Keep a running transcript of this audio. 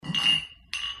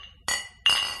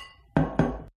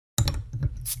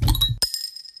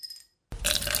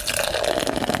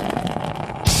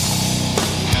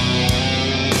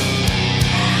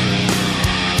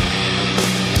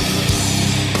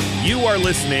are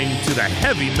listening to the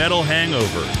Heavy Metal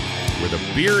Hangover, where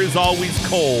the beer is always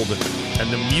cold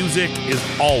and the music is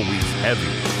always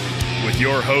heavy. With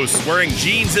your hosts wearing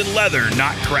jeans and leather,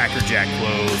 not Cracker Jack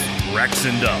clothes, Rex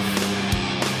and Duff.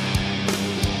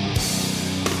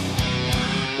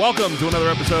 Welcome to another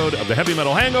episode of the Heavy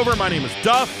Metal Hangover. My name is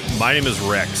Duff. My name is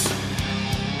Rex.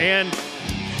 And,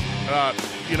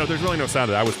 there's really no sound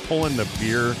of it. I was pulling the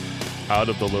beer out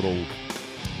of the little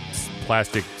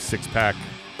plastic six-pack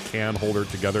can holder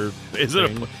together. Is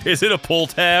it a pull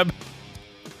tab?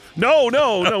 No,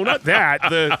 not that.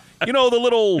 The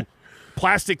little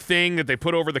plastic thing that they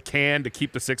put over the can to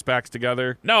keep the six-packs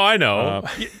together. No, I know.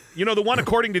 The one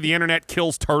according to the internet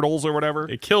kills turtles or whatever.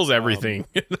 It kills everything.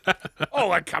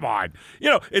 Come on.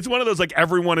 It's one of those, like,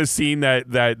 everyone has seen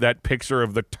that picture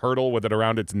of the turtle with it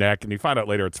around its neck, and you find out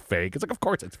later it's fake. It's like, of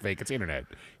course it's fake. It's the internet.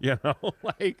 You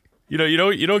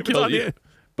don't kill it.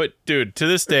 But, dude, to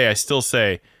this day, I still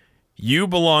say, you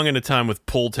belong in a time with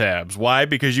pull tabs. Why?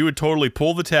 Because you would totally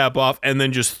pull the tab off and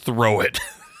then just throw it.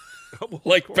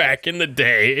 Like back in the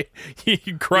day,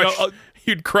 you'd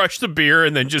crush the beer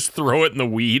and then just throw it in the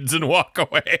weeds and walk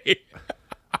away.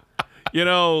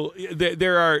 There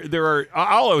are.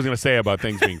 All I was going to say about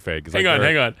things being fake is hang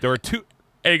on. There are two.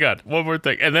 Hang on, one more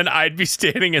thing, and then I'd be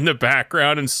standing in the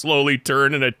background and slowly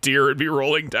turn, and a tear would be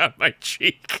rolling down my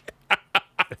cheek.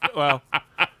 Well,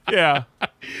 yeah,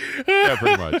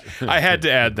 pretty much. I had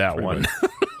to add that one.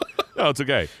 No, it's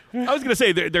okay. I was going to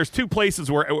say there's two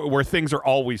places where things are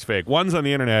always fake. One's on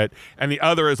the internet, and the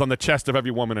other is on the chest of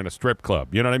every woman in a strip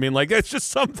club. You know what I mean? Like, it's just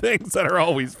some things that are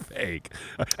always fake.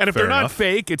 And if they're not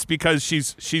fake, it's because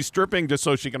she's stripping just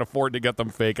so she can afford to get them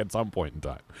fake at some point in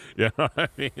time. You know what I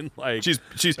mean? Like, she's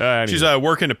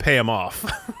working to pay him off.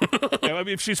 Yeah, I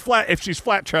mean, if she's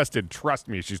flat chested, trust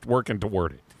me, she's working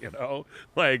toward it.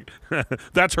 Like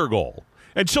that's her goal.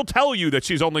 And she'll tell you that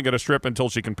she's only going to strip until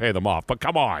she can pay them off. But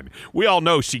come on. We all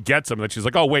know she gets them. And she's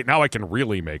like, oh, wait, now I can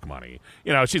really make money.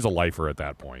 She's a lifer at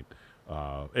that point.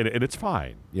 And it's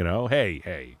fine.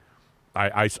 Hey.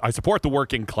 I support the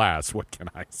working class. What can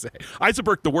I say? I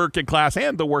support the working class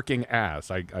and the working ass.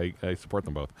 I support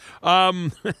them both.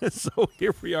 So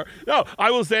here we are. No, I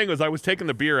was saying as I was taking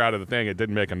the beer out of the thing, it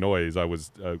didn't make a noise. I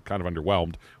was kind of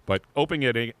underwhelmed. But opening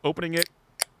it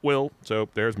will. So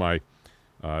there's my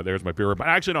beer.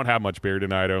 I actually don't have much beer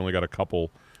tonight. I only got a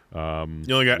couple. You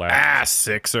only got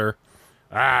sixer.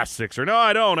 Sixer. No,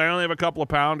 I don't. I only have a couple of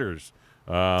pounders.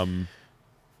 And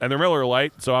they're Miller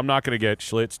Lite, so I'm not going to get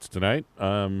schlitzed tonight.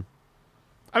 I'll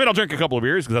drink a couple of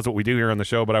beers because that's what we do here on the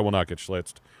show, but I will not get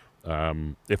schlitzed.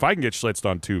 If I can get schlitzed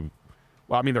on two,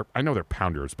 well, I know they're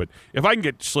pounders, but if I can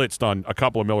get schlitzed on a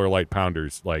couple of Miller Lite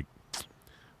pounders, like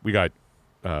we got,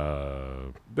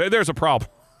 there's a problem.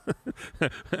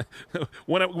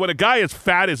 When a guy as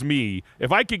fat as me,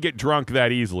 if I could get drunk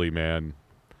that easily, man,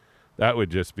 that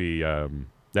would just be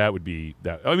that would be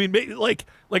that. I mean, maybe, like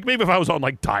maybe if I was on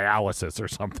like dialysis or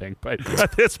something, but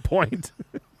at this point,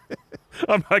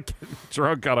 I'm not getting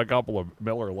drunk on a couple of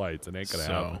Miller Lights. It ain't gonna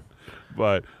happen.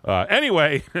 But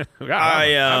anyway,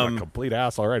 I'm a complete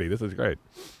ass already. This is great.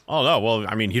 Oh no,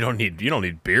 well, you don't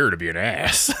need beer to be an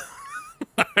ass.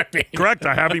 Correct.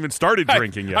 I haven't even started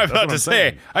drinking yet. I'm about to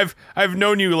say I've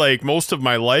known you like most of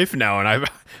my life now, and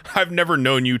I've never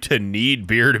known you to need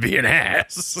beer to be an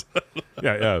ass.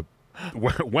 Yeah.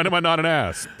 When am I not an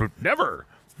ass? Never.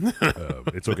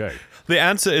 It's okay. The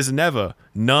answer is never.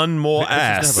 None more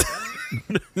ass.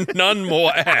 None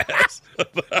more ass.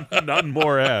 None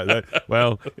more ass.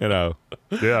 Well,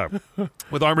 yeah.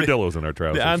 With armadillos in our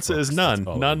trousers. The answer is none.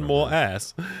 None more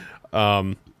ass.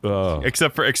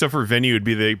 Except for Vinny would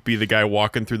be the guy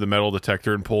walking through the metal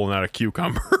detector and pulling out a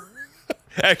cucumber.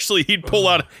 Actually, he'd pull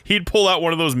out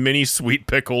one of those mini sweet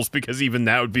pickles because even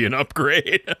that would be an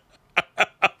upgrade.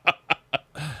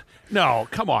 No,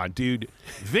 come on, dude.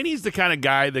 Vinny's the kind of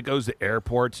guy that goes to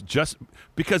airports just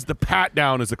because the pat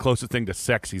down is the closest thing to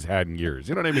sex he's had in years.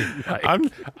 You know what I mean?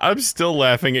 Like, I'm still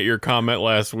laughing at your comment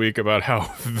last week about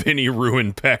how Vinny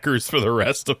ruined Packers for the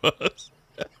rest of us.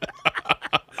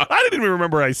 I didn't even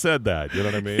remember I said that. You know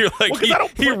what I mean? You're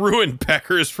like, he ruined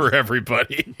Packers for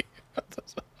everybody.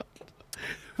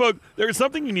 Look, there's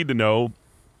something you need to know.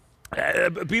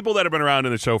 People that have been around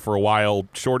in the show for a while,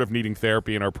 short of needing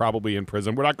therapy and are probably in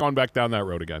prison. We're not going back down that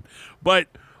road again. But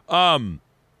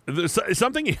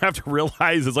something you have to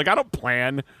realize is, like, I don't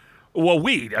plan. Well,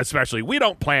 we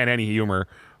don't plan any humor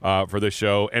for this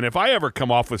show. And if I ever come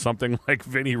off with something like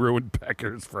Vinny ruined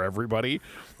Packers for everybody,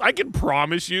 I can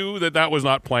promise you that was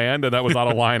not planned and that was not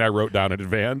a line I wrote down in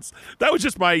advance. That was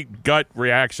just my gut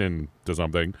reaction to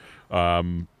something.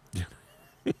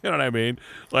 You know what I mean?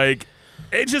 Like,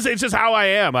 It's just how I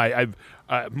am. I've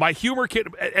my humor kit,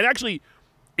 and actually,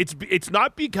 it's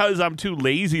not because I'm too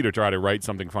lazy to try to write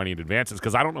something funny in advance. It's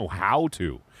because I don't know how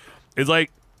to. It's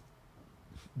like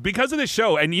because of this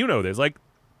show, and you know this. Like,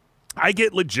 I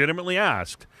get legitimately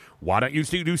asked, "Why don't you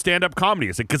do stand-up comedy?"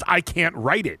 It's like because I can't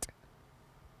write it.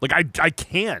 Like I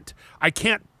can't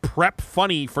prep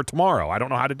funny for tomorrow. I don't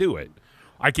know how to do it.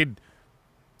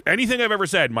 Anything I've ever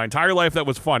said in my entire life that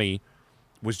was funny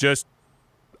was just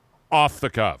off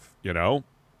the cuff, you know?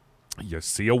 You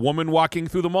see a woman walking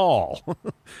through the mall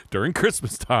during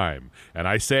Christmas time, and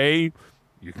I say,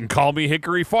 you can call me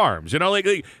Hickory Farms. You know, like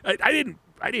I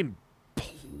didn't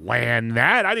plan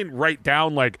that. I didn't write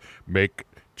down, like, make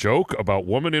joke about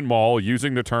woman in mall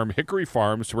using the term Hickory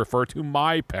Farms to refer to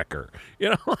my pecker. You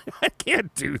know, I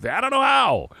can't do that. I don't know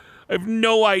how. I have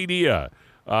no idea.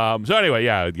 So anyway,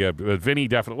 yeah, Vinny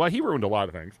definitely. Well, he ruined a lot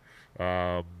of things.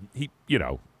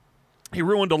 He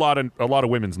ruined a lot of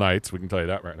women's nights. We can tell you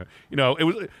that right now. You know, it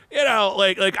was, you know,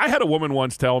 like I had a woman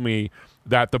once tell me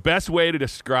that the best way to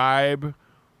describe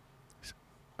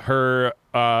her,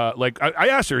 I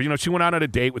asked her, you know, she went out on a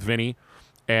date with Vinny,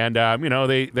 and you know,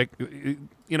 they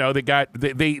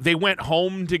went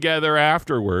home together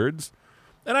afterwards.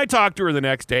 And I talked to her the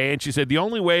next day, and she said the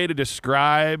only way to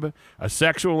describe a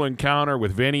sexual encounter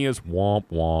with Vinny is womp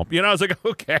womp. You know, I was like,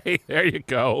 okay, there you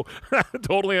go.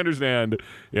 Totally understand.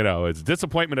 You know, it's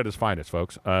disappointment at its finest,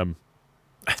 folks.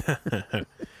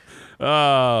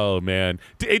 Oh, man.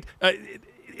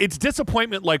 It's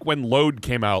disappointment like when Load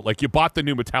came out. Like, you bought the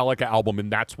new Metallica album,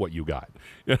 and that's what you got.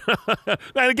 And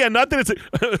again, not that it's...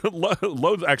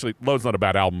 Load's not a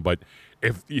bad album, but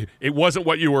if it wasn't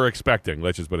what you were expecting,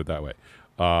 let's just put it that way.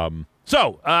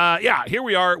 Here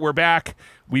we are. We're back.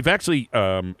 We've actually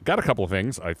got a couple of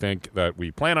things, I think, that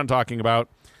we plan on talking about.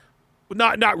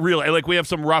 Not really. Like, we have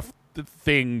some rough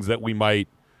things that we might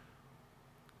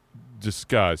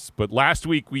discuss. But last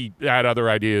week we had other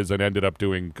ideas and ended up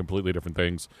doing completely different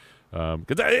things.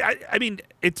 Because, I mean,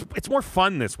 it's more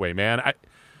fun this way, man.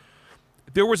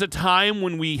 There was a time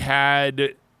when we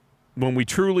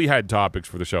truly had topics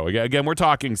for the show. Again, we're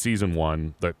talking season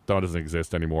 1 that doesn't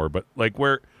exist anymore, but like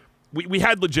we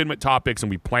had legitimate topics and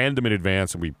we planned them in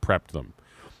advance and we prepped them.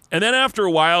 And then after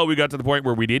a while, we got to the point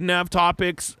where we didn't have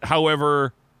topics.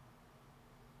 However,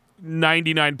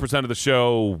 99% of the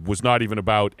show was not even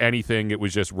about anything. It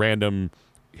was just random,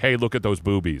 hey, look at those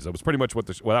boobies. That was pretty much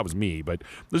that was me, but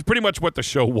that's pretty much what the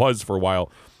show was for a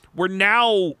while. We're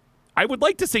now, I would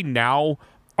like to say now,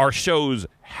 our shows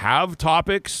have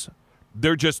topics.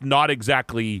 They're just not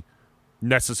exactly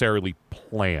necessarily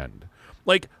planned.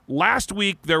 Like last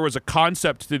week, there was a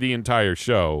concept to the entire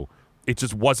show. It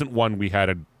just wasn't one we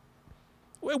had.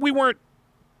 We weren't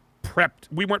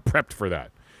prepped. We weren't prepped for that.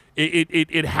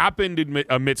 It happened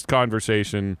amidst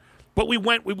conversation, but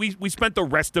we spent the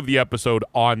rest of the episode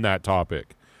on that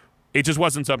topic. It just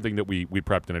wasn't something that we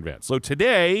prepped in advance. So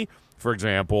today, for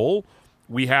example,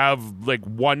 we have like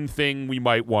one thing we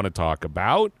might want to talk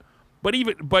about. But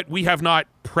we have not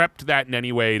prepped that in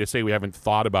any way to say we haven't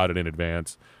thought about it in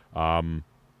advance,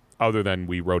 other than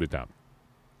we wrote it down.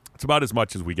 It's about as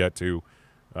much as we get to,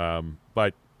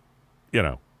 but you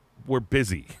know, we're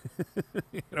busy.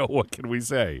 You know, what can we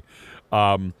say?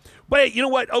 But you know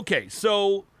what? Okay,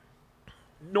 so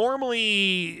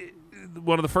normally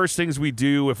one of the first things we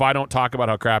do if I don't talk about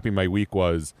how crappy my week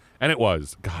was, and it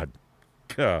was, God,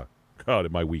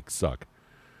 did my week suck?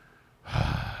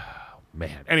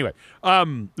 Man. Anyway,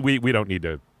 we don't need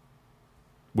to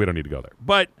go there.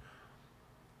 But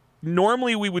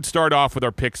normally we would start off with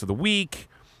our picks of the week,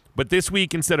 but this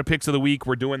week instead of picks of the week,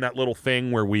 we're doing that little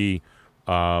thing where we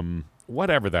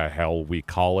whatever the hell we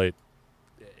call it,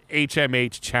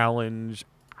 HMH Challenge,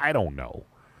 I don't know.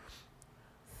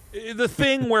 The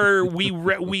thing where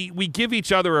we give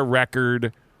each other a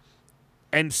record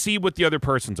and see what the other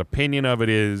person's opinion of it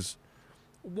is.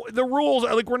 The rules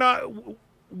are like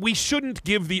we shouldn't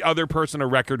give the other person a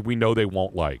record we know they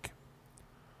won't like.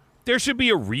 There should be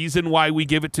a reason why we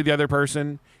give it to the other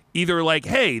person. Either like,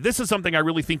 hey, this is something I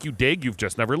really think you dig, you've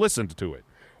just never listened to it.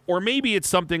 Or maybe it's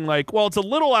something like, well, it's a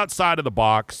little outside of the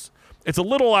box, it's a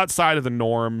little outside of the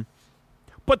norm,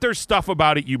 but there's stuff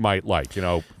about it you might like. You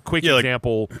know, quick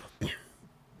example. Like,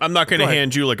 I'm not going to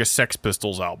hand you like a Sex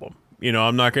Pistols album. You know,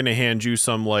 I'm not going to hand you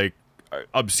some like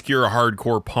obscure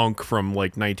hardcore punk from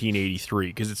like 1983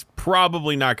 because it's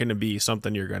probably not going to be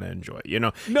something you're going to enjoy. You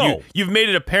know, no, you've made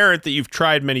it apparent that you've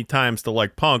tried many times to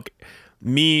like punk.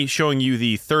 Me showing you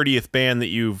the 30th band that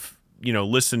you've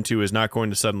listened to is not going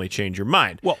to suddenly change your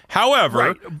mind. Well,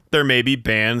 however, there may be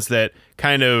bands that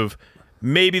kind of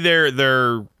maybe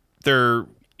they're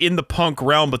in the punk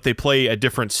realm, but they play a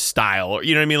different style.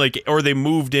 You know what I mean? Like, or they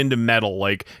moved into metal,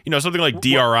 like, you know, something like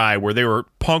DRI, where they were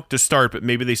punk to start, but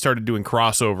maybe they started doing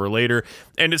crossover later.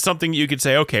 And it's something you could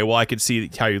say, okay, well, I could see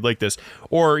how you'd like this.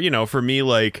 Or, you know, for me,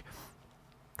 like,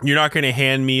 you're not going to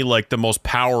hand me like the most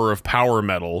power of power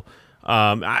metal.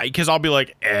 Because I'll be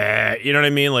like, you know what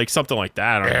I mean? Like something like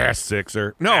that.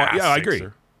 Sixer. No, yeah, I agree.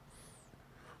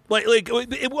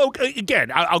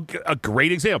 Again, a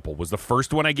great example was the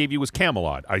first one I gave you was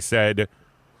Camelot. I said,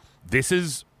 this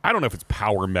is, I don't know if it's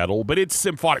power metal, but it's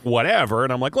symphonic, whatever.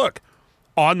 And I'm like, look,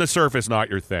 on the surface, not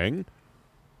your thing.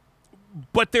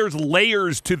 But there's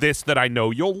layers to this that I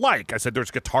know you'll like. I said,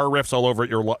 there's guitar riffs all over it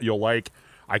you'll like.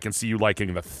 I can see you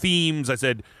liking the themes. I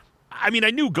said, I mean, I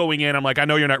knew going in, I'm like, I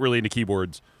know you're not really into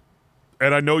keyboards.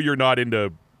 And I know you're not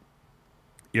into,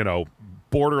 you know,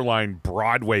 borderline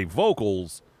Broadway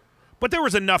vocals. But there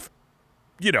was enough,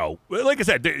 you know, like I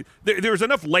said, there was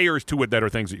enough layers to it that are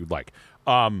things that you'd like.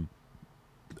 I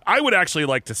would actually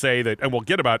like to say that, and we'll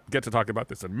get to talk about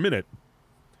this in a minute.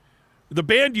 The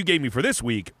band you gave me for this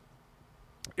week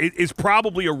is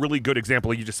probably a really good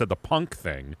example. You just said the punk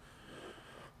thing.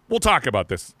 We'll talk about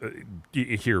this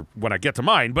here when I get to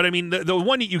mine. But I mean, the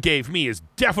one that you gave me is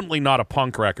definitely not a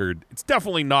punk record. It's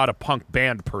definitely not a punk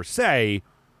band per se.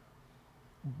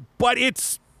 But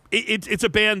it's a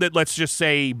band that, let's just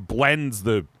say, blends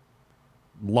the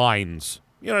lines.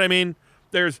 You know what I mean?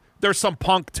 There's some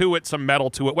punk to it, some metal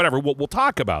to it, whatever. We'll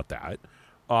talk about that.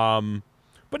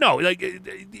 But no, like,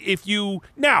 if you,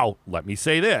 now let me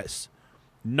say this,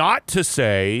 not to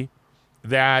say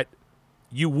that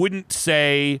you wouldn't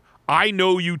say, I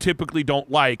know you typically don't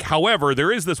like. However,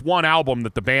 there is this one album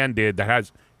that the band did that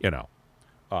has, you know,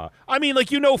 I mean,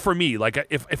 like, you know, for me, like,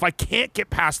 if I can't get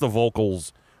past the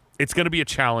vocals, it's going to be a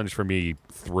challenge for me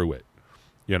through it,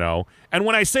 you know? And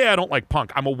when I say I don't like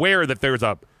punk, I'm aware that there's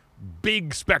a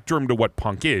big spectrum to what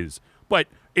punk is. But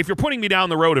if you're putting me down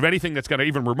the road of anything that's going to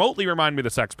even remotely remind me of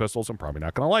the Sex Pistols, I'm probably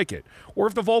not going to like it. Or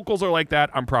if the vocals are like that,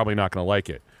 I'm probably not going to like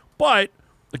it. But,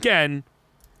 again,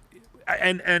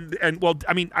 and well,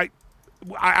 I mean, I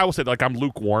will say, like, I'm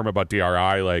lukewarm about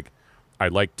DRI. Like, I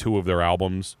like 2 of their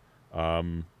albums.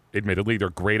 Admittedly, they're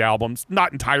great albums.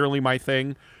 Not entirely my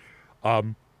thing.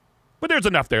 But there's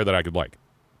enough there that I could like.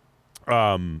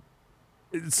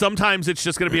 Sometimes it's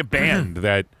just going to be a band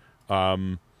that,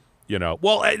 you know.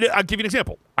 Well, I'll give you an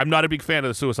example. I'm not a big fan of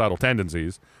the Suicidal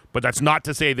Tendencies, but that's not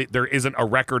to say that there isn't a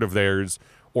record of theirs,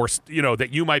 or, you know,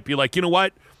 that you might be like, you know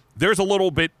what? There's a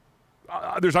little bit.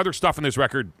 There's other stuff in this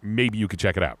record. Maybe you could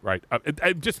check it out, right?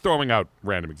 I'm just throwing out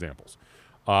random examples.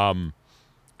 I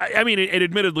mean, it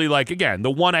admittedly, like, again, the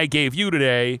one I gave you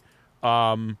today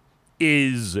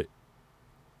is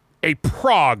a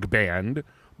prog band,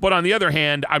 but on the other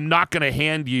hand, I'm not going to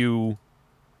hand you,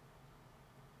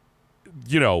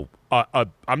 you know,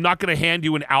 I'm not going to hand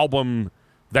you an album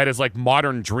that is like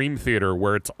modern Dream Theater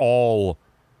where it's all,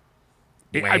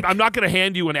 I'm not going to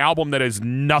hand you an album that is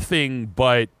nothing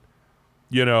but,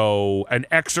 you know, an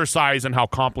exercise in how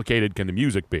complicated can the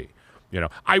music be. You know,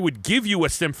 I would give you a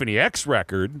Symphony X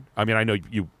record. I mean, I know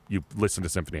you listen to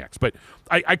Symphony X, but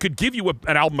I could give you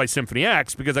an album by Symphony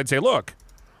X because I'd say, look,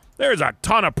 there's a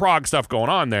ton of prog stuff going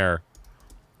on there,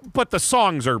 but the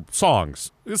songs are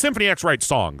songs. The Symphony X writes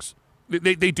songs.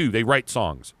 They do. They write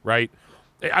songs, right?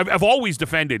 I've always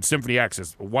defended Symphony X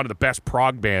as one of the best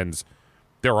prog bands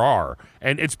there are,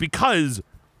 and it's because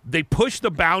they push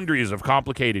the boundaries of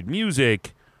complicated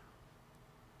music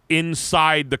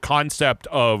inside the concept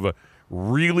of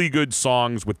really good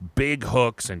songs with big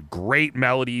hooks and great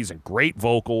melodies and great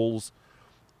vocals.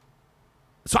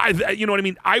 So, you know what I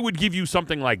mean? I would give you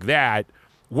something like that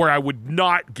where I would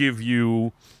not give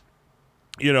you,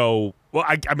 you know, well,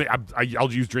 I mean,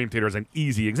 I'll use Dream Theater as an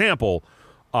easy example,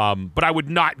 but I would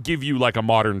not give you like a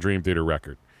modern Dream Theater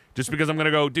record just because I'm going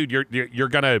to go, dude, you're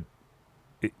going to,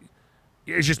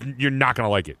 it's just, you're not going to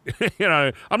like it. You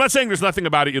know, I'm not saying there's nothing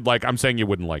about it you'd like. I'm saying you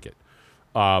wouldn't like it.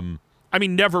 I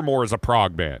mean, Nevermore is a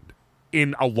prog band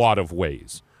in a lot of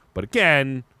ways, but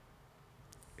again,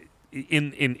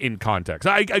 in context,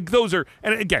 those are,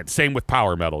 and again, same with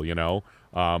power metal. You know,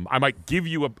 I might give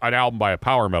you an album by a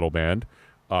power metal band.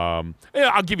 I'll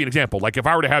give you an example. Like if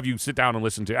I were to have you sit down and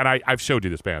listen to, and I've showed you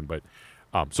this band, but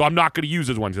so I'm not going to use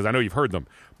this one because I know you've heard them.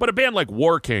 But a band like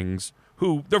War Kings,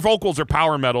 who their vocals are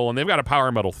power metal and they've got a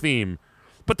power metal theme,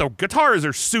 but the guitars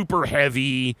are super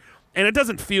heavy, and it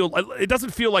doesn't feel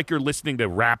like you're listening to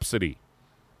Rhapsody.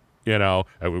 You know,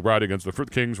 and we ride against the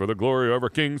fruit kings for the glory of our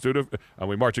kings and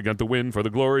we march against the wind for the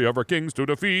glory of our kings to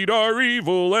defeat our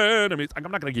evil enemies. I'm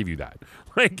not going to give you that.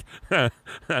 Like,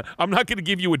 I'm not going to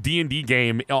give you a D&D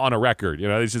game on a record. You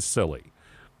know, it's just silly.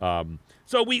 So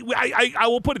So I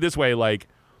will put it this way, like,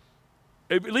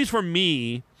 at least for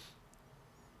me,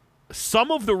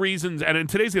 some of the reasons, and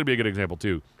today's going to be a good example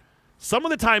too. Some of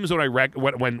the times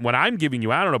when I'm giving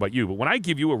you, I don't know about you, but when I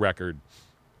give you a record,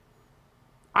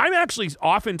 I'm actually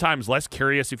oftentimes less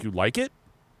curious if you like it,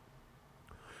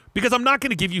 because I'm not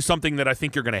going to give you something that I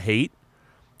think you're going to hate,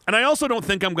 and I also don't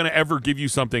think I'm going to ever give you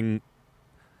something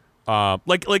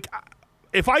like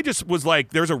if I just was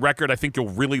like, there's a record I think you'll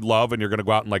really love and you're going to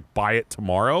go out and like buy it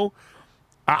tomorrow,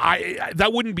 I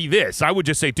that wouldn't be this. I would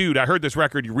just say, dude, I heard this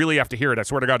record. You really have to hear it. I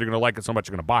swear to God, you're going to like it so much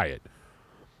you're going to buy it.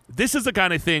 This is the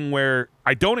kind of thing where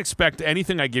I don't expect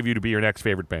anything I give you to be your next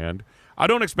favorite band. I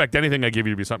don't expect anything I give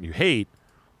you to be something you hate.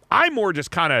 I more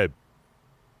just kind of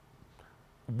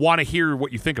want to hear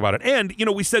what you think about it. And, you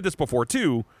know, we said this before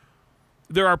too.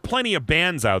 There are plenty of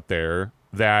bands out there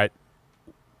that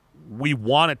we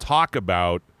want to talk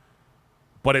about,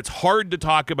 but it's hard to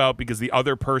talk about because the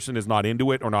other person is not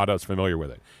into it or not as familiar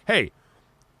with it. Hey,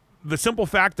 the simple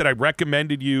fact that I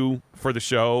recommended you for the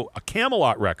show a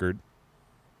Camelot record,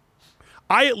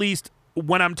 I at least,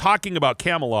 when I'm talking about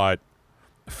Camelot,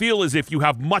 feel as if you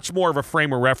have much more of a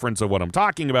frame of reference of what I'm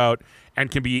talking about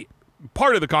and can be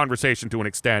part of the conversation to an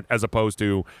extent, as opposed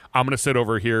to I'm going to sit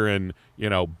over here and, you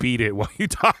know, beat it while you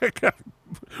talk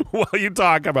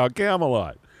about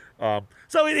Camelot.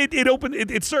 So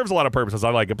it serves a lot of purposes. I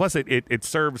like it. Plus, it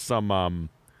serves some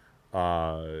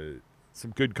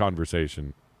good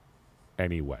conversation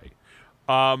anyway.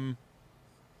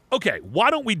 Okay,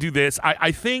 why don't we do this?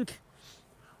 I think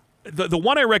the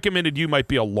one I recommended you might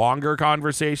be a longer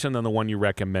conversation than the one you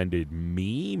recommended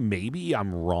me. Maybe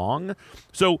I'm wrong.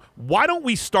 So why don't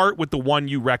we start with the one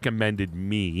you recommended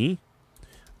me?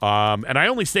 And I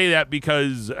only say that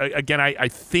because, again, I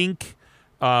think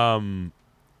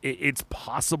it's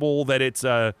possible that it's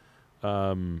a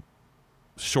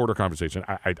shorter conversation.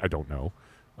 I don't know.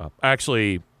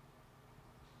 Actually,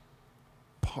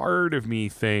 part of me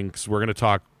thinks we're going to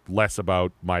talk less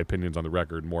about my opinions on the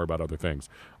record, more about other things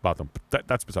about them.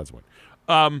 That's besides the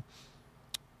point.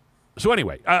 So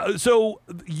anyway, so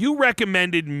you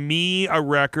recommended me a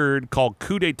record called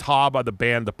Coup D'ete by the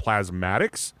band The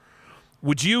Plasmatics.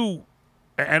 Would you,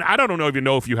 and I don't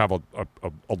know if you have a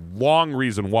long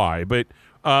reason why, but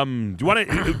do you want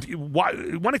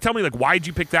to tell me, like, why'd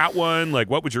you pick that one? Like,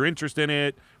 what was your interest in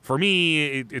it? For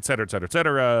me, et cetera, et cetera, et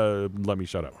cetera. Let me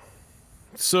shut up.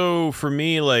 So for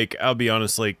me, like, I'll be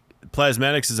honest, like,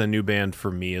 Plasmatics is a new band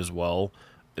for me as well.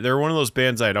 They're one of those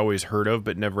bands I'd always heard of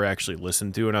but never actually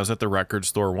listened to. And I was at the record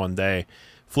store one day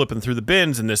flipping through the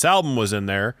bins, and this album was in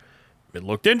there. It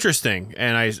looked interesting,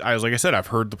 and I was like I said, I've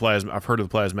heard of the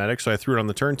Plasmatics, so I threw it on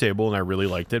the turntable, and I really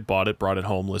liked it. Bought it, brought it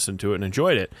home, listened to it, and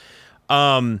enjoyed it.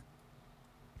 The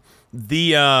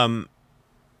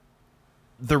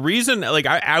reason, like,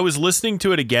 I was listening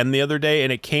to it again the other day,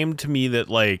 and it came to me that,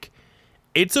 like,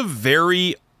 it's a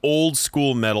very old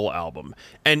school metal album.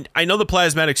 And I know the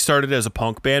Plasmatics started as a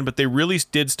punk band, but they really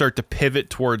did start to pivot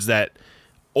towards that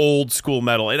old school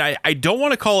metal. And I don't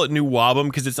want to call it new wabum,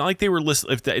 because it's not like they were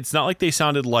it's not like they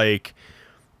sounded like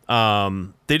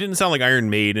they didn't sound like Iron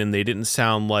Maiden, they didn't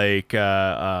sound like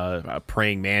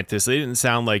Praying Mantis, they didn't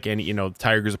sound like any, you know,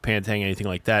 Tigers of Pantang, anything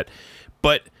like that.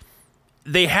 But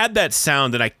they had that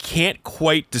sound, and I can't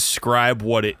quite describe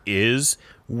what it is,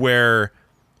 where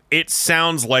it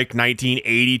sounds like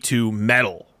 1982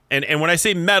 metal. And when I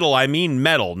say metal, I mean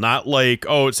metal, not like,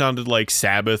 oh, it sounded like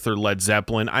Sabbath or Led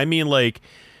Zeppelin. I mean, like,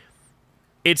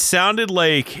 it sounded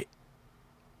like,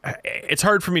 it's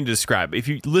hard for me to describe. If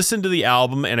you listen to the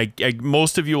album, and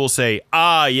most of you will say,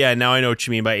 yeah, now I know what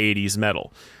you mean by 80s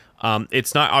metal.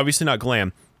 It's not, obviously not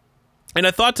glam. And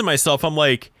I thought to myself, I'm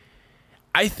like,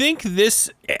 I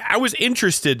was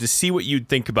interested to see what you'd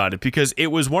think about it, because it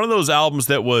was one of those albums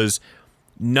that was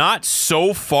not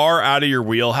so far out of your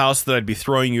wheelhouse that I'd be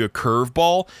throwing you a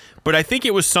curveball, but I think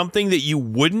it was something that you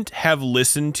wouldn't have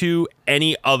listened to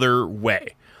any other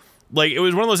way. Like, it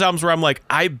was one of those albums where I'm like,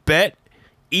 I bet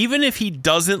even if he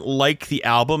doesn't like the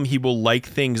album, he will like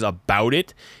things about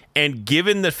it. And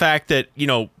given the fact that, you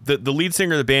know, the lead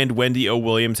singer of the band, Wendy O.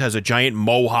 Williams, has a giant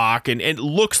mohawk and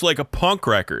looks like a punk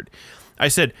record, I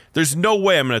said, there's no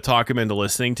way I'm going to talk him into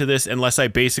listening to this unless I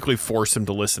basically force him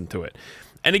to listen to it.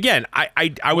 And again, I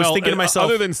was thinking to myself,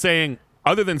 other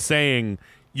than saying,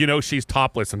 you know, she's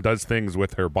topless and does things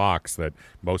with her box that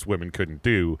most women couldn't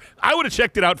do, I would have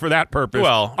checked it out for that purpose.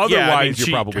 Well, otherwise, yeah, I mean, you're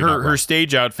probably not her wrong.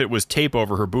 stage outfit was tape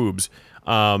over her boobs.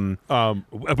 Man,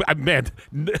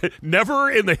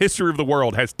 never in the history of the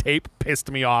world has tape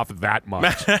pissed me off that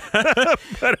much.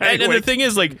 But and the thing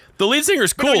is, like, the lead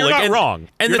singer's cool. No, you're like, not wrong.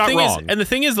 And you're the not thing wrong. is, the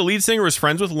thing is, the lead singer was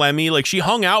friends with Lemmy. Like, she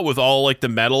hung out with all like the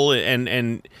metal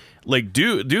and like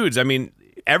dudes. I mean,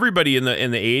 everybody in the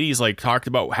 80s like talked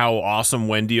about how awesome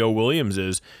Wendy O. Williams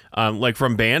is, like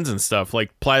from bands and stuff.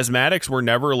 Like Plasmatics were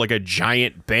never like a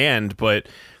giant band, but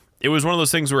it was one of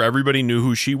those things where everybody knew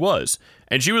who she was,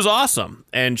 and she was awesome.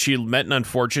 And she met an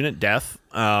unfortunate death.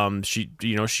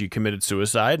 She committed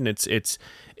suicide, and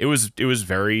it was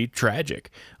very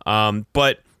tragic.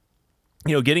 But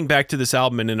getting back to this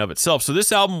album in and of itself, so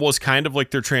this album was kind of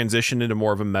like their transition into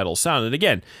more of a metal sound. And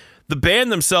again, the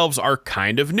band themselves are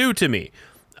kind of new to me.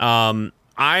 I'm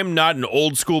not an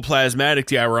old school Plasmatic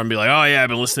guy where I'm be like, oh yeah, I've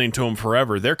been listening to them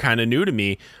forever. They're kind of new to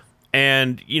me.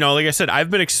 And, like I said, I've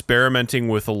been experimenting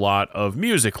with a lot of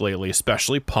music lately,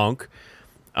 especially punk.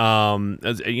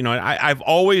 I've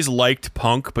always liked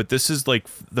punk, but this is like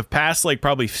the past, like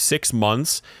probably 6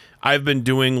 months, I've been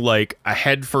doing like a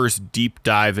headfirst deep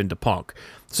dive into punk.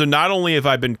 So not only have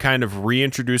I been kind of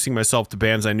reintroducing myself to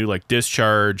bands I knew like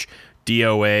Discharge,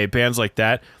 DOA, bands like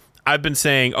that, I've been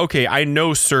saying, okay, I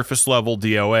know surface level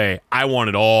DOA. I want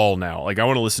it all now. Like, I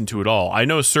want to listen to it all. I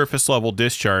know surface level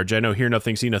Discharge. I know Hear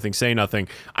Nothing, See Nothing, Say Nothing.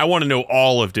 I want to know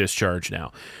all of Discharge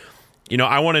now.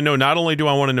 I want to know, not only do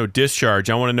I want to know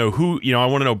Discharge, I want to know who, I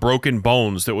want to know Broken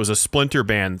Bones, that was a splinter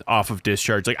band off of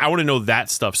Discharge. Like, I want to know that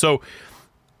stuff. So,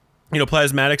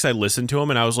 Plasmatics, I listened to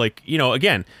them and I was like,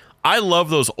 again, I love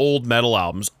those old metal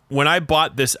albums. When I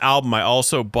bought this album, I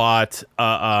also bought.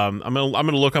 I'm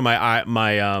gonna look on my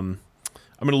I'm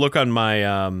gonna look on my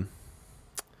your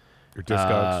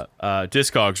Discogs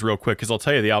Discogs real quick, because I'll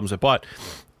tell you the albums I bought.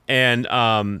 And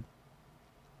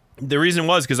the reason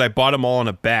was because I bought them all in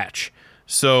a batch.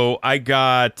 So I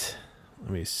got. Let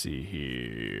me see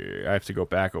here. I have to go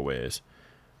back a ways.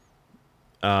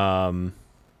 Wow,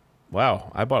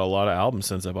 I bought a lot of albums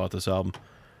since I bought this album.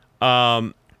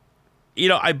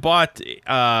 I bought,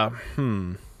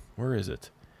 where is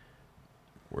it?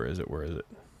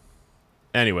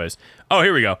 Anyways. Oh,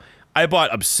 here we go. I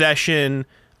bought Obsession.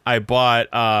 I bought,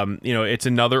 it's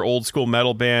another old school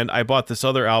metal band. I bought this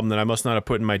other album that I must not have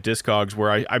put in my Discogs,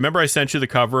 where I remember I sent you the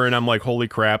cover and I'm like, holy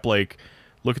crap, like,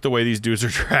 look at the way these dudes are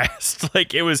dressed.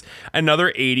 Like, it was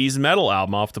another 80s metal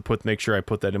album. I'll have to make sure I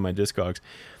put that in my Discogs.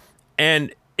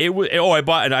 And it was, I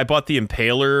bought the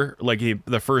Impaler, like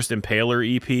the first Impaler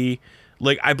EP.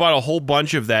 Like, I bought a whole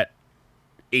bunch of that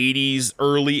 80s,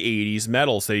 early 80s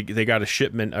metals. They got a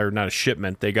shipment, or not a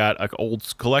shipment, they got an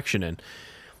old collection in.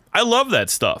 I love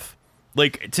that stuff.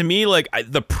 Like, to me, like,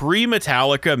 the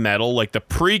pre-Metallica metal, like the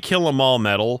pre-Kill 'Em All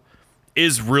metal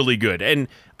is really good. And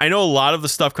I know a lot of the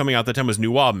stuff coming out at the time was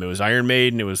new album. It was Iron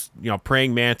Maiden, it was,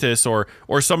 Praying Mantis, or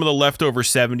some of the leftover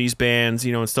 70s bands,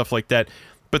 and stuff like that.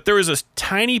 But there was a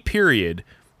tiny period,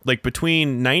 like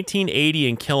between 1980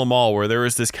 and Kill 'Em All, where there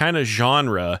was this kind of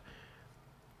genre.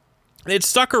 It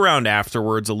stuck around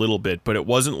afterwards a little bit, but it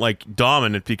wasn't like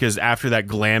dominant, because after that,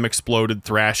 glam exploded,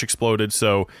 thrash exploded.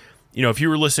 So, if you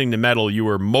were listening to metal, you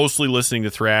were mostly listening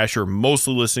to thrash or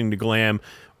mostly listening to glam,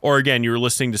 or again, you were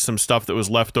listening to some stuff that was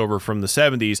left over from the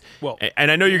 70s. Well,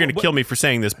 and I know you're going to kill me for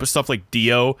saying this, but stuff like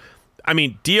Dio. I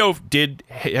mean, Dio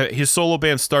his solo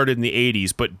band started in the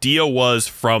 80s, but Dio was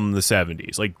from the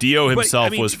 70s. Like, Dio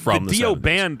himself was from the 70s. The Dio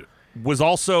band was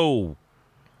also,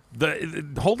 the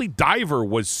Holy Diver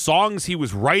was songs he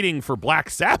was writing for Black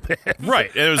Sabbath.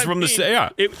 Right. It was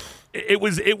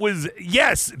It was,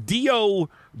 yes, Dio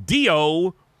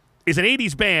is an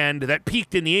 80s band that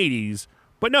peaked in the 80s,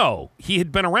 but no, he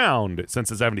had been around since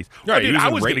the 70s. Right, I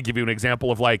was going to give you an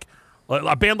example of, like,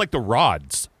 a band like the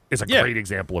Rods is a great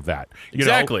example of that.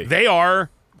 Exactly. They are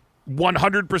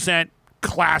 100%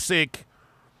 classic,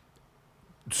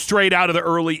 straight out of the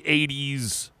early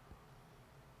 80s,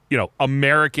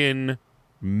 American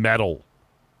metal.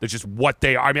 That's just what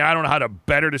they are. I mean, I don't know how to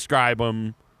better describe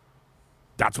them.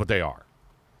 That's what they are.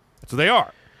 That's what they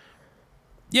are.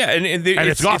 Yeah, and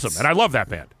it's awesome, and I love that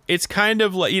band. It's kind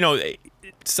of like,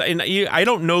 I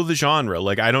don't know the genre.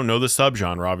 Like, I don't know the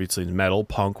subgenre, obviously, metal,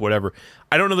 punk, whatever.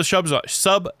 I don't know the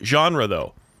subgenre,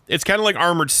 though. It's kind of like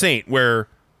Armored Saint, where,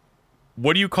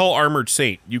 what do you call Armored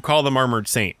Saint? You call them Armored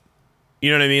Saint.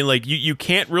 You know what I mean? Like, you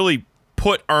can't really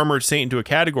put Armored Saint into a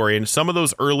category. And some of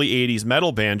those early 80s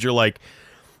metal bands, you're like,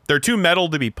 they're too metal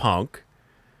to be punk.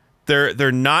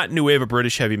 They're not new wave of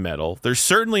British heavy metal. They're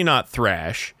certainly not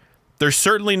thrash. They're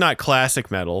certainly not classic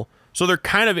metal. So they're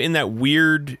kind of in that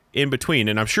weird in between.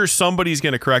 And I'm sure somebody's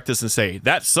going to correct us and say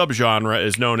that subgenre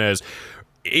is known as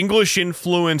English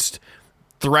influenced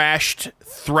thrashed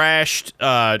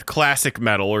classic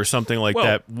metal or something like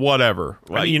that. Whatever.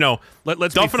 I mean,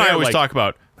 let's Duff be and I fair, always like, talk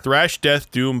about thrash,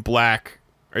 death, doom, black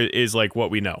is like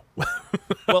what we know.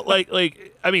 well,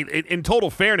 I mean, in total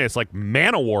fairness, like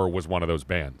Manowar was one of those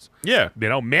bands. Yeah.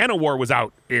 Manowar was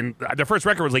out in their first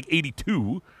record was like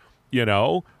 82.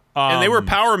 And they were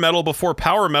power metal before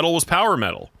power metal was power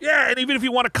metal. Yeah, and even if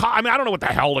you want to call, I don't know what the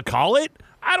hell to call it.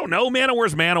 I don't know.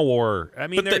 Manowar's Manowar. I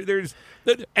mean,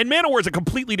 and Manowar's a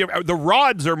completely different. The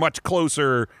rods are much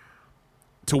closer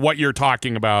to what you're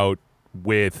talking about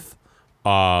with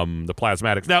the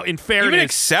Plasmatics. Now, in fairness, even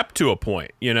accept to a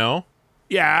point, Yeah,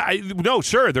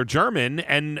 sure, they're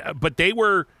German, but they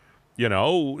were,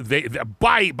 they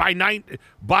by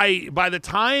the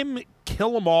time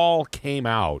Kill 'Em All came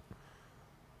out.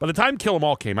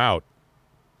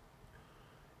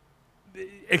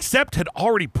 Accept had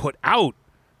already put out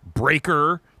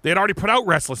Breaker. They had already put out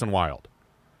Restless and Wild.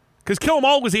 Because Kill 'Em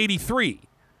All was 83.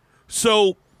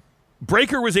 So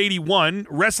Breaker was 81.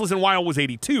 Restless and Wild was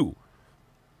 82.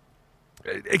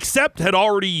 Accept had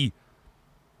already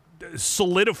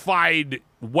solidified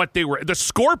what they were. The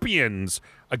Scorpions,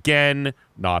 again,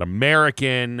 not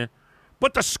American.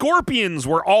 But the Scorpions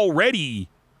were already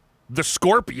the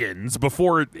Scorpions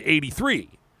before 83.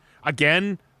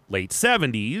 Again, late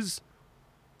 70s.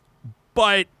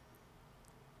 But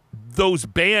those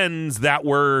bands that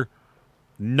were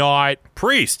not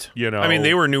Priest, I mean,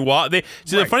 they were new.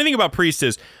 The funny thing about Priest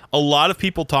is a lot of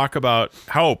people talk about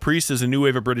how Priest is a new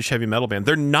wave of British heavy metal band.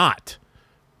 They're not.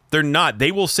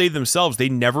 They will say themselves they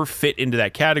never fit into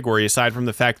that category, aside from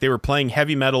the fact they were playing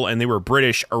heavy metal and they were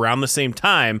British around the same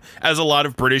time as a lot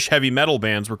of British heavy metal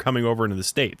bands were coming over into the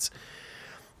States.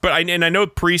 But I know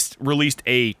Priest released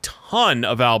a ton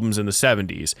of albums in the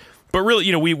 70s. But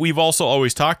really, we've also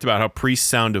always talked about how Priest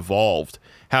sound evolved.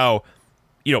 How,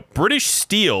 British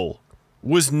steel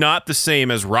was not the same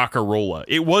as Rock-a-Rolla.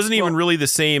 It wasn't even really the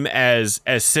same as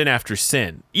Sin After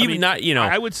Sin.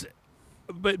 I would say,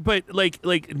 but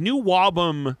like New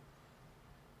Wabum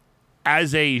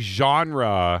as a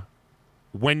genre,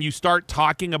 when you start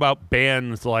talking about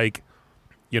bands like,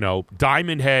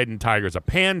 Diamond Head and Tigers of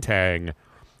Pantang,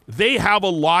 they have a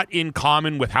lot in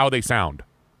common with how they sound.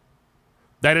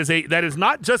 That is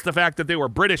not just the fact that they were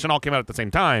British and all came out at the same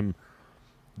time.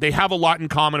 They have a lot in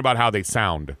common about how they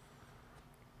sound.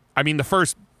 I mean, the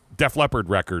first Def Leppard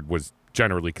record was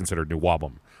generally considered New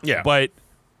Wabum. Yeah. But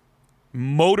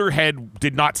Motorhead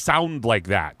did not sound like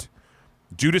that.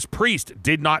 Judas Priest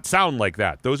did not sound like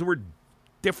that. Those were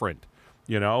different,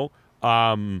 But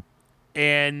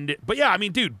yeah, I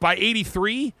mean, dude, by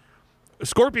 83,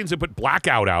 Scorpions had put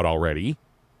Blackout out already.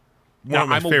 One of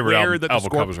my favorite album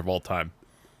covers of all time.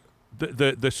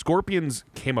 The Scorpions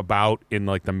came about in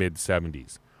like the mid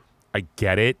 70s. I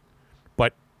get it,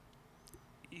 but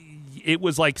it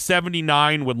was like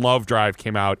 79 when Love Drive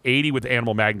came out, 80 with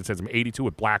Animal Magnetism, 82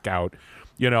 with Blackout.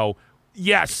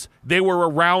 Yes, they were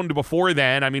around before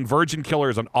then. I mean, Virgin Killer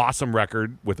is an awesome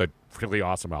record with a really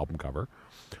awesome album cover.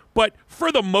 But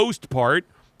for the most part,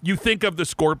 you think of the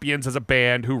Scorpions as a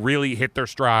band who really hit their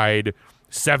stride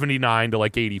 79 to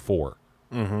like 84.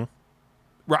 Mm-hmm.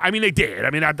 Right. I mean, they did. I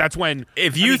mean, that's when.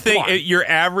 If you think your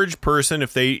average person,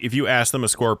 if you ask them a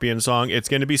Scorpion song, it's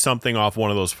going to be something off one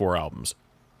of those 4 albums.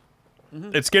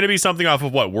 Mm-hmm. It's going to be something off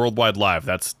of what? Worldwide Live.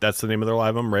 That's the name of their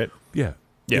live album, right? Yeah.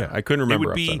 I couldn't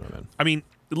remember. I mean,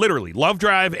 literally, Love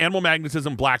Drive, Animal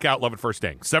Magnetism, Blackout, Love at First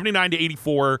Sting. 79 to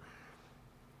 84.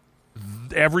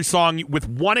 Every song, with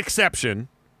one exception,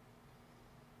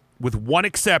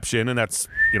 and that's,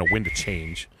 Wind to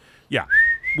Change. Yeah.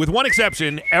 With one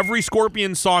exception, every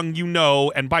Scorpion song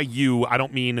and by you, I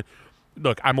don't mean,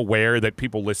 look, I'm aware that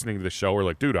people listening to the show are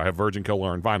like, dude, I have Virgin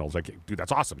Killer on vinyls. Like, dude,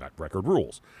 that's awesome. That record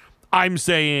rules. I'm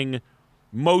saying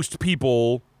most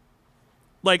people,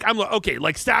 like,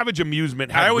 like Savage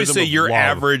Amusement has I always say your love.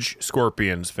 Average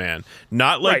Scorpions fan,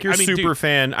 not like your super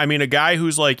fan. I mean, a guy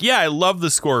who's like, yeah, I love the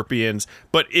Scorpions,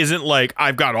 but isn't like,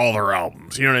 I've got all their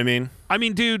albums. You know what I mean? I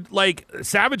mean, dude, like,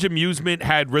 Savage Amusement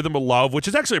had Rhythm of Love, which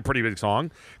is actually a pretty big song.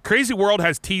 Crazy World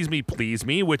has Tease Me, Please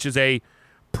Me, which is a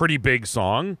pretty big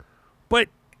song. But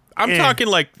I'm talking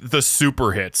like the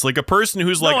super hits. Like a person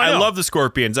who's like, I love the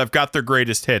Scorpions. I've got their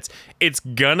greatest hits. It's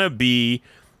gonna be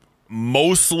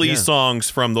mostly songs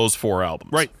from those 4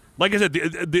 albums. Right. Like I said,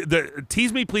 the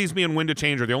Tease Me, Please Me, and Wind to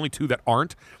Change are the only 2 that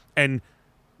aren't. And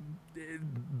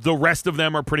the rest of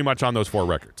them are pretty much on those 4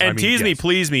 records. And Tease Me,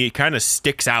 Please Me kind of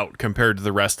sticks out compared to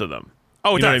the rest of them.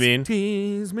 Oh, you know what I mean?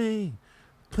 Tease me,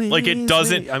 please. Like it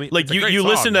doesn't. I mean, like you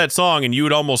listen to that song and you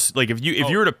would almost like if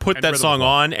you were to put that song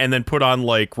on and then put on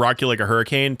like Rock You Like a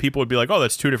Hurricane, people would be like, oh,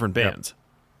 that's 2 different bands.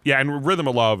 Yeah, and Rhythm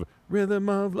of Love Rhythm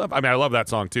of Love. I mean, I love that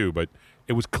song too, but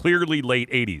it was clearly late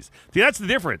 80s. See, that's the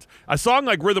difference. A song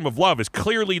like Rhythm of Love is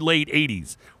clearly late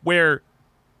 80s, where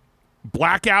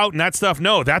Blackout and that stuff,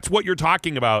 no, that's what you're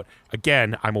talking about.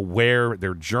 Again, I'm aware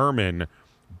they're German,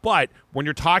 but when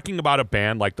you're talking about a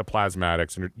band like the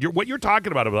Plasmatics, and what you're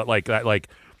talking about like that, like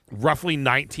roughly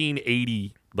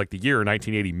 1980, like the year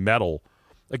 1980 metal,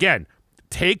 again,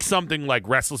 take something like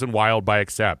Restless and Wild by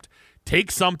Accept.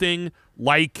 Take something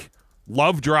like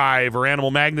Love Drive or Animal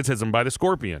Magnetism by the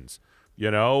Scorpions. You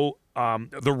know,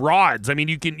 the Rods. I mean,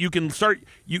 you can start.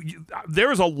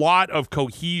 There's a lot of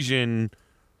cohesion.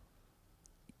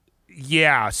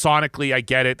 Yeah, sonically, I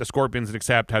get it. The Scorpions and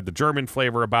Accept had the German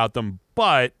flavor about them,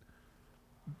 but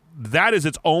that is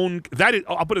its own.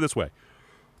 I'll put it this way.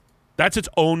 That's its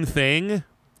own thing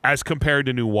as compared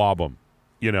to New Wabum.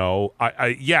 You know,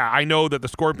 I know that the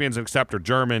Scorpions and Accept are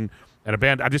German, and a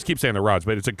band, I just keep saying the Rods,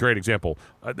 but it's a great example,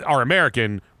 are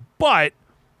American, but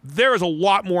there is a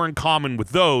lot more in common with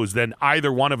those than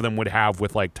either one of them would have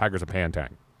with, like, Tigers of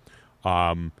Pantang.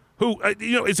 Who,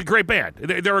 it's a great band.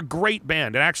 They're a great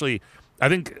band. And actually, I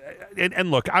think, and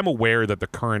look, I'm aware that the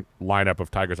current lineup of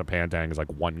Tigers of Pantang is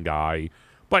like one guy,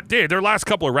 but dude, their last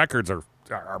couple of records are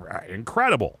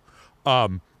incredible.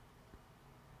 But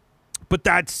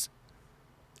that's,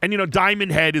 and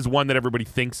Diamond Head is one that everybody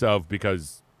thinks of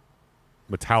because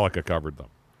Metallica covered them.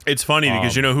 It's funny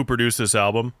because you know who produced this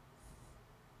album?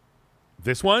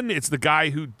 This one? It's the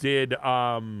guy who did,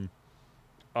 what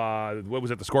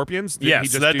was it, the Scorpions?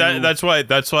 Yes, that's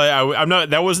why I'm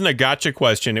not. That wasn't a gotcha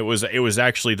question. It was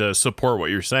actually to support what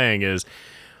you're saying. Is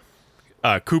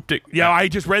Coup D'ete? Yeah, I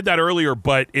just read that earlier,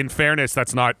 but in fairness,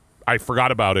 that's not. I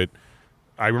forgot about it.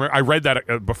 I read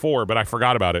that before, but I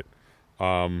forgot about it,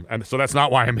 and so that's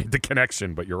not why I made the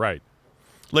connection. But you're right.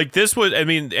 Like this was, I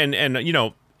mean, and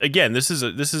again, this is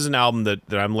an album that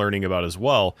I'm learning about as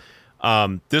well.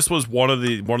 This was one of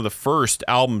the first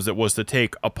albums that was to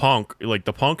take a punk, like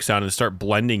the punk sound, and start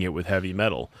blending it with heavy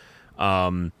metal.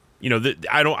 I'm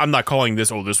not calling this,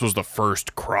 this was the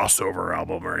first crossover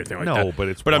album or anything like that.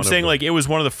 No, but I'm saying like it was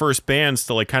one of the first bands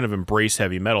to like kind of embrace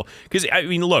heavy metal. Because I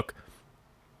mean, look,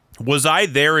 was I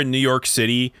there in New York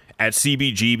City at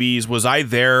CBGB's? Was I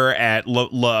there at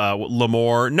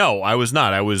L'Amour? No, I was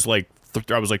not. I was like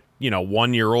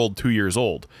 1 year old, 2 years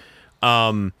old.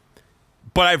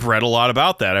 But I've read a lot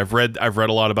about that. I've read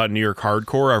a lot about New York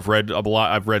hardcore.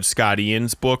 I've read Scott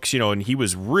Ian's books, and he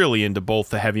was really into both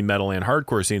the heavy metal and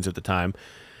hardcore scenes at the time.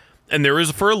 And there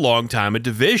was for a long time a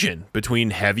division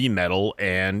between heavy metal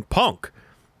and punk.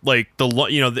 Like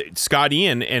Scott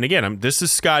Ian, and again, this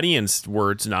is Scott Ian's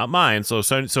words, not mine. So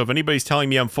if anybody's telling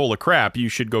me I'm full of crap, you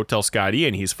should go tell Scott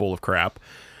Ian he's full of crap.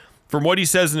 From what he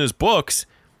says in his books,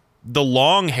 the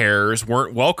long hairs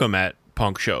weren't welcome at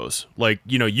punk shows. Like,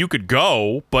 you could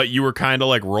go, but you were kind of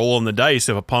like rolling the dice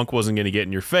if a punk wasn't going to get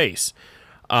in your face.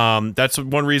 That's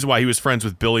one reason why he was friends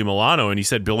with Billy Milano, and he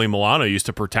said Billy Milano used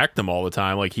to protect them all the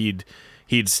time. Like he'd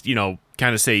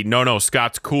kind of say, no,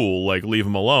 Scott's cool, like leave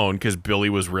him alone, because Billy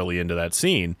was really into that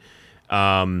scene.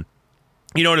 And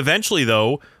eventually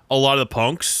though, a lot of the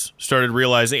punks started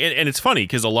realizing, and it's funny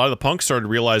because a lot of the punks started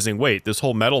realizing, wait, this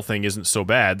whole metal thing isn't so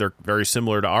bad. They're very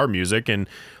similar to our music, and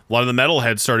a lot of the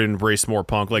metalheads started to embrace more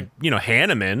punk. Like,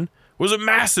 Hanneman was a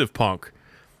massive punk.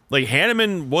 Like,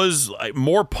 Hanneman was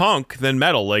more punk than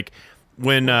metal. Like,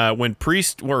 when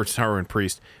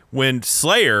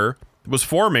Slayer was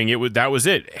forming, that was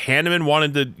it. Hanneman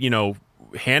wanted to,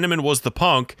 Hanneman was the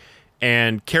punk,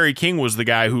 and Kerry King was the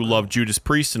guy who loved Judas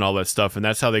Priest and all that stuff, and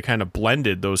that's how they kind of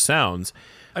blended those sounds.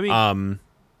 I mean,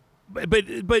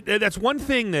 but that's one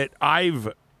thing that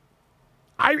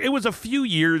it was a few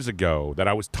years ago that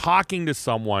I was talking to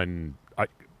someone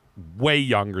way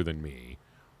younger than me,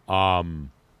 and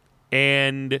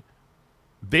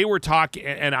they were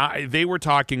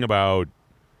talking about,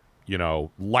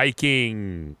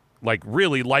 liking,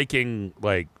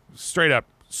 like straight up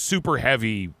super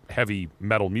heavy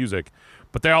metal music,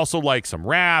 but they also like some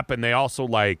rap, and they also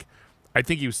like, I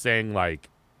think he was saying like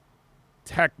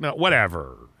techno,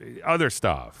 whatever, other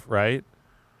stuff, right?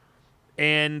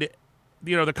 And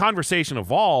the conversation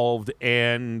evolved,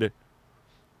 and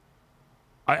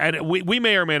we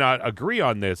may or may not agree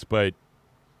on this, but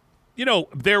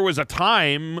there was a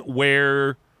time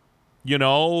where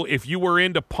if you were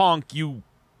into punk, you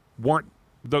weren't,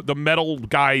 the metal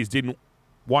guys didn't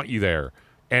want you there.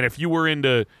 And if you were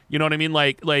into, what I mean,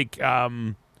 like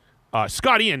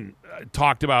Scott Ian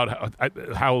talked about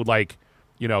how like,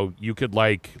 you could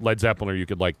like Led Zeppelin or you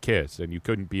could like Kiss, and you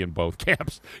couldn't be in both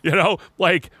camps.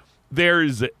 Like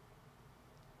there's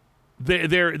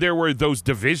there were those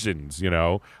divisions, and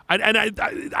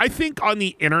I think on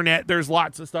the internet there's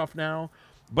lots of stuff now,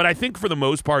 but I think for the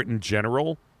most part in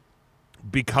general,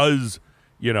 because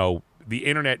the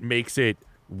internet makes it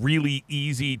really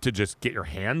easy to just get your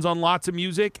hands on lots of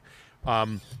music,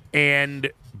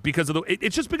 and because of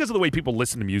it's just because of the way people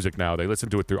listen to music now. They listen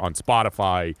to it on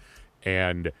Spotify,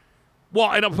 and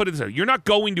I'll put it this way: you're not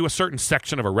going to a certain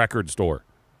section of a record store.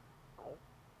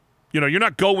 You're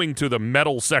not going to the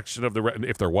metal section of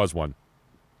if there was one,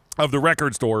 of the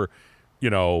record store,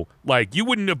 like you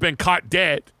wouldn't have been caught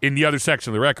dead in the other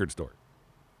section of the record store.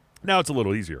 Now it's a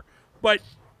little easier. But,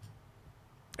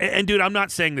 and dude, I'm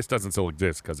not saying this doesn't still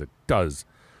exist, because it does.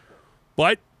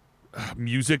 But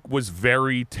music was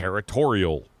very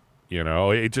territorial,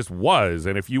 it just was.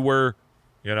 And if you were,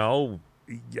 you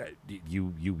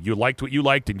liked what you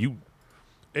liked, and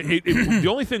the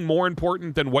only thing more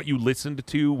important than what you listened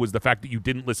to was the fact that you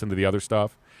didn't listen to the other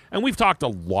stuff. And we've talked a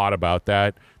lot about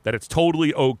that it's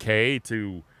totally okay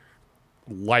to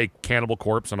like Cannibal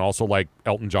Corpse and also like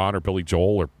Elton John or Billy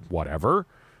Joel or whatever.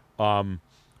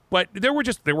 But there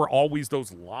were always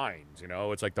those lines,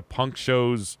 it's like the punk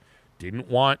shows didn't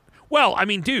want,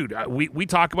 dude, we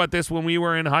talk about this when we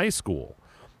were in high school.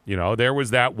 There was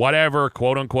that whatever,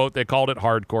 quote unquote, they called it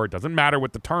hardcore. It doesn't matter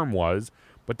what the term was.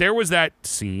 But there was that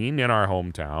scene in our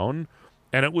hometown,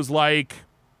 and it was like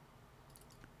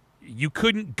you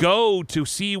couldn't go to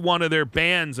see one of their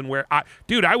bands and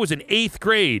I was in 8th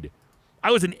grade.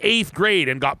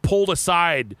 And got pulled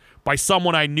aside by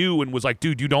someone I knew and was like,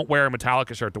 dude, you don't wear a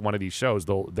Metallica shirt to one of these shows.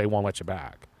 They won't let you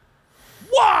back.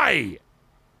 Why?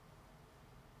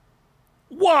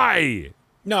 Why?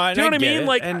 No, do you know what I mean? It.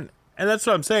 Like, and that's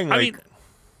what I'm saying.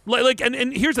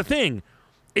 And here's the thing.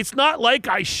 It's not like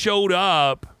I showed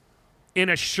up in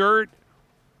a shirt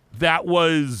that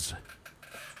was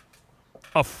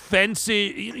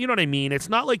offensive. You know what I mean? It's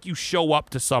not like you show up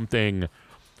to something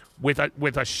with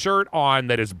a shirt on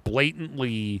that is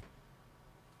blatantly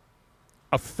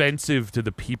offensive to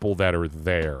the people that are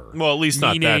there. Well, at least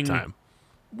not that time.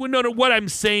 Well, no. What I'm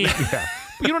saying, yeah.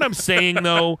 But you know what I'm saying,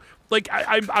 though. Like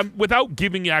I'm without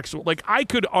giving you actual. Like I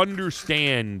could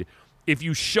understand if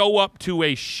you show up to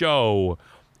a show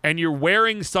and you're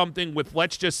wearing something with,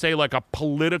 let's just say, like a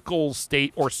political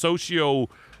state or socio,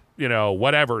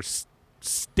 whatever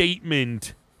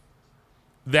statement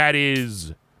that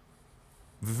is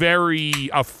very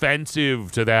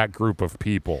offensive to that group of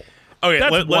people. Okay,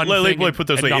 let me put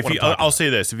this way. I'll say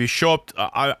this: if you show up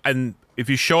if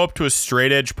you show up to a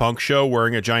straight edge punk show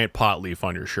wearing a giant pot leaf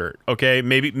on your shirt, okay,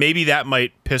 maybe that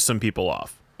might piss some people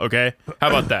off. Okay, how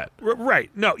about that?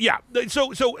 Right? No, yeah.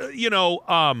 So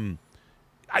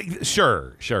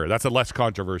sure. That's a less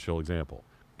controversial example.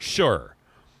 Sure,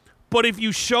 but if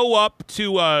you show up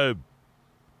to a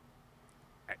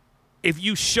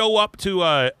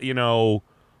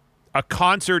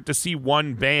concert to see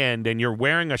one band and you're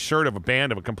wearing a shirt of a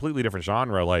band of a completely different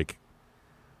genre, like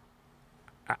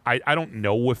I don't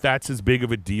know if that's as big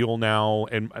of a deal now,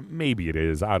 and maybe it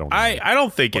is. I don't know. I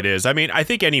don't think it is. I mean, I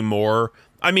think anymore.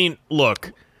 I mean,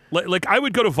 look. Like I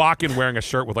would go to Vakken wearing a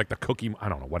shirt with like the Cookie, I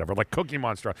don't know, whatever, like Cookie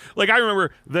Monster. Like I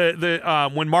remember the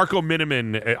when Marco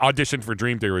Miniman auditioned for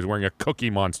Dream Theater, he was wearing a Cookie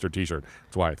Monster T-shirt.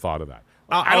 That's why I thought of that.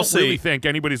 I don't really think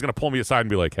anybody's going to pull me aside and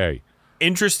be like, hey.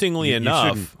 Interestingly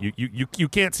enough, you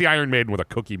can't see Iron Maiden with a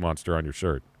Cookie Monster on your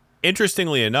shirt.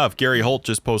 Interestingly enough, Gary Holt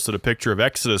just posted a picture of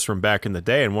Exodus from back in the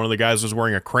day, and one of the guys was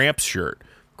wearing a Cramps shirt.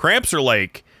 Cramps are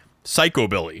like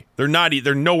psychobilly. They're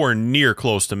nowhere near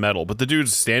close to metal, but the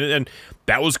dude's standing, and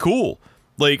that was cool.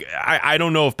 Like I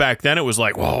don't know if back then it was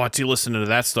like, whoa, what's he listening to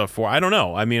that stuff for? I don't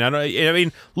know. I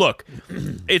mean, look,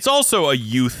 it's also a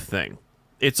youth thing.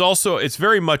 It's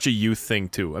very much a youth thing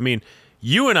too. I mean,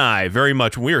 you and I very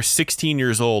much when we were 16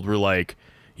 years old, we're like,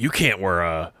 you can't wear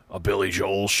a Billy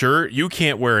Joel shirt. You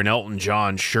can't wear an Elton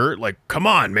John shirt. Like, come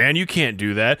on, man, you can't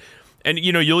do that. And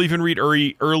you'll even read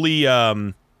early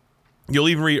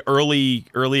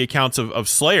accounts of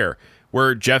Slayer,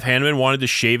 where Jeff Hanneman wanted to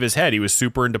shave his head. He was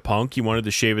super into punk. He wanted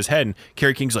to shave his head. And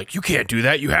Kerry King's like, you can't do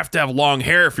that. You have to have long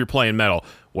hair if you're playing metal.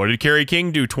 What did Kerry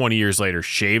King do 20 years later?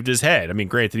 Shaved his head. I mean,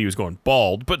 granted, he was going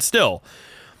bald, but still,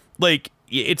 like,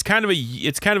 it's kind of a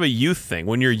youth thing.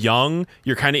 When you're young,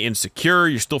 you're kind of insecure.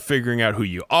 You're still figuring out who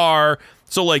you are.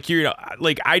 So like,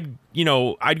 I'd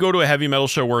go to a heavy metal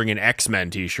show wearing an X-Men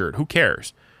t-shirt. Who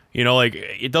cares? Like,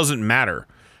 it doesn't matter.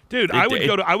 Dude, I would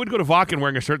go to Vakken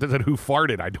wearing a shirt that said "Who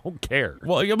farted?" I don't care.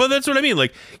 Well, but that's what I mean.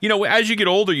 Like, as you get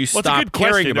older, you stop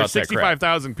caring about that crap.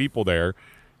 There's 65,000 people there,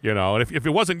 and if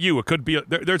it wasn't you, it could be.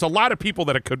 There's a lot of people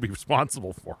that it could be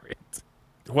responsible for it.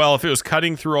 Well, if it was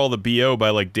cutting through all the BO by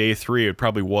like day 3, it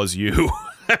probably was you.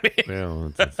 Yeah,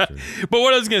 that's true. But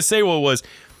what I was gonna say was,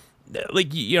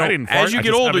 like, you know, I didn't fart, as you I get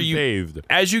just older, haven't bathed.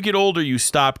 as you get older, you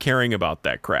stop caring about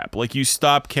that crap. Like, you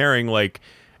stop caring. Like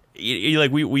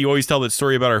we always tell that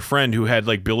story about our friend who had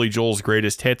like Billy Joel's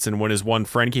greatest hits, and when his one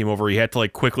friend came over, he had to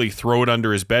like quickly throw it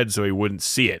under his bed so he wouldn't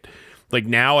see it. Like,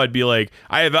 now I'd be like,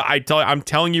 I'm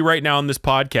telling you right now on this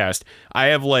podcast, I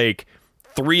have like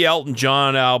 3 Elton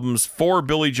John albums, 4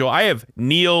 Billy Joel. I have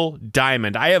Neil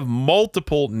Diamond. I have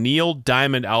multiple Neil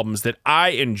Diamond albums that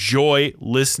I enjoy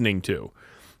listening to.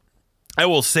 I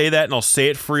will say that, and I'll say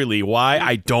it freely. Why?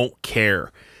 I don't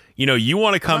care. You know, you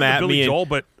want to come at Billy me Joel,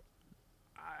 but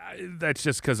that's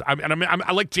just because I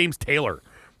like James Taylor.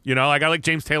 You know, like I like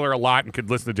James Taylor a lot and could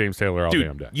listen to James Taylor all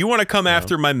damn day. You want to come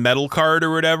after my metal card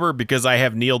or whatever because I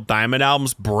have Neil Diamond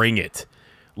albums? Bring it.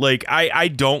 Like, I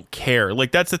don't care.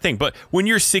 Like, that's the thing. But when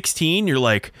you're 16, you're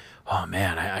like, oh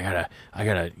man, I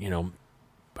gotta, you know,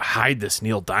 hide this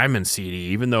Neil Diamond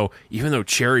CD, even though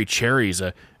Cherry Cherry's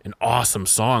an awesome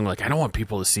song. Like, I don't want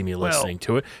people to see me listening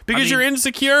to it because you're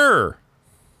insecure.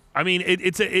 I mean,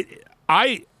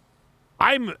 I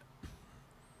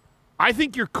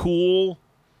think you're cool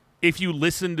if you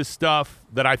listen to stuff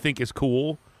that I think is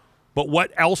cool, but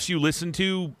what else you listen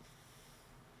to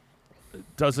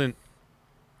doesn't.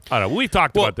 I don't know. We've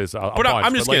talked about this.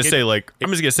 I'm just gonna say,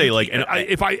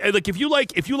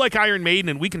 if you like Iron Maiden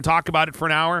and we can talk about it for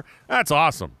an hour, that's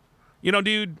awesome. You know,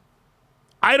 dude,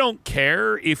 I don't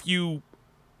care if you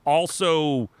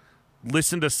also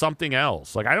listen to something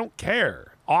else. Like, I don't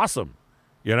care. Awesome.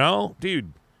 You know,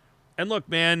 dude. And look,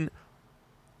 man,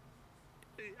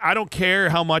 I don't care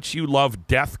how much you love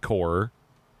deathcore.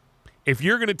 If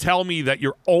you're going to tell me that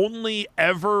you're only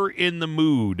ever in the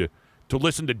mood to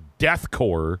listen to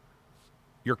deathcore,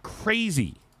 you're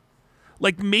crazy.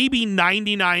 Like, maybe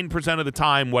 99% of the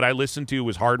time what I listen to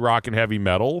is hard rock and heavy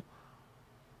metal,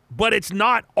 but it's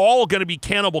not all going to be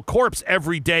Cannibal Corpse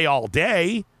every day, all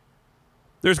day.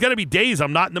 There's going to be days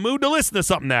I'm not in the mood to listen to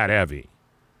something that heavy.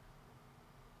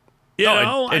 You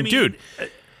know? Dude,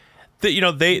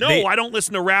 I don't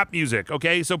listen to rap music,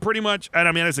 okay? So pretty much, and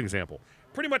I mean, as an example,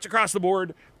 pretty much across the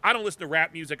board, I don't listen to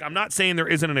rap music. I'm not saying there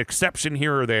isn't an exception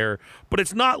here or there, but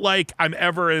it's not like I'm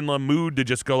ever in the mood to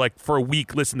just go, like, for a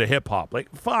week, listen to hip-hop.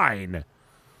 Like, fine.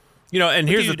 You know, and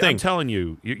here's the thing. I'm telling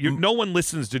you, no one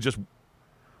listens to just...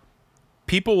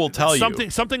 People will tell you.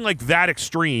 Something like that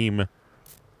extreme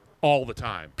all the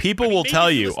time. People will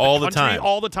tell you all the time.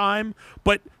 All the time,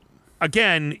 but,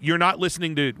 again, you're not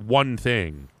listening to one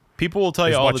thing. People will tell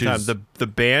you all the time. The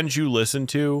bands you listen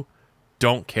to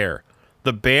don't care.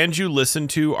 The bands you listen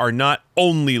to are not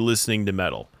only listening to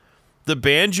metal. The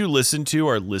bands you listen to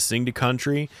are listening to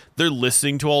country. They're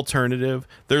listening to alternative.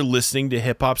 They're listening to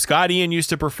hip hop. Scott Ian used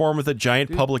to perform with a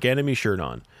giant Public Enemy shirt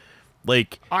on.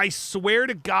 Like, I swear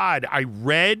to God, I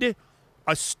read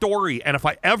a story, and if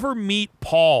I ever meet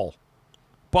Paul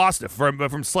Boston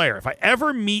from Slayer, if I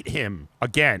ever meet him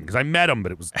again, because I met him,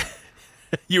 but it was...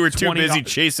 You were too busy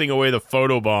chasing away the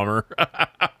photobomber.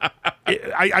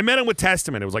 I met him with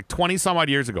Testament. It was like 20-some-odd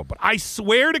years ago. But I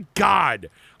swear to God,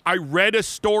 I read a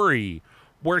story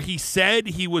where he said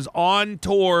he was on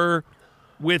tour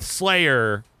with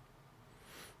Slayer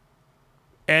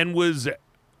and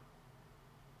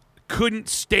couldn't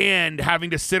stand having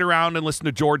to sit around and listen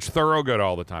to George Thorogood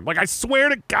all the time. Like, I swear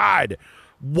to God,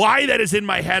 why that is in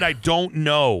my head, I don't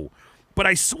know. But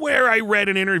I swear I read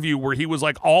an interview where he was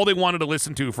like, all they wanted to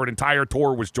listen to for an entire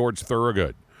tour was George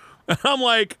Thorogood. And I'm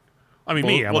like, I'm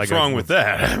what's like, wrong with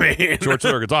that? I mean, George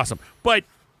Thorogood's awesome. But,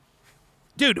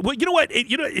 dude, well, you know what?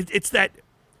 It's that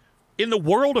in the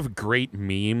world of great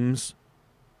memes,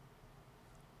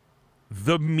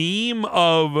 the meme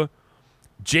of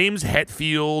James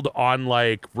Hetfield on,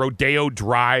 like, Rodeo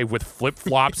Drive with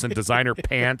flip-flops and designer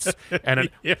pants,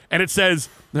 and it says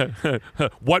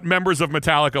what members of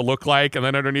Metallica look like, and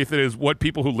then underneath it is what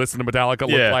people who listen to Metallica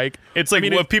look like. It's like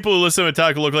what people who listen to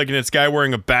Metallica look like, and it's a guy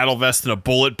wearing a battle vest and a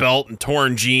bullet belt and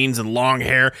torn jeans and long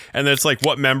hair, and then it's like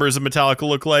what members of Metallica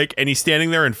look like, and he's standing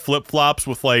there in flip-flops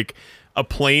with, like, a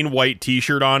plain white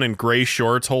t-shirt on and gray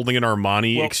shorts holding an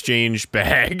Armani exchange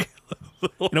bag.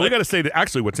 You know, we got to say that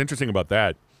actually what's interesting about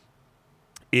that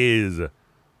is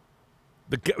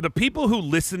the people who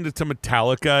listened to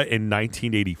Metallica in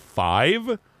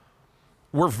 1985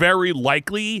 were very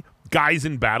likely guys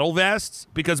in battle vests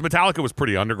because Metallica was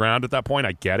pretty underground at that point.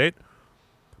 I get it.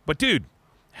 But, dude,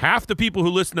 half the people who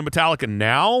listen to Metallica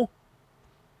now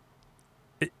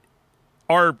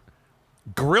are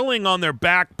grilling on their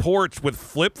back porch with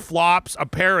flip-flops, a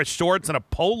pair of shorts, and a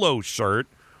polo shirt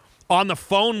on the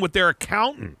phone with their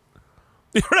accountant.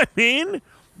 You know what I mean?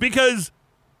 Because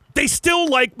they still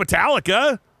like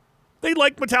Metallica. They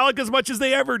like Metallica as much as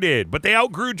they ever did, but they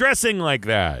outgrew dressing like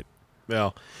that.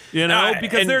 Well,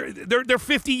 because they're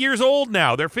 50 years old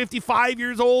now. They're 55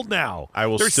 years old now.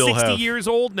 They're 60 years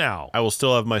old now. I will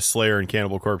still have my Slayer and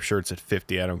Cannibal Corpse shirts at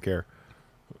 50. I don't care.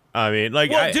 I mean,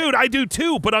 dude, I do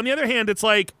too. But on the other hand, it's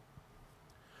like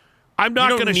I'm not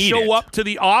going to show up to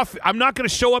the I'm not going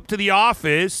to show up to the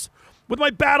office with my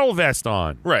battle vest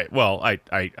on. Right. Well, I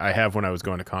have when I was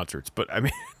going to concerts, but I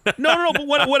mean, no. But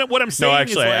what I'm saying, no,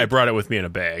 actually, is I brought it with me in a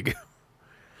bag.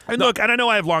 And look, and I know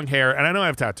I have long hair, and I know I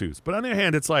have tattoos, but on the other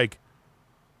hand, it's like,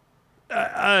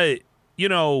 But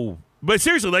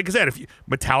seriously, like I said,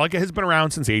 Metallica has been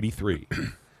around since '83.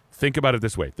 Think about it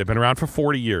this way: they've been around for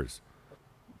 40 years.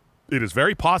 It is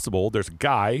very possible there's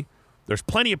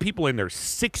plenty of people in their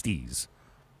 60s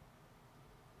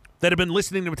that have been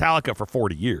listening to Metallica for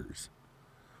 40 years.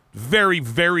 Very,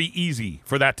 very easy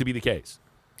for that to be the case.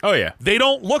 Oh yeah, they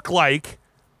don't look like.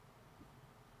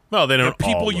 Well, they don't.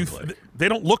 They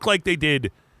don't look like they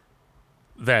did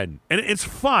then, and it's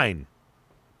fine.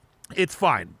 It's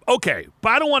fine. Okay, but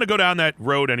I don't want to go down that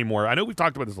road anymore. I know we've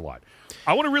talked about this a lot.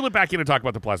 I want to reel it back in and talk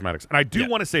about the Plasmatics, and I do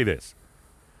want to say this: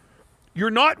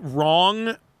 you're not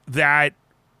wrong that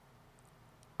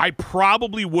I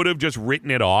probably would have just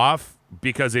written it off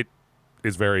because it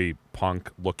is very punk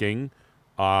looking,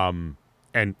 and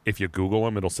if you Google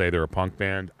them, it'll say they're a punk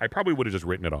band. I probably would have just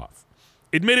written it off.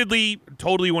 Admittedly,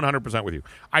 totally 100% with you.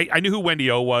 I knew who Wendy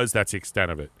O was. That's the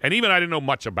extent of it. And even I didn't know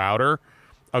much about her,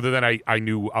 other than I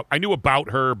knew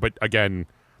about her. But again,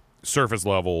 surface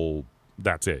level.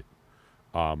 That's it.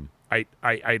 The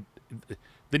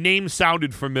name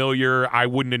sounded familiar. I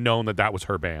wouldn't have known that was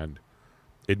her band.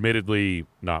 Admittedly,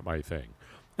 not my thing.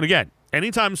 And again,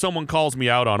 anytime someone calls me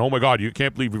out on, oh my God, you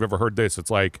can't believe you've ever heard this.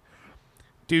 It's like,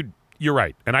 dude, you're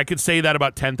right. And I could say that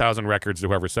about 10,000 records to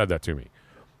whoever said that to me.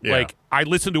 Yeah. Like, I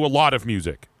listen to a lot of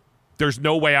music. There's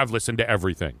no way I've listened to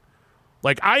everything.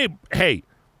 Like, my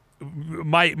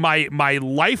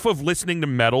life of listening to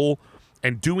metal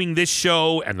and doing this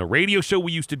show and the radio show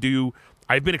we used to do,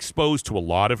 I've been exposed to a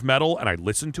lot of metal, and I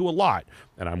listen to a lot.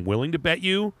 And I'm willing to bet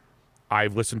you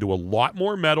I've listened to a lot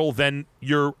more metal than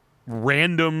your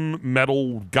random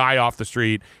metal guy off the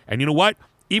street. And you know what?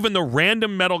 Even the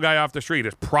random metal guy off the street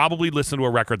has probably listened to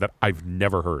a record that I've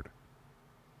never heard.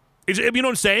 You know what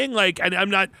I'm saying? Like, and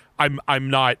I'm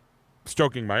not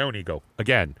stroking my own ego.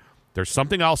 Again, there's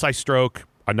something else I stroke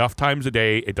enough times a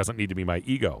day. It doesn't need to be my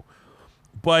ego.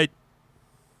 But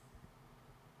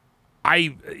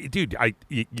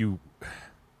it's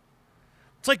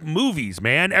like movies,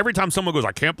 man. Every time someone goes,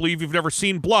 I can't believe you've never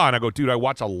seen blah, and I go, dude, I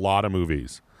watch a lot of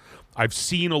movies. I've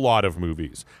seen a lot of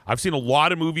movies. I've seen a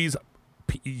lot of movies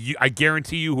I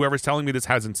guarantee you whoever's telling me this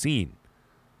hasn't seen.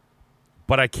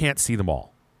 But I can't see them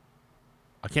all.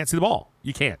 I can't see them all.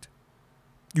 You can't.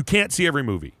 You can't see every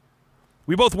movie.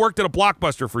 We both worked at a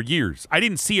Blockbuster for years. I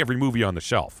didn't see every movie on the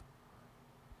shelf.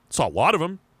 Saw a lot of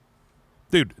them.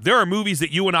 Dude, there are movies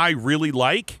that you and I really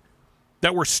like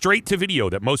that were straight to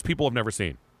video that most people have never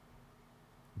seen.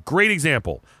 Great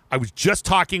example. I was just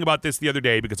talking about this the other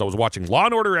day because I was watching Law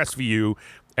 & Order SVU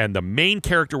and the main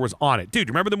character was on it. Dude,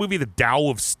 remember the movie The Tao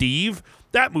of Steve?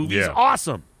 That movie is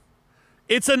awesome.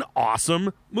 It's an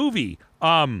awesome movie.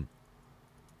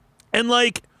 And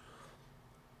like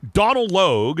Donald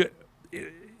Logue,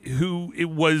 who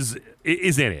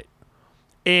is in it,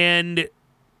 and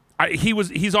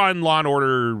he's on Law &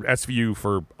 Order SVU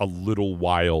for a little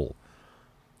while.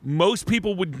 Most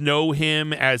people would know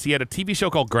him as he had a TV show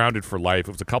called Grounded for Life.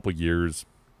 It was a couple years,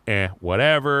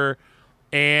 whatever.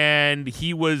 And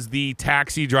he was the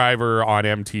taxi driver on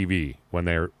MTV when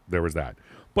there was that.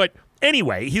 But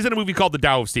anyway, he's in a movie called The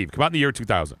Tao of Steve. Came out in the year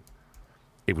 2000.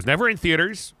 It was never in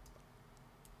theaters.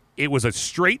 It was a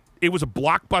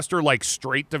Blockbuster, like,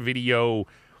 straight-to-video.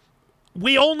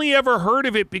 We only ever heard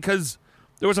of it because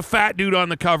there was a fat dude on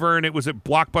the cover, and it was at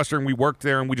Blockbuster, and we worked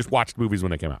there, and we just watched movies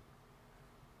when they came out.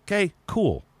 Okay,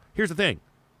 cool. Here's the thing.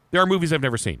 There are movies I've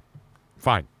never seen.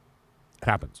 Fine. It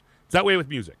happens. It's that way with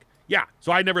music. Yeah,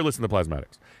 so I never listened to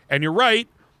Plasmatics. And you're right,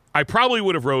 I probably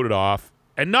would have wrote it off,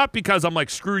 and not because I'm like,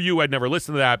 screw you, I'd never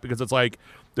listen to that, because it's like,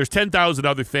 there's 10,000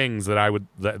 other things that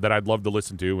I'd love to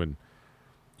listen to, and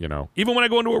you know, even when I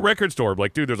go into a record store,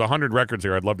 like, dude, there's 100 records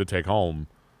here I'd love to take home.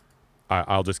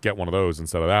 I'll just get one of those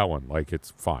instead of that one. Like,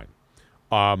 it's fine.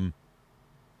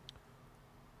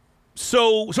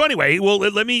 So anyway, well,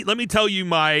 let me tell you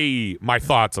my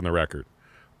thoughts on the record.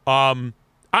 I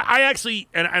actually,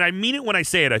 and I mean it when I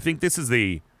say it, I think this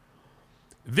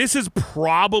is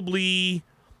probably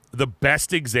the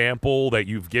best example that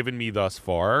you've given me thus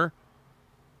far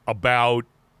about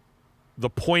the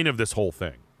point of this whole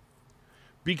thing.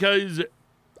 Because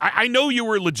I know you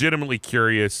were legitimately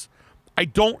curious.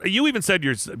 You even said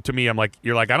to me,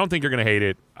 you're like, I don't think you're going to hate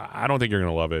it. I don't think you're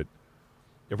going to love it.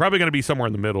 You're probably going to be somewhere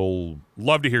in the middle.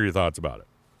 Love to hear your thoughts about it.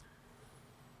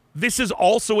 This is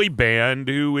also a band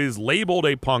who is labeled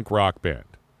a punk rock band.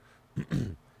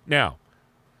 Now,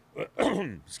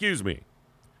 excuse me.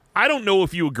 I don't know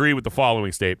if you agree with the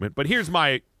following statement, but here's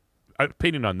my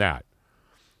opinion on that.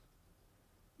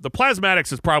 The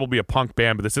Plasmatics is probably a punk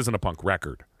band, but this isn't a punk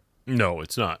record. No,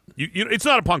 it's not. It's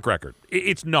not a punk record.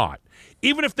 It's not.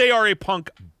 Even if they are a punk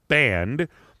band,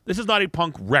 this is not a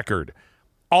punk record.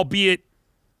 Albeit,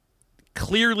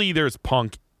 clearly there's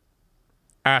punk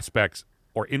aspects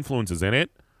or influences in it,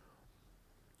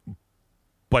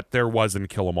 but there was in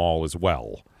Kill 'Em All as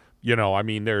well. You know, I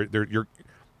mean, there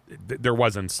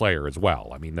was in Slayer as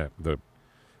well. I mean,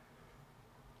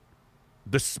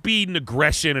 the speed and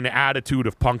aggression and attitude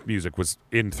of punk music was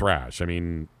in thrash. I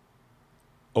mean,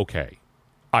 okay,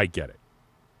 I get it.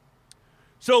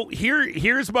 So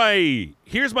here's my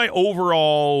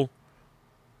overall.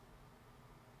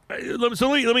 So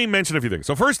let me mention a few things.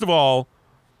 So first of all,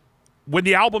 when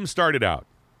the album started out,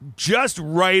 just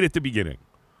right at the beginning,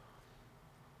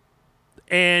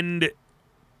 and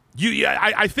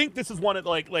I think this is one of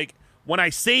like when I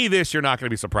say this, you're not going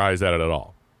to be surprised at it at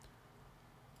all.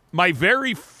 My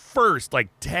very first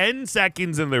 10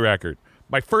 seconds in the record,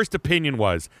 my first opinion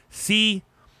was, see,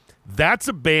 that's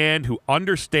a band who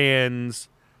understands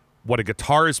what a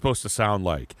guitar is supposed to sound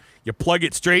like. You plug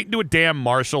it straight into a damn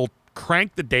Marshall,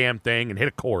 crank the damn thing, and hit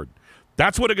a chord.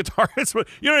 That's what a guitar is. You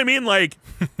know what I mean? Like,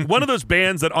 one of those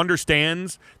bands that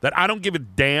understands that I don't give a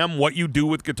damn what you do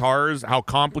with guitars, how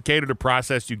complicated a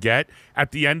process you get.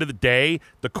 At the end of the day,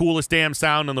 the coolest damn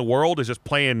sound in the world is just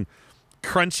playing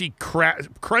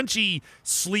crunchy,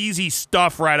 sleazy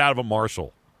stuff right out of a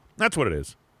Marshall. That's what it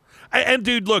is. And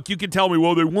dude, look, you can tell me,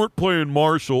 well, they weren't playing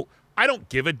Marshall. I don't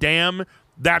give a damn.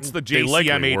 That's the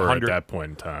JCM 800 at that point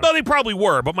in time. No, they probably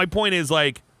were, but my point is,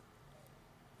 like,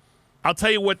 I'll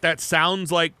tell you what that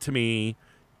sounds like to me,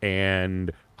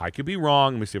 and I could be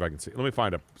wrong. Let me see if I can see. Let me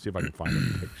see if I can find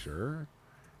a picture.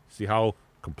 See how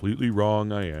completely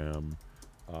wrong I am.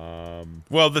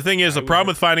 Well, the thing is, the problem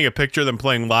with finding a picture of them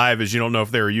playing live is you don't know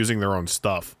if they were using their own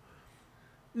stuff.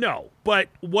 No, but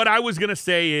what I was gonna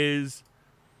say is,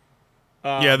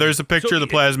 yeah, there's a picture of the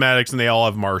Plasmatics, and they all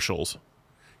have Marshalls.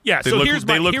 Yeah, they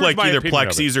look like either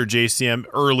Plexis or JCM,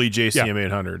 early JCM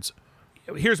 800s.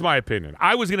 Here's my opinion.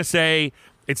 I was going to say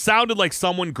it sounded like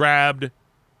someone grabbed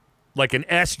like an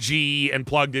SG and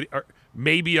plugged it, or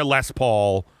maybe a Les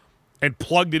Paul, and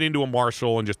plugged it into a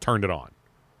Marshall and just turned it on.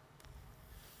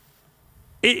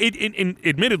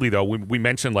 Admittedly, though, we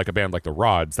mentioned like a band like the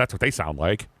Rods. That's what they sound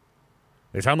like.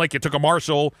 They sound like you took a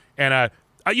Marshall and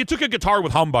you took a guitar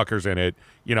with humbuckers in it,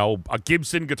 you know, a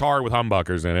Gibson guitar with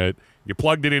humbuckers in it. You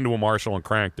plugged it into a Marshall and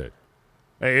cranked it.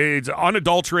 It's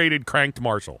unadulterated cranked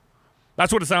Marshall.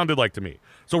 That's what it sounded like to me.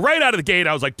 So right out of the gate,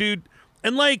 I was like, dude,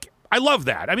 and like, I love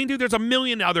that. I mean, dude, there's a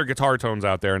million other guitar tones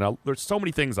out there, and there's so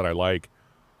many things that I like.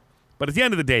 But at the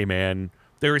end of the day, man,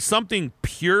 there is something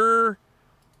pure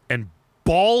and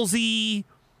ballsy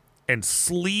and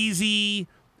sleazy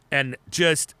and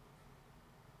just,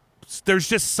 there's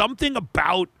just something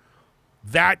about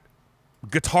that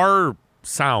guitar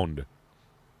sound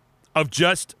of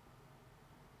just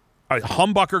a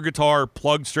humbucker guitar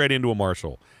plugged straight into a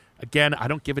Marshall. Again, I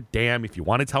don't give a damn if you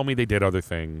want to tell me they did other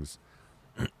things.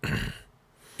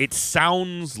 It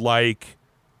sounds like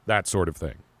that sort of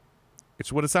thing.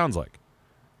 It's what it sounds like.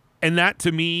 And that,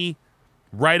 to me,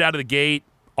 right out of the gate,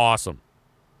 awesome.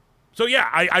 So, yeah,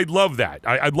 I love that.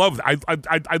 I love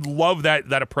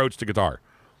that approach to guitar.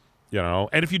 You know?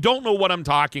 And if you don't know what I'm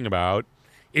talking about,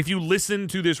 if you listen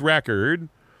to this record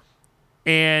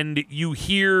and you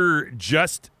hear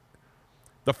just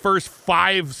the first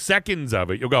 5 seconds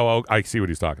of it, you'll go, oh, I see what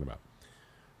he's talking about.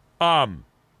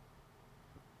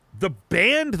 The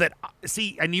band that,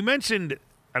 see, and you mentioned,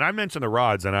 and I mentioned the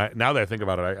Rods, and now that I think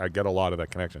about it, I get a lot of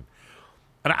that connection.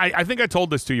 And I think I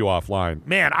told this to you offline.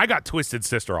 Man, I got Twisted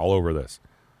Sister all over this.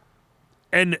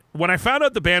 And when I found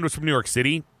out the band was from New York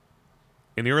City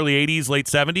in the early 80s, late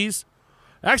 70s,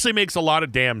 it actually makes a lot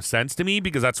of damn sense to me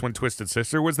because that's when Twisted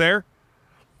Sister was there.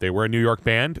 They were a New York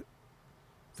band.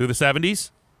 Through the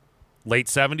 70s, late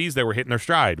 70s, they were hitting their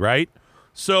stride, right?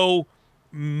 So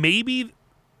maybe,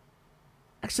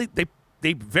 actually,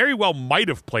 they very well might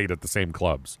have played at the same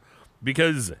clubs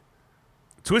because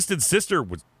Twisted Sister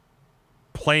was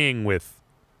playing with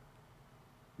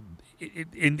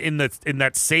in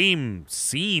that same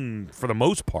scene for the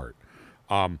most part.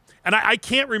 And I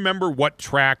can't remember what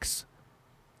tracks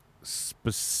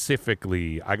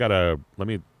specifically.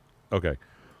 Okay.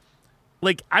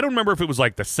 like, I don't remember if it was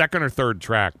like the second or third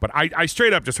track, but I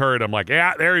straight up just heard, I'm like,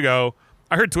 yeah, there you go.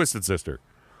 I heard Twisted Sister.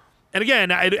 And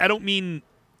again, I don't mean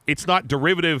it's not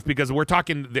derivative because we're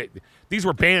talking, these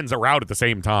were bands that were out at the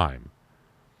same time.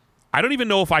 I don't even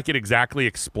know if I could exactly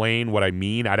explain what I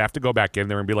mean. I'd have to go back in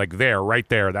there and be like, right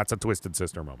there, that's a Twisted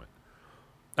Sister moment.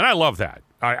 And I love that.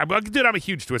 Dude, I'm a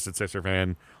huge Twisted Sister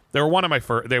fan. They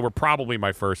were they were probably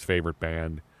my first favorite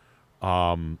band.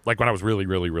 Like when I was really,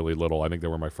 really, really little, I think they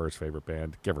were my first favorite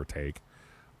band, give or take.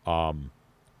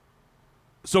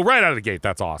 So right out of the gate,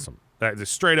 that's awesome. That is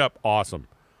straight up awesome.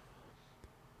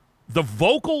 The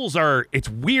vocals it's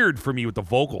weird for me with the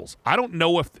vocals. I don't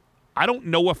know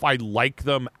if I like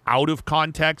them out of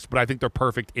context, but I think they're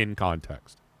perfect in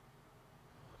context.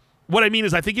 What I mean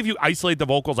is I think if you isolate the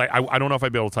vocals, I don't know if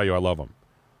I'd be able to tell you I love them.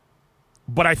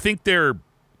 But I think they're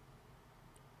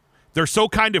so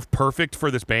kind of perfect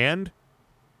for this band.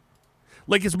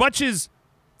 Like, as much as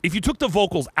if you took the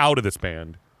vocals out of this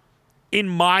band, in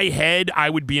my head, I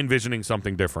would be envisioning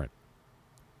something different.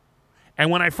 And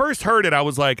when I first heard it, I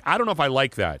was like, I don't know if I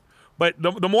like that. But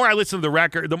the more I listened to the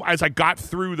record, as I got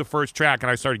through the first track and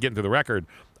I started getting to the record,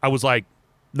 I was like,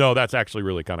 no, that's actually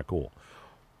really kind of cool.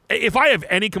 If I have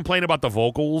any complaint about the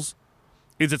vocals,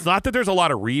 it's not that there's a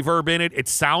lot of reverb in it. It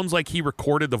sounds like he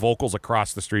recorded the vocals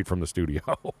across the street from the studio.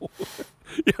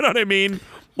 You know what I mean?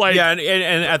 Like, yeah,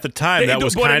 and at the time, that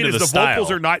was kind of the style.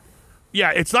 Vocals are not.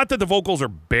 Yeah, it's not that the vocals are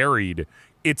buried.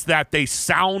 It's that they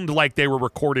sound like they were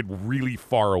recorded really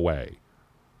far away.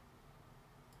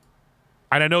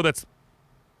 And I know that's.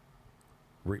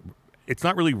 It's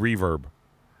not really reverb.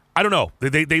 I don't know.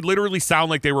 They literally sound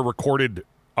like they were recorded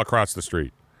across the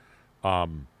street.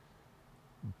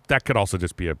 That could also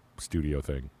just be a studio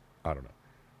thing. I don't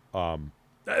know.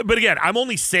 But again, I'm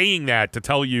only saying that to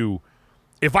tell you,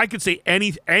 if I could say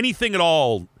anything at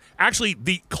all, actually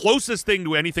the closest thing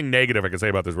to anything negative I can say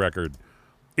about this record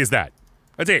is that.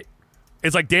 That's it.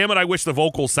 It's like, damn it, I wish the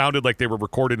vocals sounded like they were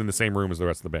recorded in the same room as the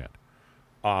rest of the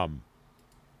band.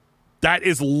 That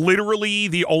is literally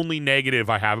the only negative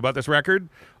I have about this record.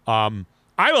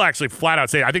 I will actually flat out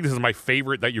say I think this is my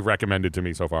favorite that you've recommended to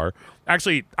me so far.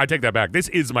 Actually, I take that back. This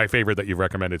is my favorite that you've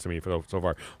recommended to me so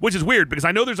far, which is weird because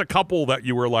I know there's a couple that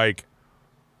you were like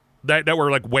that were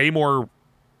like way more.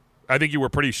 I think you were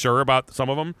pretty sure about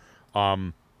some of them.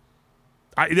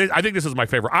 I think this is my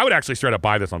favorite. I would actually straight up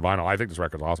buy this on vinyl. I think this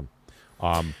record's awesome.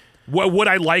 Would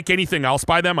I like anything else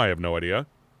by them? I have no idea.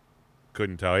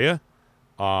 Couldn't tell you.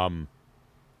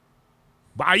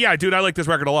 But yeah, dude, I like this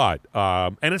record a lot.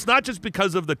 And it's not just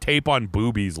because of the tape on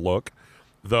boobies look,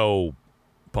 though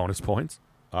bonus points.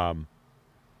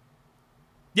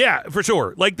 Yeah, for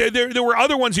sure. Like, there were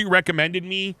other ones you recommended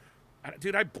me.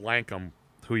 Dude, I blank on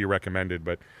who you recommended,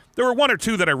 but there were one or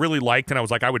two that I really liked, and I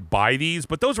was like, I would buy these.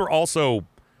 But those were also,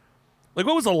 like,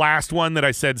 what was the last one that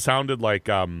I said sounded like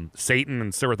Satan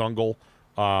and Sirathungal?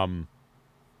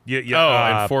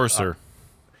 Enforcer.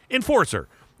 Enforcer.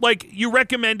 Like, you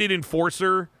recommended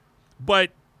Enforcer,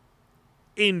 but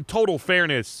in total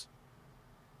fairness,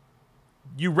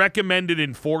 you recommended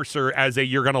Enforcer as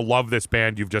you're going to love this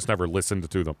band, you've just never listened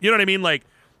to them. You know what I mean? Like,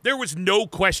 there was no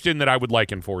question that I would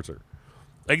like Enforcer.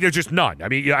 Like, there's just none. I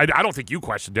mean, I don't think you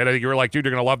questioned it. I think you were like, dude,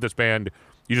 you're going to love this band.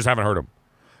 You just haven't heard them.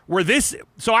 Where this,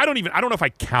 so I don't know if I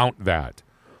count that.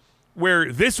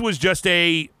 Where this was just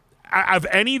of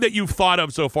any that you've thought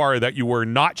of so far that you were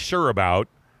not sure about,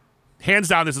 hands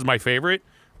down, this is my favorite.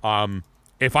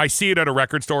 If I see it at a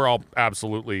record store, I'll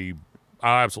absolutely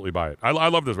buy it. I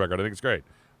love this record. I think it's great.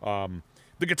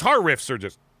 The guitar riffs are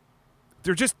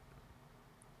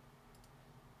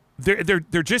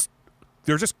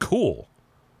they're just cool.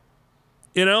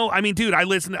 You know, I mean, dude, I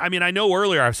know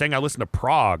earlier I was saying I listened to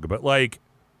prog, but like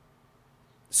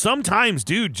sometimes,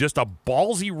 dude, just a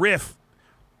ballsy riff.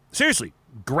 Seriously,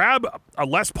 grab a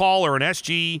Les Paul or an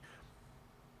SG,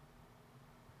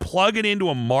 plug it into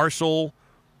a Marshall,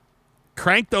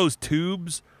 crank those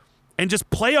tubes, and just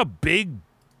play a big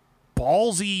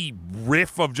ballsy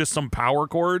riff of just some power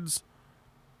chords.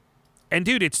 And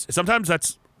dude, sometimes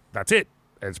that's it.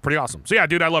 It's pretty awesome. So yeah,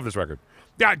 dude, I love this record.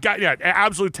 Yeah,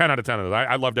 absolute 10 out of 10 of this.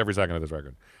 I loved every second of this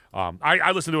record.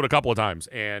 I listened to it a couple of times,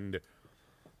 and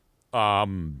I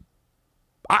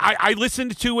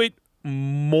listened to it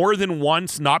more than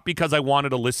once, not because I wanted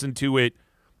to listen to it.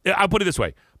 I'll put it this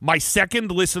way. My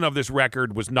second listen of this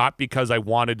record was not because I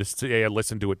wanted to say I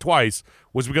listened to it twice,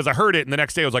 was because I heard it, and the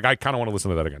next day I was like, I kind of want to listen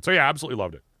to that again. So yeah, I absolutely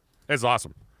loved it. It's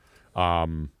awesome.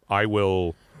 I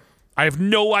have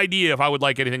no idea if I would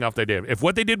like anything else they did. If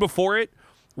what they did before it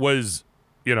was,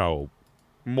 you know,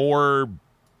 way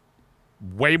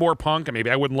more punk, and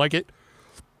maybe I wouldn't like it.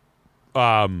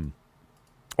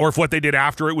 Or if what they did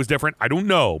after it was different, I don't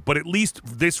know. But at least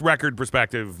this record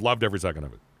perspective, loved every second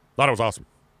of it. Thought it was awesome.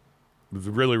 It was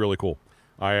really, really cool.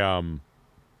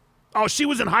 Oh, she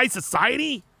was in High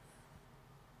Society?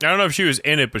 I don't know if she was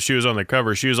in it, but she was on the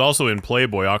cover. She was also in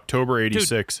Playboy, October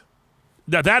 86.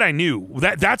 Dude, that I knew.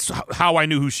 That's how I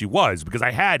knew who she was, because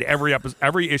I had every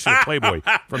issue of Playboy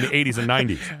from the 80s and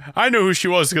 90s. I knew who she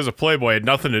was because of Playboy. It had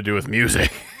nothing to do with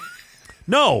music.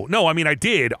 No, I mean, I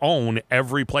did own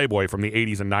every Playboy from the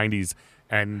 80s and 90s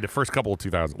and the first couple of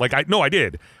 2000s. I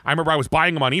did. I remember I was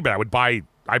buying them on eBay.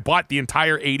 I bought the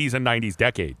entire 80s and 90s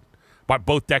decade. Bought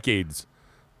both decades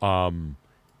on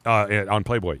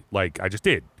Playboy. I just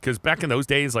did. Because back in those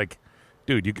days,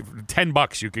 dude, you could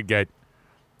 $10 you could get,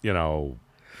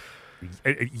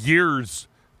 years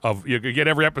of, you could get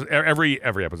every episode,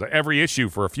 every issue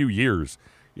for a few years.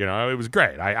 It was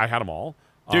great. I had them all.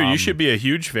 Dude, you should be a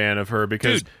huge fan of her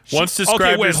because once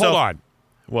described herself... Okay, hold on.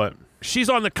 What? She's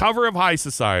on the cover of High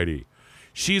Society.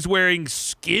 She's wearing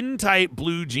skin-tight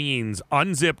blue jeans,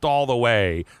 unzipped all the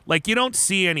way. You don't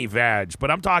see any vag,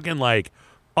 but I'm talking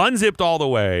unzipped all the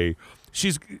way.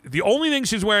 The only thing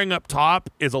she's wearing up top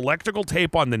is electrical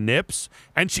tape on the nips,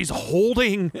 and she's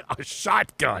holding a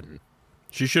shotgun.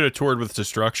 She should have toured with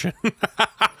Destruction.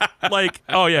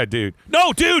 Oh yeah, dude.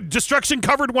 No, dude, Destruction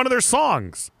covered one of their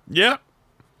songs. Yeah.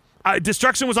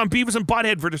 Destruction was on Beavis and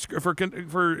Butthead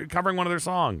for covering one of their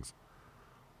songs.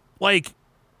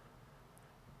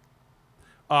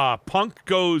 Punk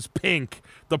Goes Pink,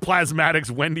 the Plasmatics,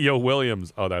 Wendy O.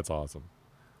 Williams. Oh, that's awesome.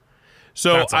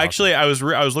 So that's actually,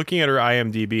 awesome. I was looking at her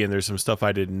IMDb, and there's some stuff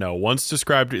I didn't know. Once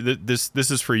described this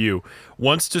is for you.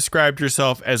 Once described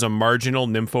yourself as a marginal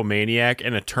nymphomaniac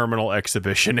and a terminal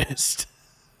exhibitionist.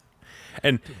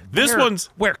 And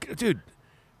dude,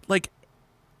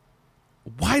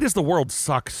 why does the world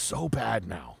suck so bad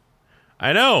now?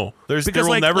 I know. There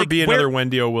will never be another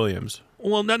Wendy O. Williams.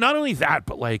 Well, not only that,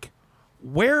 but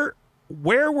where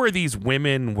were these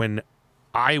women when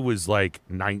I was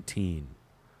 19?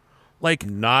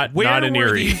 Not in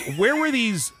Erie. Where were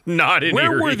these? Not in Erie.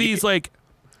 Where were these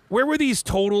where were these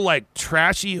total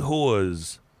trashy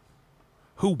whores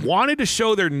who wanted to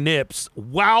show their nips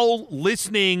while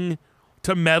listening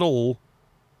to metal?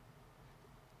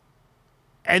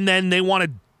 And then they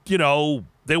want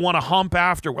to hump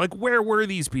after. Where were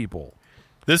these people?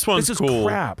 This is cool.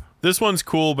 Crap. This one's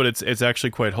cool, but it's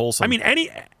actually quite wholesome. I mean,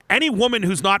 any woman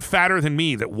who's not fatter than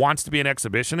me that wants to be an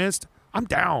exhibitionist, I'm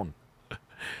down.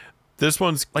 This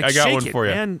one's I got one for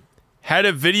you. Man. Had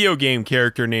a video game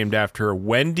character named after her.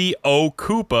 Wendy O.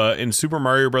 Koopa in Super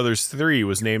Mario Brothers 3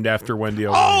 was named after Wendy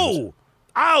O. Williams.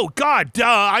 Oh, God, duh,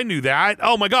 I knew that.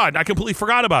 Oh, my God, I completely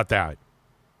forgot about that.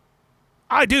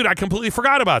 I completely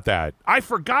forgot about that. I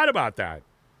forgot about that.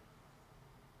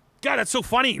 God, that's so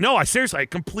funny. No, I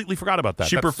completely forgot about that.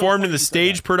 She performed in the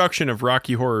stage production of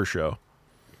Rocky Horror Show.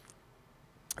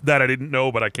 That I didn't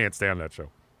know, but I can't stand that show.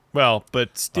 Well,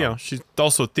 but she's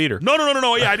also theater. No.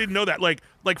 Yeah, I didn't know that.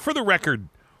 For the record,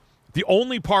 the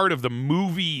only part of the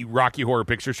movie Rocky Horror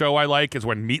Picture Show I like is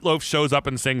when Meatloaf shows up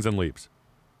and sings and leaves.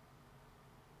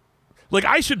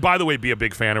 I should, by the way, be a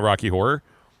big fan of Rocky Horror.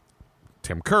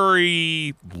 Tim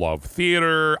Curry, love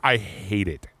theater. I hate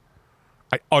it.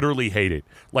 I utterly hate it.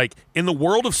 In the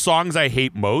world of songs I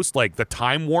hate most, the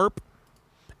Time Warp.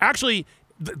 Actually,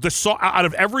 the song out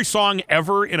of every song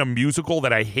ever in a musical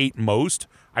that I hate most,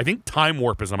 I think Time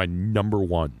Warp is my number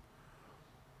one.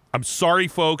 I'm sorry,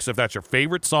 folks, if that's your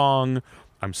favorite song.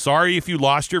 I'm sorry if you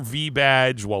lost your V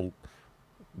badge while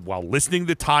listening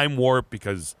to Time Warp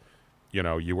because, you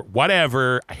were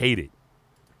whatever. I hate it.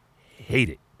 Hate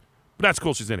it. But that's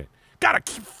cool. She's in it. God, I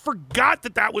forgot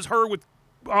that was her with.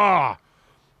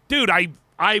 Dude,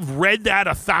 I've read that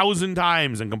 1,000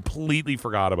 times and completely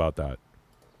forgot about that.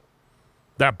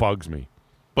 That bugs me.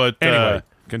 But anyway,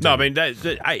 no, I mean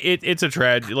it's a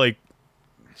tragedy.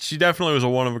 She definitely was a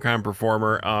one of a kind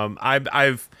performer.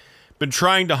 I've been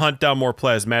trying to hunt down more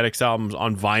Plasmatics albums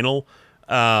on vinyl.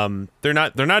 They're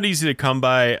not easy to come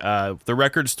by. The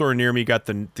record store near me got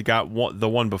the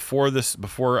one before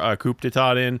Coup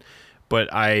D'ete in,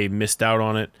 but I missed out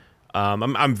on it.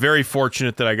 I'm very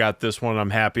fortunate that I got this one.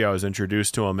 I'm happy I was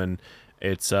introduced to them, and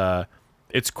it's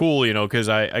cool, because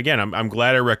I'm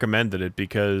glad I recommended it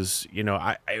because,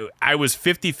 I was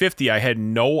 50-50. I had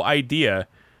no idea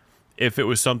if it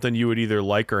was something you would either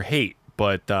like or hate,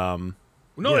 but no,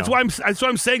 that's why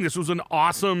I'm saying this was an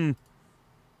awesome.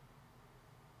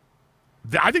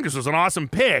 I think this was an awesome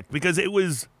pick because it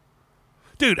was.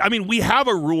 Dude, I mean, we have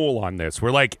a rule on this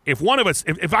where, if one of us,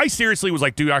 if I seriously was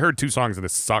dude, I heard 2 songs and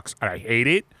this sucks and I hate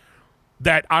it,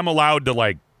 that I'm allowed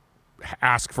to,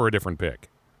 ask for a different pick.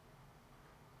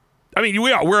 I mean,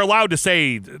 we're allowed to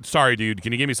say, sorry, dude,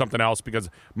 can you give me something else? Because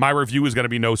my review is going to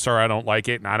be, no, sir, I don't like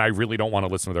it, and I really don't want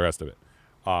to listen to the rest of it.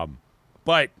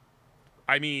 But,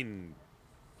 I mean,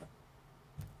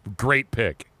 great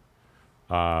pick.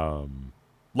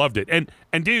 Loved it. And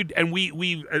dude, and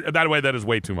we by the way, that is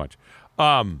way too much.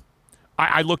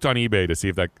 I looked on eBay to see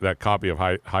if that copy of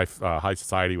High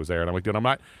Society was there, and I'm like, dude, I'm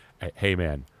not. Hey,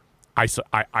 man, I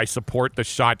support the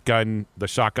shotgun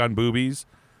boobies,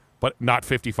 but not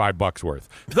 $55 worth.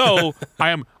 Though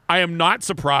I am not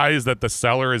surprised that the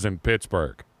seller is in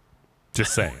Pittsburgh.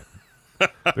 Just saying.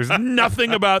 There's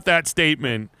nothing about that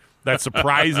statement that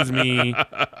surprises me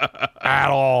at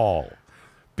all.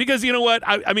 Because you know what?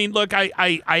 I mean, look,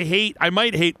 I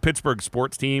might hate Pittsburgh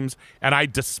sports teams, and I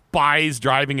despise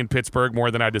driving in Pittsburgh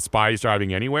more than I despise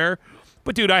driving anywhere.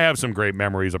 But dude, I have some great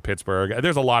memories of Pittsburgh.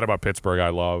 There's a lot about Pittsburgh I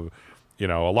love. You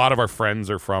know, a lot of our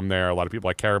friends are from there. A lot of people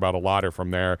I care about a lot are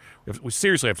from there. We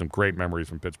seriously have some great memories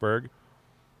from Pittsburgh.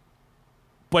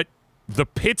 But the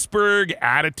Pittsburgh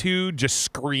attitude just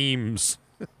screams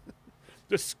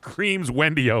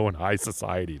Wendy O and High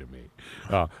Society to me.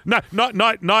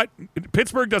 Not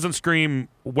Pittsburgh doesn't scream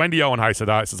Wendy O and High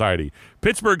Society.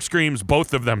 Pittsburgh screams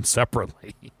both of them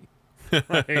separately.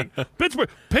 Like,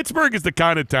 Pittsburgh is the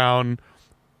kind of town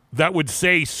that would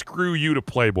say screw you to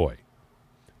Playboy.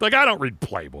 Like, I don't read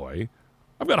Playboy.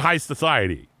 I've got High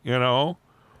Society, you know?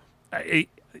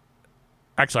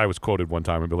 Actually, I was quoted one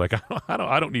time and be like,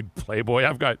 I don't need Playboy.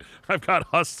 I've got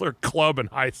Hustler Club and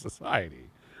High Society.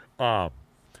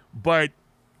 But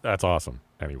that's awesome.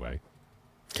 Anyway,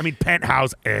 I mean,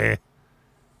 Penthouse,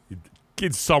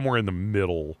 Kid's somewhere in the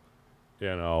middle,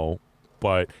 you know.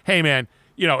 But hey, man,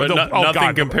 you know,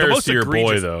 nothing compares to your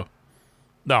boy, though.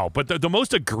 No, but the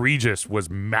most egregious was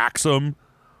Maxim,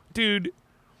 dude.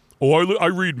 Oh, I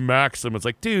read Maxim. It's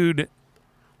like, dude,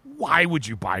 why would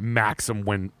you buy Maxim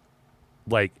when,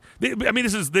 like, I mean,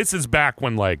 this is back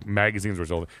when like magazines were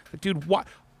sold. Like, dude, what?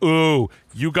 Oh,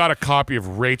 you got a copy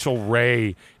of Rachel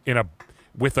Ray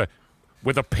with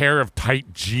a pair of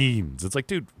tight jeans. It's like,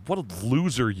 dude, what a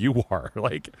loser you are.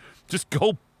 Like, just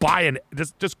go buy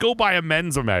a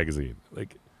Men's magazine.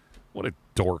 Like, what a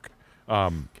dork.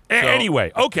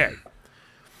 Anyway, okay.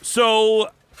 So,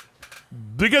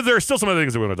 because there are still some other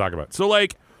things that we want to talk about. So,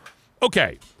 like,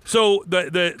 okay. So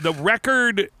the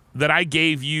record that I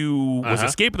gave you was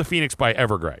Escape of the Phoenix by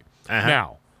Evergrey.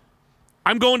 Now,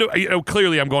 I'm going to,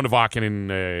 clearly I'm going to Wacken in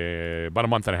about a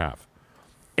month and a half.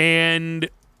 And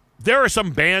there are some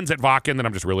bands at Wacken that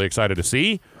I'm just really excited to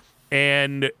see.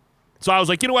 And so I was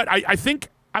like, you know what? I think,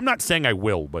 I'm not saying I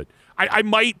will, but I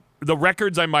might, the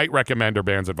records I might recommend are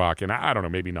bands at Wacken. I don't know,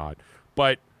 maybe not.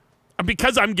 But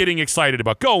because I'm getting excited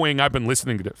about going, I've been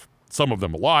listening to some of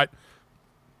them a lot.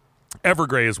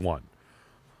 Evergrey is one.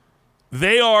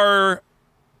 They are,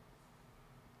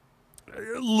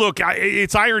 look,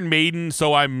 it's Iron Maiden,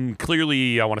 so I want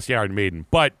to see Iron Maiden.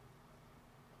 But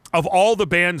of all the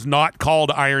bands not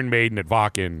called Iron Maiden at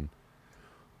Wacken,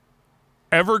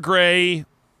 Evergrey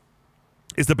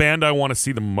is the band I want to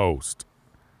see the most.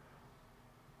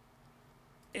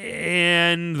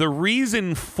 And the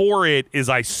reason for it is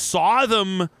I saw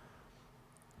them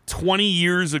 20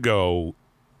 years ago-ish.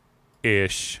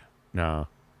 No.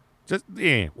 Just,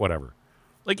 whatever.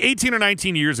 Like 18 or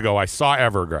 19 years ago, I saw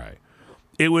Evergrey.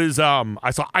 It was,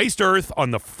 I saw Iced Earth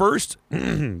on the first,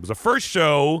 it was the first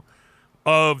show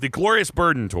of the Glorious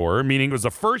Burden tour, meaning it was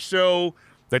the first show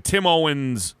that Tim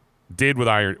Owens did with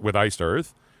Iced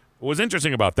Earth. What was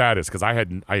interesting about that is because I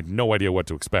had no idea what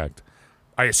to expect.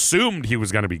 I assumed he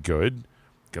was going to be good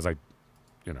because I,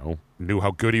 knew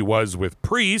how good he was with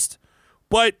Priest.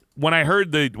 But when I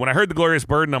heard the Glorious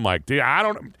Burden, I'm like, dude,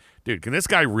 can this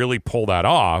guy really pull that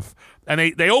off?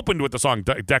 And they opened with the song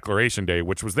Declaration Day,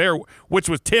 which was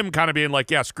Tim kind of being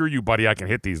like, yeah, screw you, buddy, I can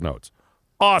hit these notes.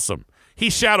 Awesome. He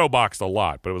shadowboxed a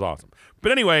lot, but it was awesome.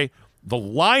 But anyway, the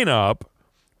lineup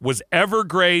was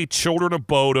Evergrey, Children of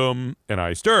Bodom, and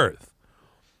Iced Earth.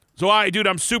 So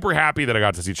I'm super happy that I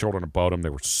got to see Children of Bodom. They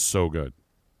were so good.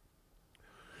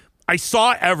 I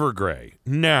saw Evergrey.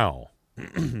 Now,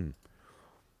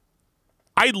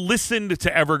 I listened to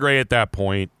Evergrey at that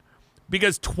point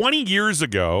because 20 years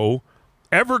ago,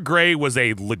 Evergrey was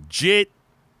a legit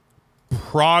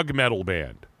prog metal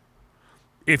band.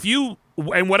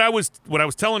 What I was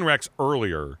telling Rex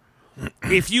earlier,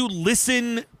 if you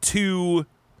listen to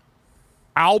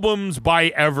albums by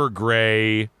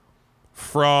Evergrey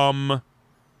from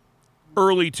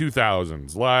early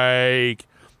 2000s, like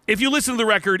if you listen to the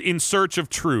record In Search of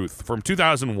Truth from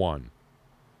 2001,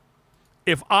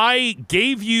 if I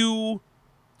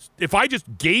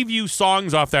just gave you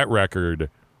songs off that record,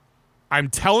 I'm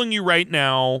telling you right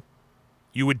now,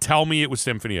 you would tell me it was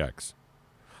Symphony X.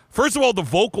 First of all, the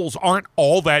vocals aren't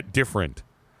all that different.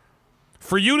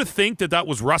 For you to think that that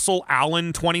was Russell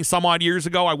Allen 20 some odd years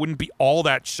ago, I wouldn't be all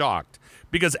that shocked.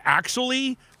 Because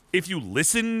actually, if you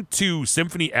listen to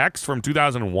Symphony X from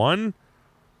 2001,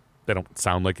 they don't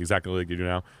sound like exactly like you do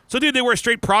now. So, dude, they were a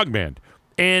straight prog band.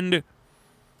 And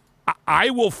I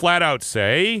will flat out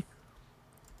say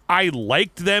I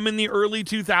liked them in the early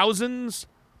 2000s,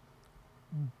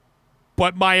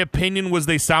 but my opinion was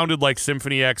they sounded like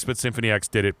Symphony X, but Symphony X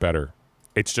did it better.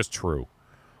 It's just true.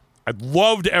 I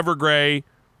loved Evergrey.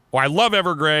 Well, I love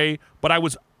Evergrey, but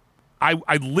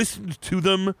I listened to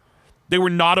them. They were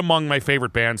not among my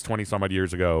favorite bands 20 some odd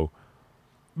years ago.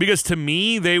 Because to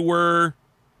me, they were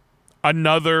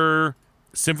another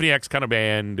Symphony X kind of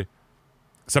band,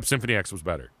 except Symphony X was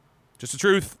better. Just the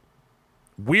truth.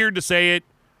 Weird to say it.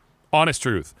 Honest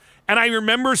truth. And I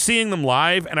remember seeing them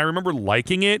live, and I remember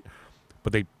liking it,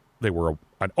 but they were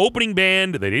an opening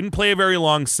band. They didn't play a very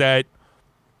long set.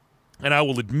 And I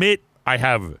will admit, I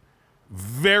have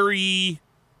very,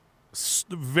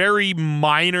 very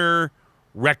minor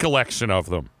recollection of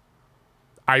them.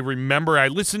 I remember I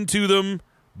listened to them,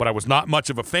 but I was not much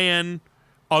of a fan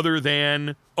other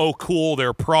than, oh, cool,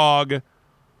 they're prog.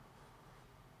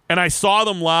 And I saw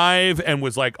them live and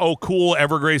was like, oh, cool,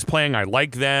 Evergrey's playing, I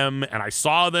like them. And I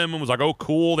saw them and was like, oh,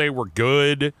 cool, they were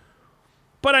good.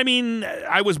 But, I mean,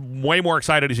 I was way more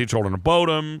excited to see Children of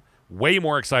Bodom, way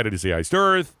more excited to see Iced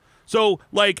Earth. So,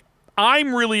 like,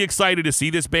 I'm really excited to see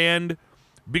this band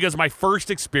because my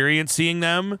first experience seeing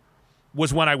them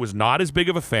was when I was not as big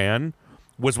of a fan,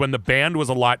 was when the band was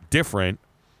a lot different,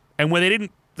 and when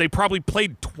they probably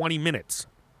played 20 minutes.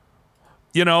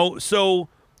 You know, so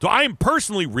I am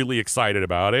personally really excited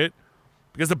about it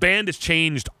because the band has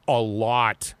changed a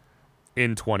lot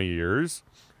in 20 years.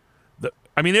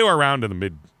 I mean, they were around in the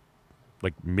mid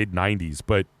 90s,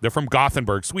 but they're from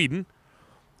Gothenburg, Sweden.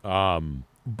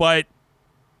 But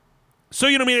so,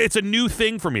 you know what I mean? It's a new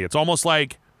thing for me. It's almost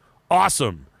like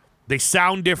awesome. They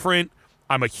sound different.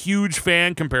 I'm a huge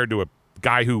fan compared to a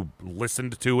guy who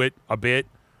listened to it a bit.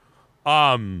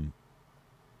 I'm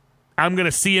going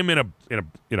to see him in a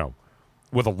you know,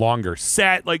 with a longer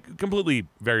set, like completely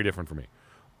very different for me.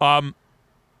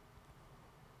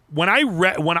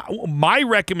 My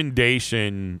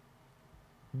recommendation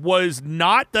was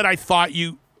not that I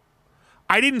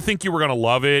didn't think you were going to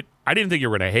love it. I didn't think you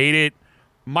were going to hate it.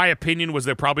 My opinion was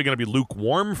they're probably going to be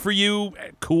lukewarm for you.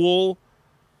 Cool.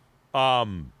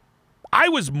 I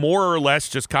was more or less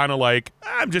just kind of like,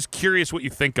 I'm just curious what you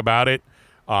think about it.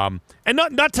 And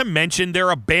not to mention,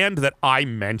 they're a band that I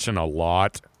mention a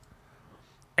lot.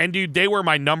 And, dude, they were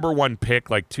my number one pick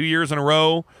like 2 years in a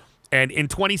row. And in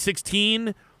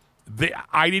 2016,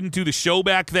 I didn't do the show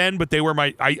back then, but they were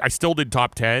I still did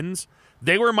top 10s.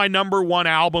 They were my number one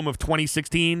album of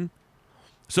 2016.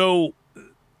 So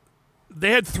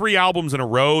they had 3 albums in a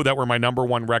row that were my number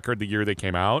one record the year they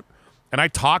came out. And I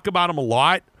talk about them a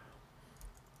lot.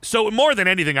 So more than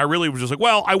anything, I really was just like,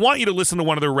 well, I want you to listen to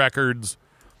one of their records.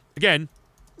 Again,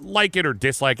 like it or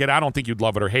dislike it. I don't think you'd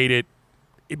love it or hate it.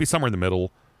 It'd be somewhere in the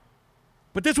middle.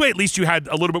 But this way, at least you had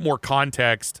a little bit more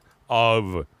context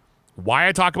of why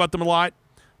I talk about them a lot.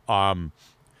 Now,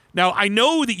 I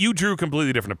know that you drew a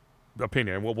completely different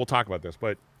opinion. We'll talk about this.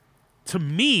 But to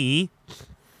me,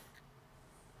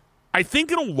 I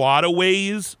think in a lot of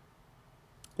ways,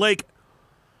 like,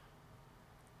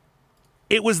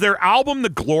 it was their album, The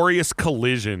Glorious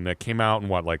Collision, that came out in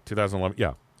what, like 2011?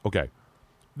 Yeah, okay.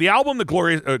 The album,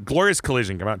 The Glorious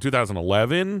Collision, came out in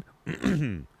 2011.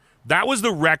 That was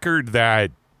the record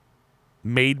that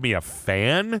made me a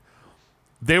fan.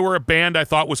 They were a band I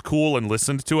thought was cool and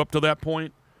listened to up to that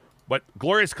point. But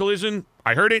Glorious Collision,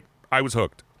 I heard it, I was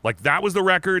hooked. Like, that was the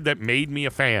record that made me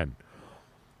a fan.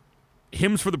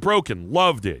 Hymns for the Broken,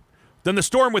 loved it. Then The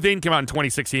Storm Within came out in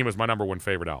 2016, was my number one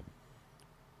favorite album.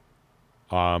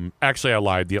 Actually, I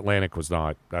lied. The Atlantic was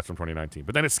not. That's from 2019.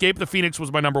 But then Escape the Phoenix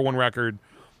was my number one record.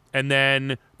 And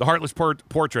then The Heartless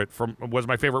Portrait was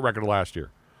my favorite record of last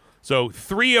year. So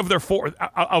 3 of their 4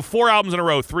 albums in a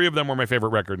row, 3 of them were my favorite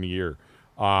record in a year.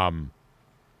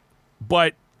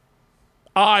 But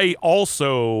I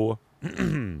also,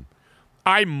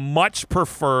 I much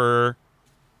prefer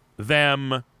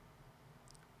them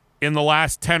in the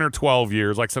last 10 or 12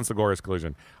 years, like since The Glorious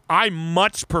Collision. I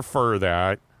much prefer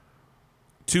that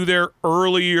to their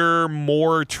earlier,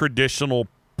 more traditional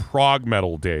prog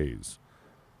metal days.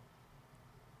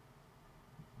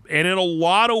 And in a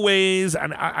lot of ways,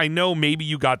 and I know maybe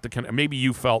you maybe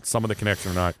you felt some of the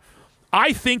connection or not.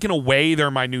 I think in a way they're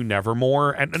my new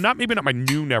Nevermore, and maybe not my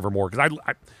new Nevermore, because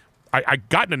I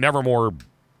got into Nevermore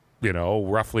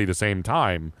roughly the same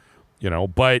time,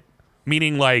 but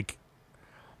meaning like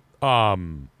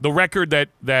the record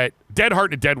that Dead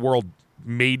Heart and Dead World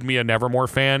made me a Nevermore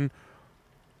fan.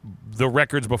 The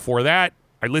records before that,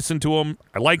 I listened to them,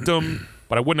 I liked them,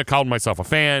 but I wouldn't have called myself a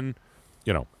fan,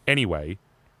 anyway.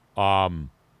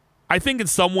 I think in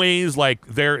some ways, like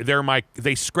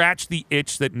they scratch the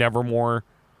itch that Nevermore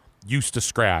used to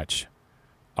scratch.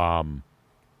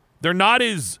 Their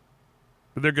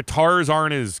guitars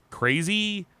aren't as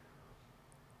crazy,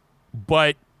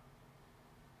 but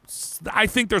I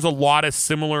think there's a lot of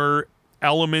similar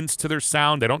elements to their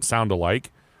sound. They don't sound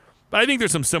alike, but I think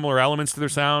there's some similar elements to their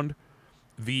sound.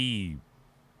 The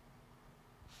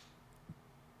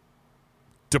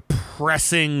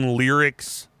depressing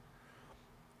lyrics.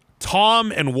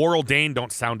 Tom and Warrell Dane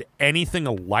don't sound anything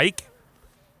alike,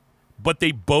 but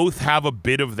they both have a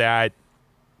bit of that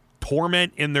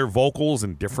torment in their vocals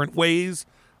in different ways.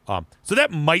 So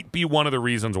that might be one of the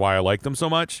reasons why I like them so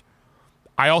much.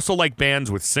 I also like bands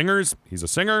with singers. He's a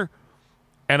singer.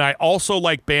 And I also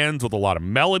like bands with a lot of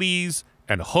melodies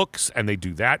and hooks, and they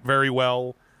do that very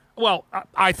well. Well,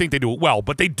 I think they do it well,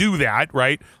 but they do that,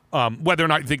 right? Whether or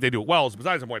not you think they do it well is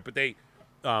besides the point, but they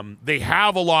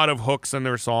have a lot of hooks in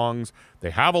their songs.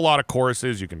 They have a lot of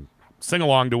choruses. You can sing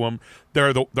along to them.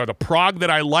 They're the prog that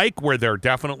I like, where they're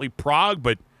definitely prog,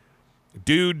 but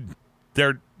dude,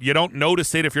 you don't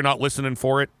notice it if you're not listening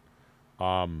for it.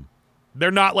 They're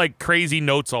not like crazy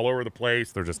notes all over the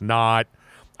place. They're just not.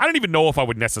 I don't even know if I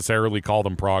would necessarily call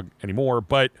them prog anymore,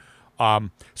 but so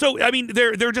I mean,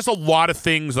 there are just a lot of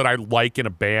things that I like in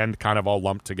a band, kind of all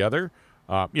lumped together.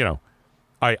 I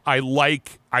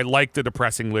like the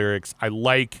depressing lyrics. I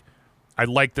like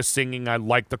the singing. I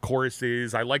like the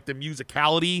choruses. I like the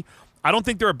musicality. I don't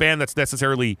think they're a band that's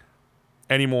necessarily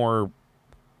any more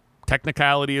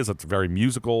technicality is. It's very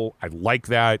musical. I like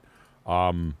that.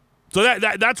 So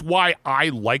that's why I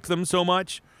like them so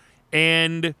much.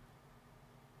 And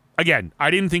again, I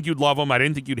didn't think you'd love them. I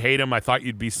didn't think you'd hate them. I thought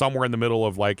you'd be somewhere in the middle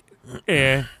of like But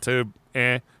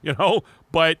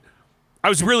I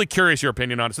was really curious your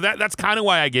opinion on it. So that's kind of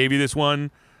why I gave you this one.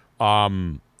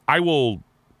 I will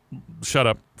shut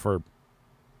up for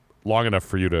long enough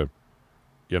for you to,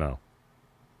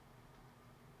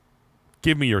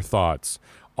 give me your thoughts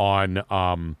on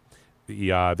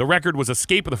the record was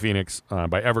Escape of the Phoenix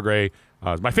by Evergrey.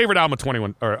 It's my favorite album of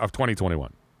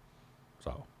 2021.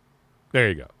 So there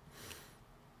you go.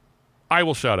 I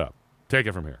will shut up. Take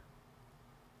it from here.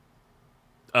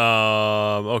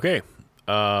 Okay.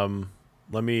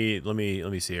 Let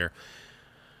me see here.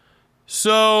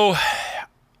 So,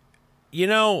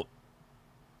 and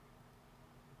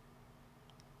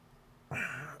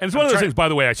it's one of those things, by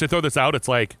the way, I should throw this out. It's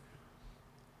like,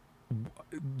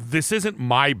 this isn't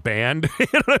my band. You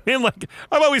know what I mean? Like,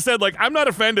 I've always said, like, I'm not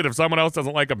offended if someone else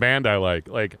doesn't like a band I like.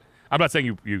 Like, I'm not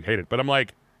saying you hate it, but I'm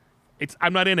like,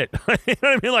 I'm not in it. You know what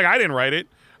I mean? Like, I didn't write it.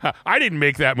 I didn't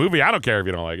make that movie. I don't care if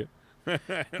you don't like it.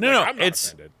 No, I'm not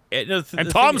it's offended. And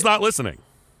Tom's not listening.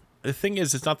 The thing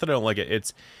is, it's not that I don't like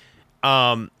it.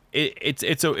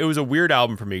 It was a weird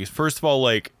album for me. First of all,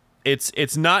 like,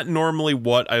 it's not normally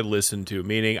what I listen to.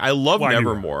 Meaning, I love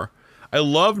Nevermore. I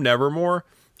love Nevermore.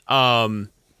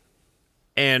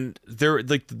 And they're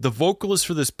like the vocalist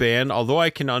for this band, although I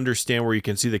can understand where you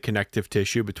can see the connective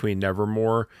tissue between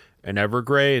Nevermore and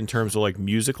Evergrey in terms of like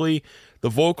musically, the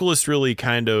vocalist really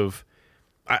kind of,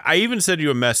 I even sent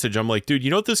you a message. I'm like, dude, you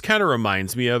know what this kind of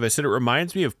reminds me of? I said, it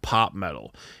reminds me of pop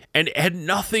metal, and it had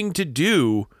nothing to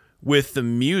do with the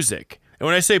music. And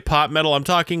when I say pop metal, I'm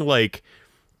talking like,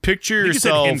 picture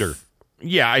yourself. You said Hinder.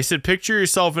 Yeah. I said, picture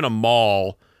yourself in a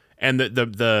mall and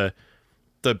the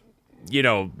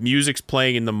music's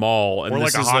playing in the mall, and or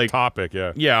this like a is Hot like Topic,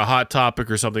 a Hot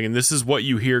Topic or something, and this is what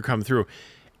you hear come through,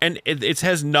 and it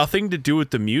has nothing to do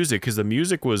with the music, because the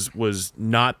music was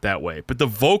not that way, but the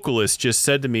vocalist just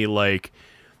said to me, like,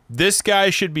 this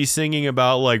guy should be singing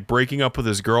about like breaking up with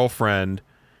his girlfriend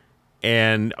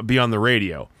and be on the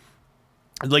radio.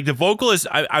 Like, the vocalist,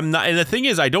 I'm not, and the thing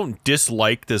is, I don't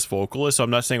dislike this vocalist, so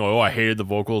I'm not saying, oh, I hated the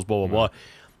vocals, blah blah blah.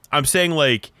 I'm saying,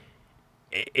 like,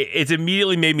 it's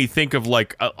immediately made me think of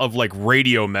like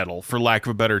radio metal, for lack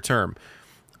of a better term.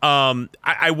 One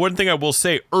thing I will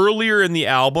say, earlier in the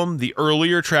album, the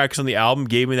earlier tracks on the album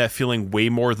gave me that feeling way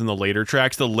more than the later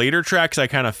tracks. The later tracks, I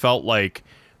kind of felt like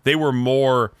they were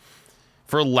more,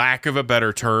 for lack of a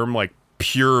better term, like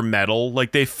pure metal.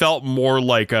 Like, they felt more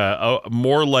like I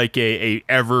almost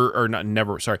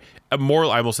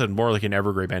said more like an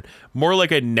Evergrey band, more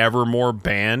like a Nevermore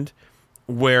band.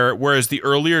 Whereas the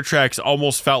earlier tracks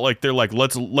almost felt like they're like,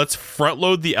 let's front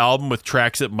load the album with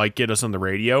tracks that might get us on the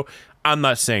radio. I'm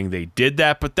not saying they did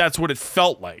that, but that's what it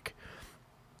felt like.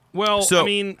 Well, So, I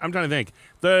mean, I'm trying to think.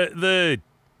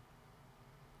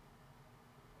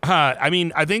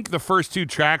 I think the first 2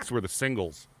 tracks were the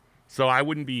singles, so I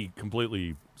wouldn't be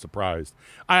completely surprised.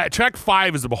 Track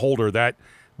 5 is The Beholder. That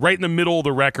right in the middle of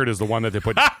the record is the one that they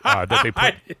put. I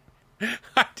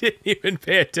didn't even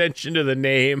pay attention to the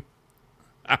name.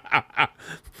 I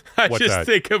What's just that?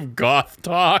 think of Goth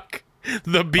Talk,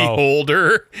 The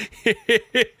Beholder.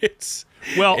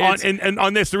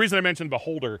 On this, the reason I mentioned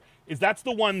Beholder is that's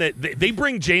the one that they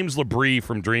bring James LaBrie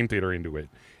from Dream Theater into it,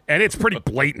 and it's pretty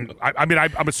blatant.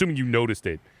 I'm assuming you noticed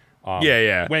it.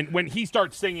 Yeah. When he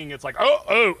starts singing, it's like,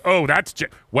 that's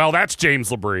James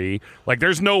LaBrie. Like,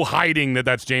 there's no hiding that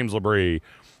that's James LaBrie.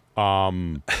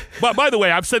 But by the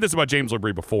way, I've said this about James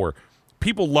LaBrie before.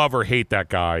 People love or hate that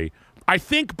guy. I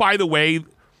think, by the way,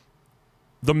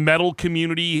 the metal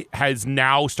community has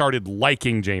now started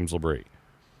liking James LaBrie.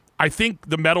 I think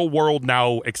the metal world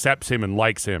now accepts him and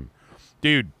likes him.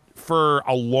 Dude, for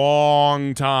a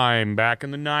long time, back in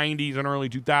the 90s and early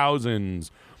 2000s,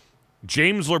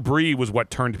 James LaBrie was what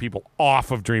turned people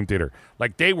off of Dream Theater.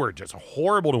 Like, they were just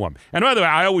horrible to him. And by the way,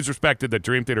 I always respected that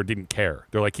Dream Theater didn't care.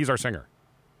 They're like, he's our singer.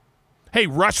 Hey,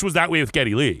 Rush was that way with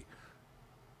Geddy Lee.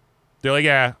 They're like,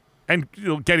 yeah. And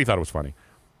Geddy thought it was funny.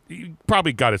 He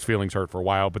probably got his feelings hurt for a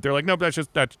while, but they're like, nope, that's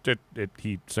it.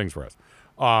 He sings for us.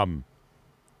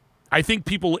 I think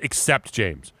people accept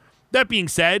James. That being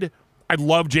said, I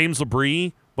love James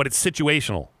LaBrie, but it's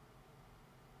situational.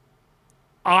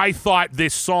 I thought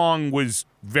this song was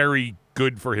very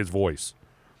good for his voice.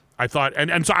 I thought,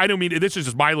 and so I don't mean, this is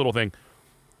just my little thing,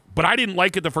 but I didn't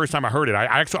like it the first time I heard it. I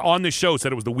actually, on this show,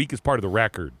 said it was the weakest part of the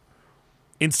record.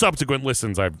 In subsequent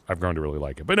listens, I've grown to really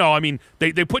like it. But no, I mean,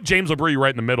 they put James LaBrie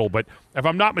right in the middle, but if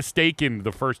I'm not mistaken,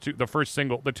 the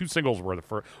two singles were the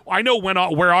first. I know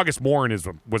Where August Mourn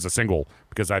was a single,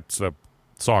 because that's a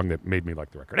song that made me like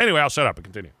the record. Anyway, I'll shut up and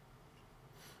continue.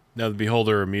 Now, The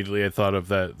Beholder, immediately I thought of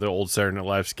the old Saturday Night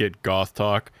Live skit, Goth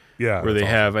Talk. Yeah. Where they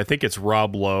have, I think it's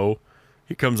Rob Lowe.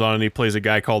 He comes on and he plays a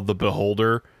guy called The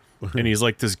Beholder. And he's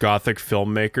like this gothic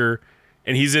filmmaker.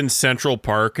 And he's in Central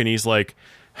Park and he's like,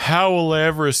 how will I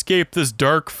ever escape this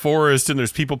dark forest? And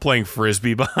there's people playing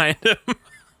Frisbee behind him,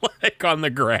 like on the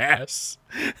grass.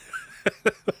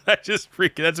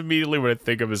 That's immediately what I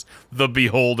think of as The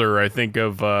Beholder. I think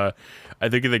of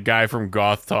the guy from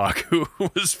Goth Talk who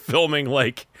was filming,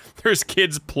 like, there's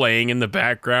kids playing in the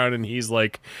background and he's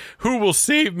like, who will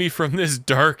save me from this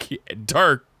dark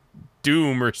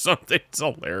doom or something? It's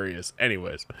hilarious.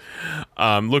 Anyways,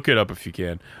 look it up if you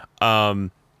can.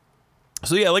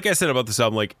 So yeah, like I said about this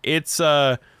album, like, it's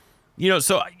so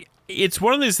it's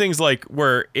one of these things, like,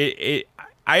 where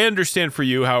I understand for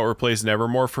you how it replaced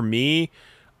Nevermore. For me,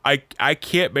 I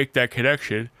can't make that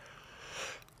connection.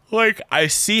 Like, I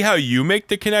see how you make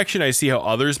the connection, I see how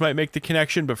others might make the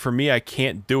connection, but for me, I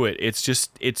can't do it. It's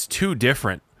just, it's too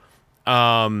different.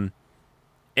 And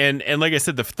like I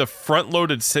said, the front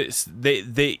loaded,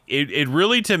 it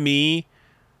really, to me,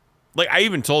 like, I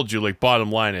even told you, like,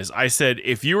 bottom line is, I said,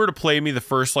 if you were to play me the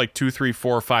first, like, 2, 3,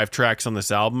 4, 5 tracks on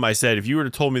this album, I said, if you were to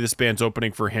told me this band's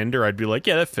opening for Hinder, I'd be like,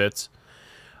 yeah, that fits.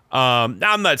 Now,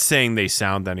 I'm not saying they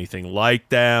sound anything like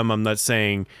them. I'm not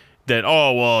saying that,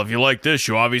 oh, well, if you like this,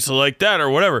 you obviously like that, or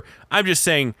whatever. I'm just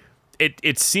saying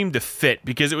it seemed to fit,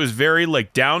 because it was very,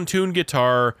 like, down-tuned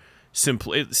guitar,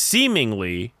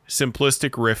 seemingly simplistic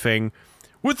riffing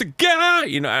with the guy.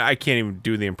 You know, I can't even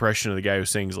do the impression of the guy who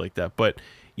sings like that, but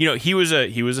you know, he was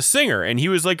a singer, and he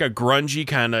was like a grungy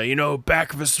kind of, you know,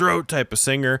 back of his throat type of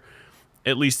singer.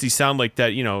 At least he sounded like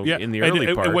that, you know, in the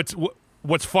early part.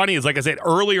 What's funny is, like I said,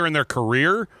 earlier in their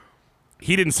career,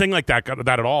 he didn't sing like that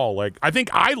at all. Like, I think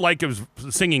I like his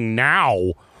singing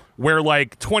now, where,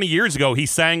 like, 20 years ago he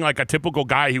sang like a typical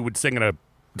guy who would sing in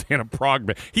a prog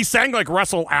band. He sang like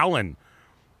Russell Allen.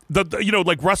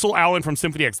 Like Russell Allen from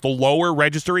Symphony X, the lower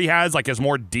register he has, like his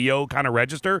more Dio kind of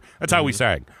register. That's how he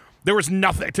sang. There was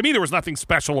nothing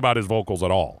special about his vocals at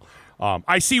all.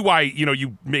 I see why,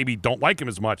 you maybe don't like him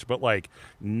as much, but, like,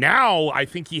 now I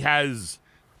think he has,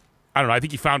 I don't know, I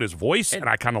think he found his voice, and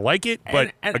I kind of like it.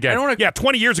 But again,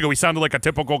 20 years ago he sounded like a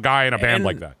typical guy in a band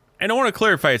like that. And I want to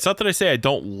clarify, it's not that I say I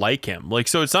don't like him. Like,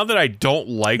 so it's not that I don't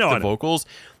like the vocals.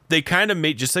 They kind of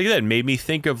made, just like that, made me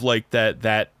think of, like,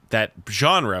 that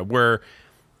genre where,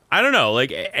 I don't know,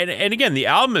 like, and again, the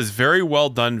album is very well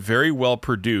done, very well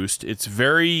produced. It's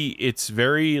very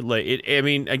like,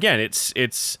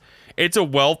 it's a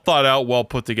well thought out, well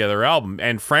put together album.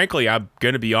 And frankly, I'm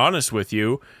going to be honest with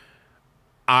you,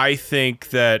 I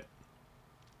think that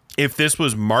if this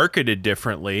was marketed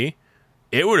differently,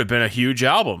 it would have been a huge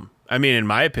album. I mean, in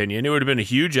my opinion, it would have been a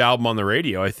huge album on the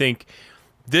radio. I think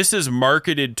this is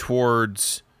marketed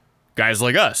towards guys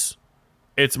like us.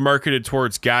 It's marketed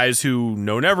towards guys who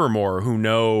know Nevermore, who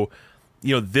know,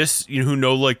 who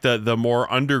know like the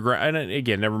more underground. And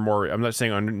again, Nevermore. I'm not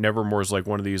saying Nevermore is like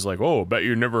one of these like, oh, bet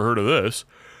you never heard of this.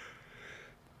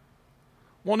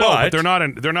 Well, no, but they're not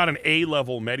an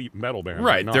A-level metal band,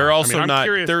 right? They're also not.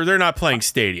 Curious, they're not playing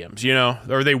stadiums,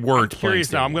 or they weren't. I'm curious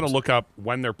playing now. I'm going to look up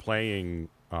when they're playing.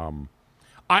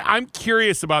 I'm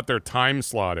curious about their time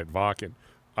slot at Wacken.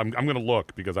 I'm going to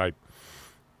look because I.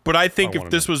 But I think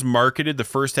if this was marketed, the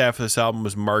first half of this album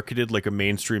was marketed like a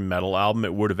mainstream metal album,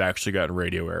 it would have actually gotten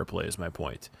radio airplay. Is my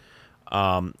point.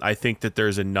 I think that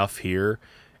there's enough here.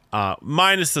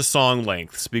 Minus the song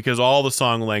lengths, because all the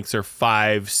song lengths are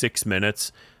 5-6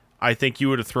 minutes. I think you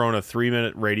would have thrown a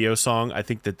 3-minute radio song. I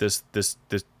think that this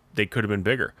they could have been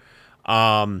bigger.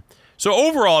 So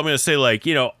overall, I'm going to say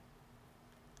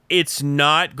it's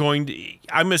not going to.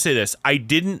 I'm going to say this. I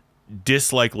didn't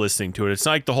dislike listening to it. It's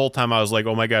not like the whole time I was like,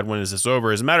 oh my god, when is this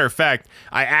over? As a matter of fact,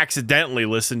 I accidentally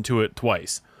listened to it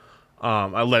twice.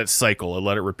 I let it cycle. I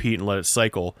let it repeat and let it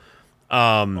cycle.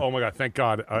 Oh my god! Thank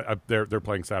God they're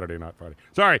playing Saturday, not Friday.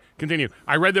 Sorry, continue.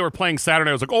 I read they were playing Saturday.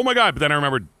 I was like, oh my god! But then I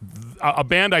remembered a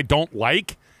band I don't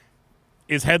like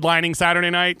is headlining Saturday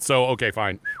night. So okay,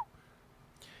 fine.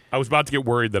 I was about to get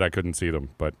worried that I couldn't see them,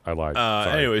 but I lied.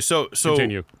 Anyway, so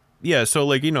continue. Yeah,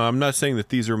 so I'm not saying that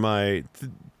these are my,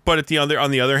 but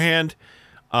on the other hand,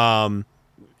 I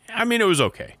mean it was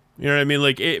okay. You know what I mean?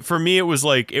 Like for me, it was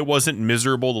like it wasn't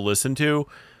miserable to listen to.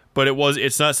 But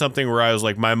it's not something where I was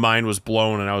like, my mind was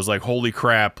blown and I was like, holy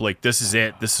crap, like this is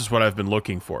it. This is what I've been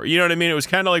looking for. You know what I mean? It was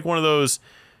kind of like one of those,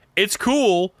 it's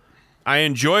cool. I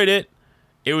enjoyed it.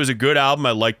 It was a good album.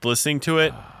 I liked listening to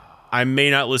it. I may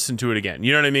not listen to it again.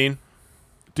 You know what I mean?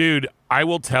 Dude, I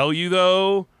will tell you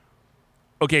though.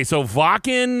 Okay, so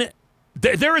Wacken,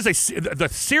 there is the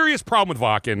serious problem with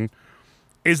Wacken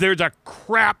is there's a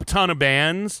crap ton of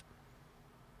bands.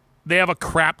 They have a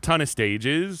crap ton of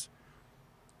stages.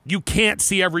 You can't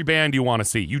see every band you want to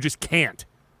see. You just can't.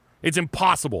 It's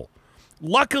impossible.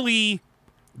 Luckily,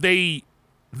 they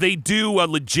do a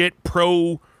legit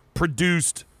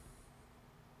pro-produced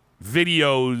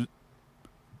video,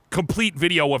 complete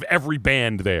video of every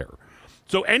band there.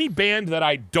 So any band that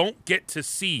I don't get to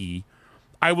see,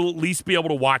 I will at least be able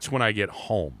to watch when I get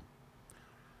home.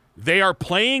 They are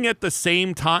playing at the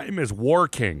same time as War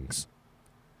Kings.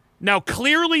 Now,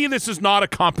 clearly, this is not a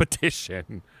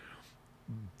competition.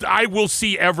 I will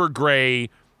see Evergrey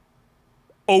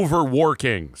over War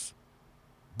Kings.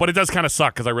 But it does kind of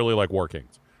suck because I really like War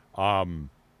Kings.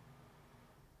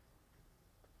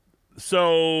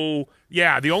 So,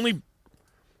 yeah, the only,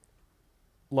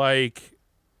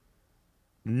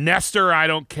 Nestor, I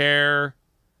don't care.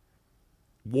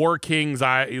 War Kings,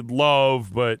 I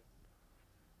love, but,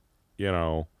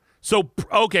 So,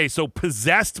 okay, so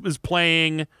Possessed was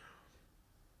playing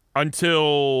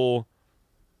until...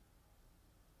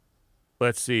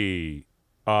 Let's see.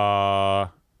 Yeah.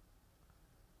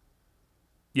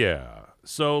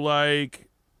 So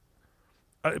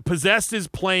Possessed is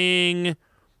playing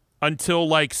until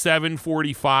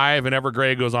 7:45 and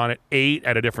Evergrey goes on at 8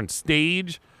 at a different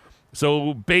stage.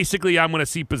 So basically I'm going to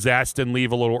see Possessed and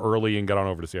leave a little early and get on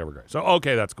over to see Evergrey. So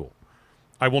okay, that's cool.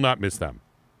 I will not miss them.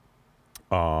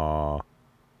 They are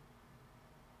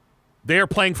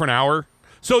playing for an hour.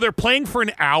 So they're playing for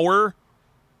an hour.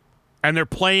 And they're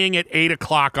playing at 8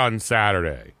 o'clock on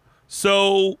Saturday.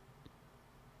 So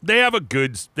they have a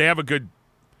good, they're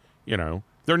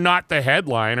not the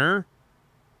headliner.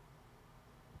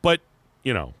 But,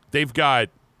 they've got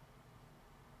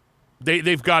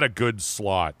a good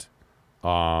slot.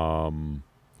 I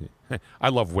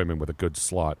love women with a good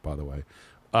slot, by the way.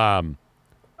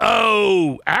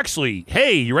 Actually,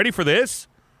 hey, you ready for this?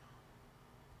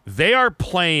 They are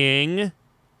playing...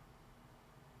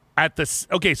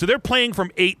 so they're playing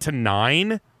from 8 to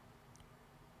 9.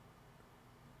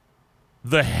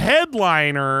 The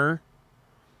headliner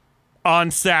on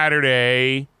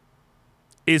Saturday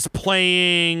is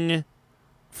playing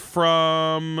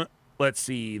from,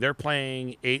 they're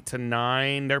playing 8 to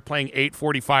 9. They're playing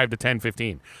 8:45 to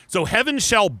 10:15. So Heaven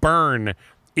Shall Burn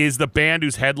is the band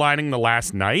who's headlining the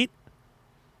last night.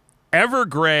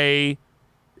 Evergrey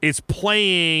is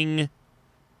playing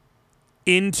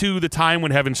into the time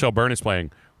when Heaven Shall Burn is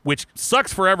playing, which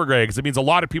sucks for Evergrey because it means a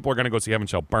lot of people are going to go see Heaven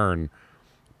Shall Burn,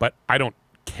 but I don't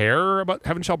care about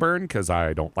Heaven Shall Burn because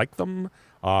I don't like them.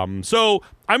 So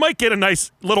I might get a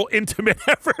nice little intimate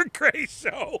Evergrey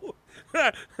show.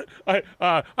 I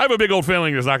have a big old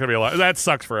feeling there's not going to be a lot. That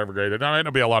sucks for Evergrey. There's not going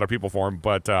to be a lot of people for him,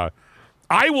 but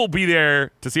I will be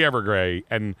there to see Evergrey,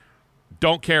 and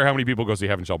don't care how many people go see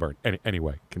Heaven Shall Burn.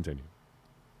 Anyway, continue.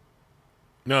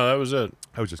 No, that was it.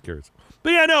 I was just curious.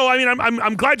 But yeah, no, I mean,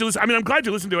 I'm glad you listen. I mean, I'm glad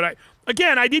you listened to it.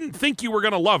 I didn't think you were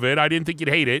gonna love it. I didn't think you'd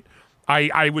hate it.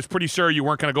 I was pretty sure you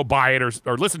weren't gonna go buy it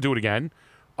or listen to it again.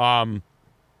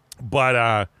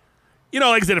 But you know,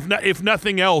 like I said, if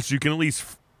nothing else, you can at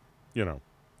least, you know,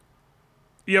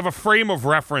 you have a frame of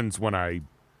reference when I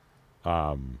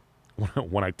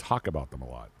talk about them a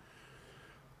lot.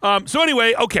 So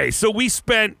anyway, okay, so we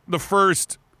spent the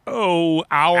first hour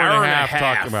and a half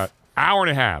talking about hour and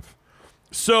a half.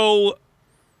 So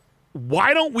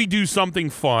why don't we do something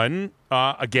fun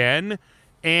again?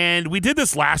 And we did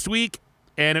this last week,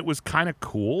 and it was kind of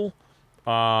cool.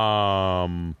 I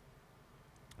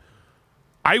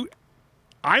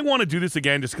want to do this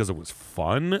again just because it was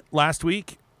fun last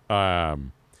week.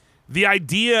 The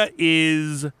idea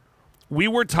is we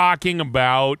were talking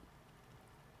about,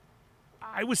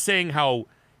 I was saying how,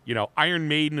 you know, Iron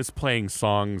Maiden is playing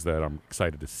songs that I'm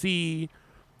excited to see.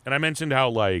 And I mentioned how,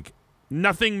 like,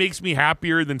 nothing makes me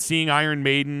happier than seeing Iron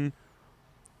Maiden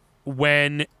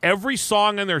when every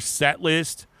song on their set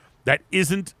list that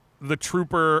isn't The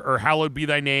Trooper or Hallowed Be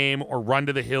Thy Name or Run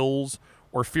to the Hills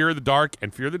or Fear of the Dark,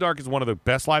 and Fear of the Dark is one of the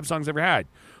best live songs I've ever had.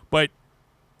 But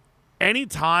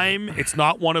anytime it's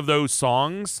not one of those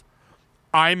songs,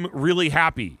 I'm really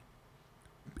happy.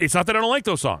 It's not that I don't like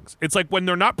those songs. It's like when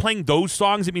they're not playing those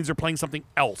songs, it means they're playing something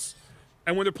else.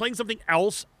 And when they're playing something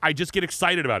else, I just get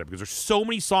excited about it because there's so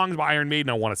many songs by Iron Maiden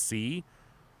I want to see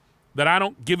that I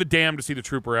don't give a damn to see The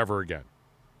Trooper ever again.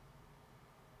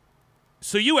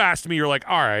 So you asked me, you're like,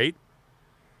 all right,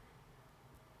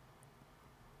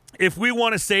 if we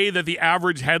want to say that the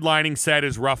average headlining set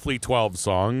is roughly 12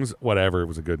 songs, whatever, it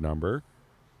was a good number,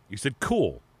 you said,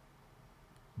 cool.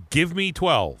 Give me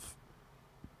 12.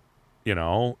 You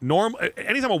know,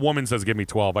 anytime a woman says give me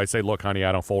 12, I say, look, honey,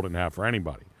 I don't fold it in half for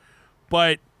anybody.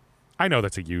 But I know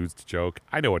that's a used joke.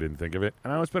 I know I didn't think of it,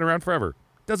 and I know it's been around forever.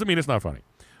 Doesn't mean it's not funny.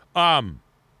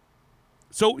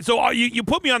 So you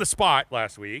put me on the spot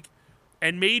last week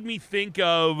and made me think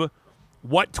of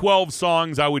what 12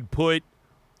 songs I would put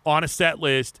on a set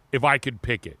list if I could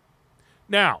pick it.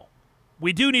 Now,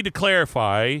 we do need to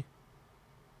clarify,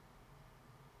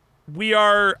 we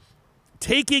are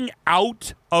taking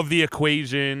out of the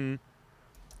equation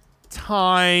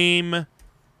time,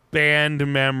 band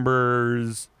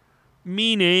members,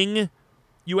 meaning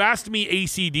you asked me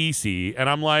AC/DC, and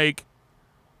I'm like,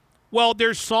 well,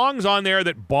 there's songs on there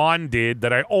that Bond did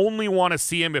that I only want to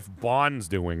see him if Bond's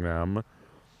doing them.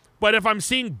 But if I'm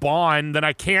seeing Bond, then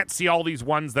I can't see all these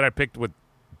ones that I picked with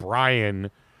Brian.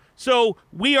 So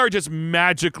we are just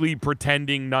magically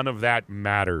pretending none of that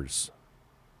matters.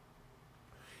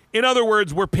 In other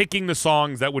words, we're picking the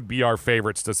songs that would be our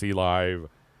favorites to see live.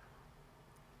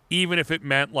 Even if it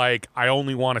meant, like, I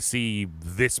only want to see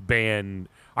this band.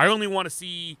 I only want to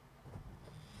see,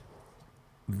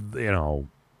 you know,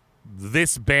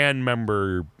 this band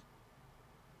member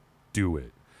do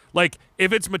it. Like,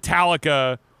 if it's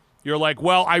Metallica, you're like,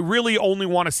 well, I really only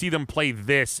want to see them play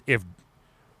this if,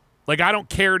 like, I don't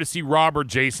care to see Rob or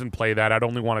Jason play that. I'd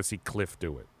only want to see Cliff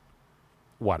do it.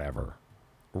 Whatever.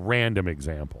 Random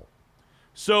example.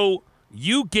 So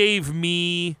you gave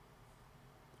me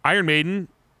Iron Maiden,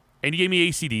 and you gave me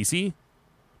AC/DC,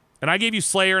 and I gave you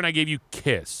Slayer, and I gave you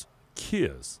Kiss.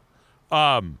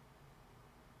 That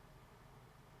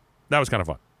was kind of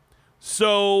fun.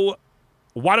 So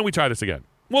why don't we try this again?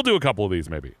 We'll do a couple of these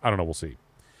maybe. I don't know. We'll see.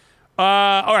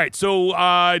 All right.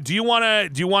 So do you want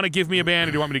to give me a band,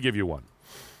 or do you want me to give you one?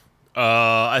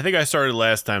 I think I started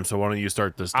last time, so why don't you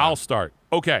start this time? I'll start.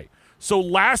 Okay. So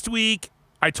last week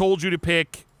I told you to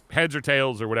pick heads or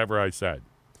tails or whatever I said.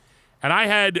 And I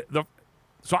had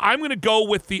so I'm going to go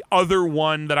with the other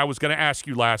one that I was going to ask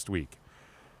you last week.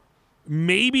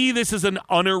 Maybe this is an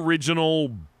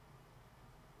unoriginal,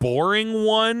 boring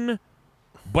one,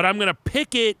 but I'm going to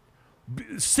pick it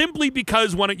simply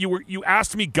because when you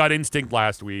asked me gut instinct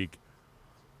last week,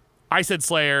 I said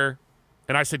Slayer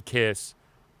and I said Kiss.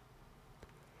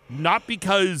 Not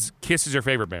because Kiss is your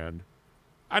favorite band.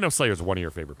 I know Slayer's one of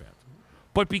your favorite bands.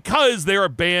 But because they're a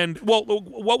band, well,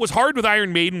 what was hard with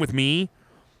Iron Maiden with me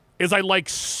is I like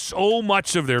so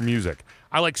much of their music.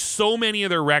 I like so many of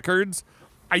their records.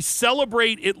 I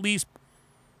celebrate at least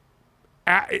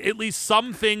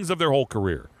some things of their whole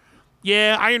career.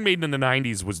 Yeah, Iron Maiden in the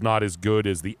 90s was not as good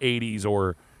as the 80s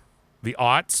or the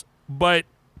aughts, but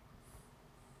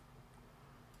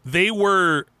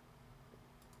there's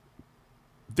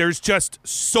just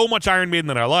so much Iron Maiden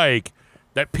that I like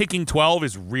that picking 12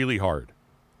 is really hard.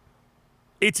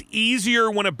 it's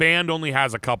easier when a band only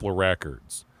has a couple of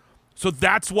records. So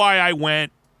that's why I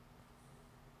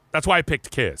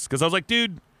picked Kiss. Because I was like,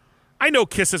 dude, I know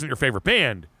Kiss isn't your favorite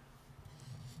band,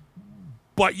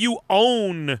 but you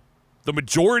own the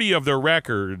majority of their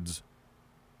records.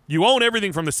 You own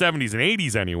everything from the 70s and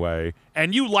 80s anyway,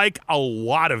 and you like a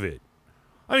lot of it.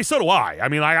 I mean, so do I. I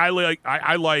mean,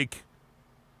 I like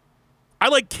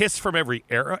Kiss from every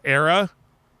era,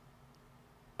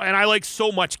 and I like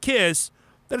so much Kiss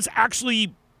that it's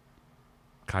actually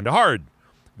kind of hard.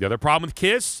 The other problem with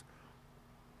Kiss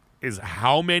is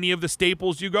how many of the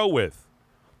staples you go with.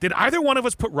 Did either one of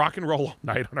us put Rock and Roll All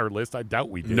Night on our list? I doubt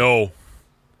we did. No.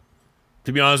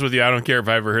 To be honest with you, I don't care if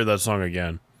I ever hear that song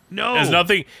again. No. It has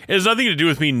nothing to do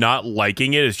with me not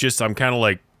liking it. It's just I'm kind of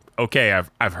like, okay,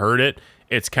 I've heard it.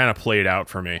 It's kind of played out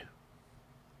for me.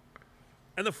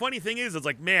 And the funny thing is, it's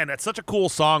like, man, that's such a cool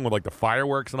song with like the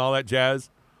fireworks and all that jazz.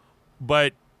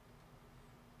 But,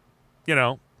 you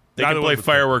know. They can play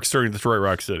fireworks during Detroit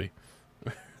Rock City.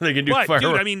 They can do fireworks.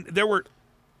 Dude, I mean, there were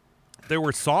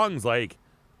songs like,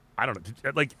 I don't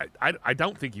know, like I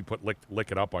don't think you put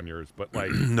Lick It Up on yours, but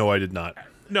like. No, I did not.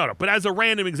 No, but as a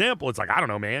random example, it's like, I don't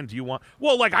know, man. Do you want?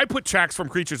 Well, like I put tracks from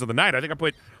Creatures of the Night. I think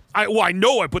I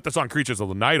know I put the song Creatures of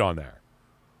the Night on there.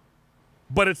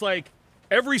 But it's like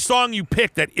every song you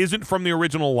pick that isn't from the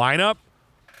original lineup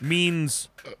means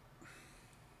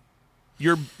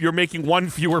you're making one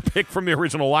fewer pick from the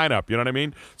original lineup. You know what I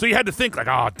mean? So you had to think like,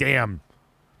 oh, damn.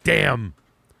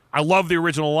 I love the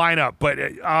original lineup, but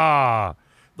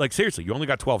like seriously, you only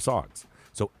got 12 songs.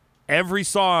 So every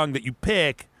song that you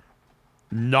pick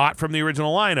not from the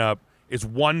original lineup is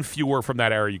one fewer from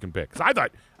that era you can pick. Because I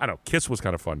don't know, Kiss was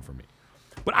kind of fun for me.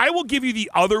 But I will give you the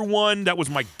other one that was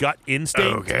my gut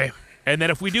instinct. Okay. And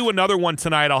then if we do another one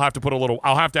tonight, I'll have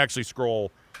to actually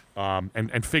scroll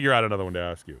and figure out another one to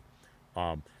ask you.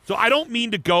 So I don't mean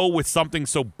to go with something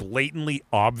so blatantly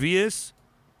obvious.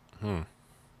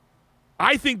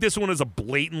 I think this one is a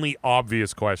blatantly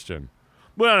obvious question.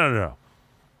 Well, no.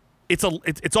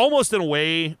 It's almost in a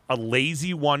way a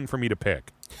lazy one for me to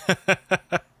pick.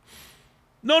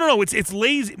 No. It's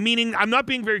lazy, meaning I'm not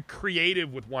being very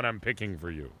creative with what I'm picking for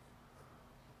you.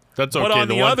 That's okay. But on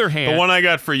the other hand, the one I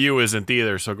got for you isn't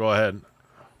either. So go ahead.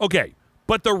 Okay,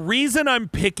 but the reason I'm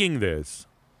picking this,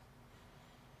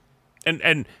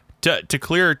 and to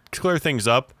clear things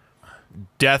up,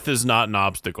 death is not an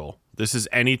obstacle. This is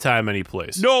anytime, any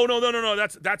place. No.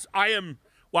 That's I am.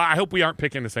 Well, I hope we aren't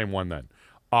picking the same one then.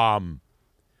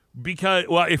 Because,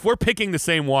 well, if we're picking the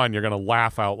same one, you're going to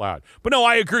laugh out loud. But no,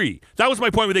 I agree. That was my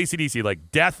point with AC/DC.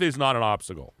 Like, death is not an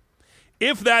obstacle.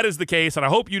 If that is the case, and I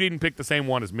hope you didn't pick the same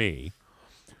one as me.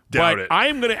 Doubt it. I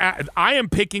am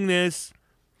picking this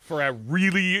for a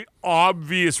really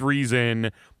obvious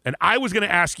reason. And I was going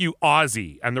to ask you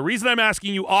Ozzy. And the reason I'm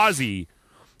asking you Ozzy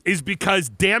is because,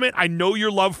 damn it, I know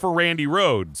your love for Randy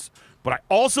Rhoads. But I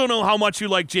also know how much you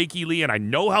like Jake E. Lee, and I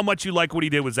know how much you like what he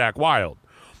did with Zakk Wylde.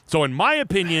 So in my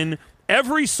opinion,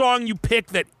 every song you pick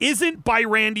that isn't by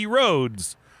Randy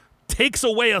Rhoads takes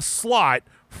away a slot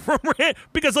from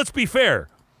because let's be fair,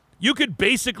 you could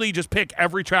basically just pick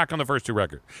every track on the first two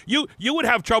records. You would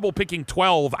have trouble picking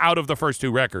 12 out of the first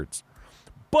two records.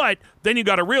 But then you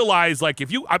got to realize, like,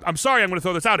 I'm sorry, I'm going to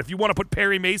throw this out. If you want to put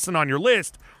Perry Mason on your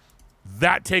list,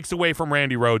 that takes away from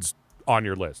Randy Rhoads on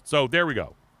your list. So there we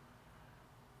go.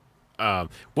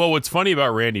 Well, what's funny about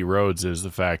Randy Rhoads is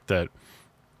the fact that.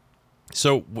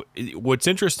 So what's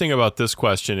interesting about this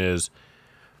question is,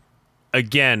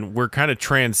 again, we're kind of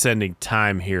transcending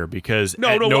time here because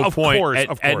at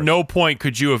no point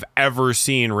could you have ever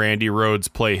seen Randy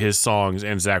Rhoads play his songs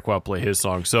and Zakk Wylde play his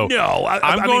songs. So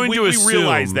no, we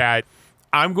realize that.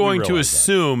 I'm going to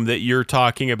assume that you're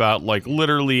talking about like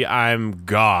literally I'm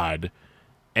God,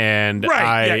 and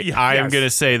right. I am going to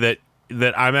say that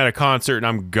I'm at a concert and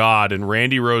I'm God, and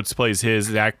Randy Rhoads plays his,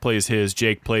 Zakk plays his,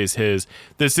 Jake plays his.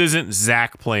 This isn't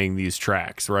Zakk playing these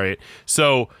tracks, right?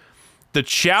 So the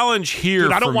challenge here,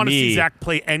 I don't want to see Zakk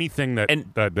play anything that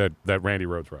Randy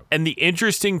Rhoads wrote. And the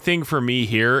interesting thing for me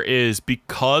here is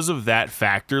because of that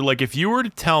factor. Like if you were to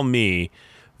tell me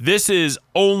this is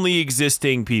only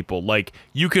existing people, like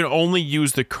you can only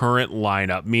use the current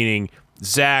lineup, meaning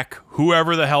Zakk,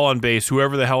 whoever the hell on bass,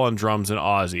 whoever the hell on drums, and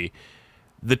Ozzy.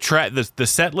 The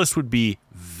set list would be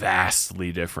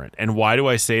vastly different. And why do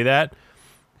I say that?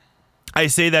 I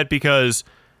say that because,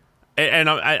 and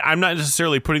I'm not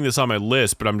necessarily putting this on my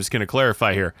list, but I'm just going to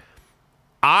clarify here.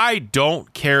 I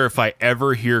don't care if I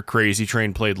ever hear Crazy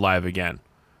Train played live again.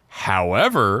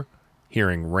 However,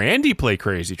 hearing Randy play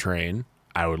Crazy Train,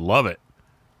 I would love it.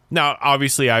 Now,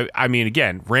 obviously, I mean,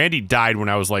 again, Randy died when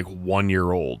I was like 1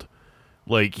 year old.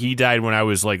 Like, he died when I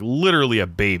was, like, literally a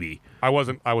baby. I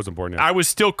wasn't born yet. I was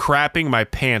still crapping my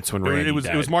pants when Randy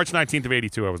died. It was March 19th of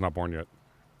 82. I was not born yet.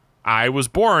 I was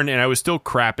born, and I was still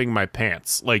crapping my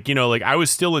pants. Like, you know, like, I was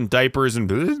still in diapers and,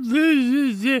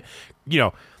 you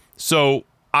know. So,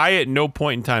 I at no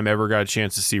point in time ever got a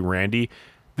chance to see Randy.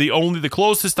 The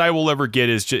closest I will ever get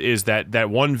is that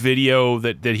one video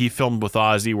that he filmed with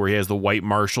Ozzy where he has the white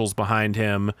Marshalls behind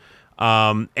him,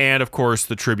 and, of course,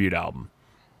 the tribute album.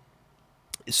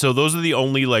 So those are the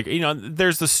only, like, you know,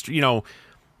 there's this, you know,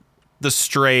 the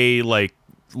stray, like,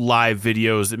 live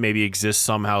videos that maybe exist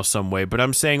somehow, some way. But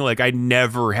I'm saying, like, I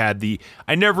never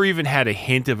even had a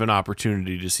hint of an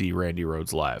opportunity to see Randy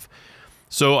Rhoads live.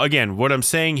 So, again, what I'm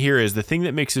saying here is the thing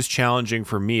that makes this challenging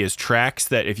for me is tracks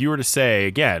that if you were to say,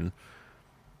 again,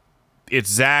 it's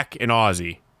Zach and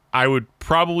Ozzy, I would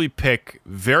probably pick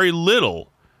very little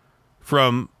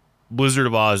from Blizzard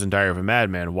of Oz and Diary of a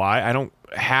Madman. Why?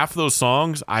 Half those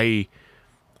songs, I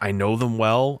know them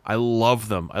well. I love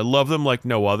them. I love them like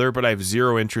no other, but I have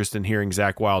zero interest in hearing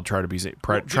Zach Wilde try to be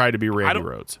Randy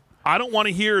Rhoads. I don't want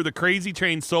to hear the Crazy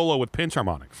Train solo with pinch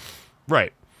harmonics.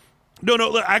 Right.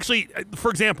 No, actually, for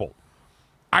example,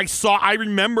 I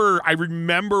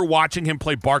remember watching him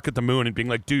play Bark at the Moon and being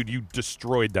like, dude, you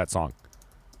destroyed that song.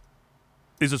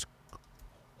 This is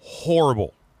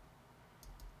horrible.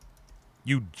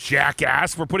 You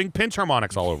jackass for putting pinch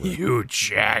harmonics all over it. You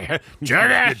jackass.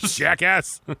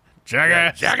 Jackass.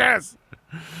 Jackass.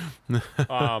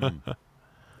 All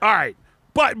right.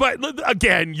 But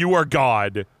again, you are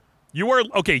God. You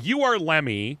are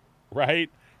Lemmy,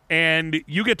 right? And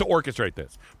you get to orchestrate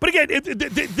this. But again,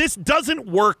 this doesn't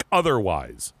work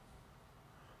otherwise.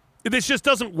 This just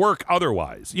doesn't work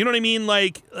otherwise. You know what I mean?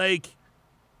 Like,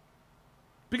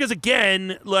 because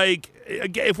again, like,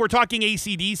 if we're talking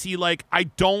AC/DC, like, I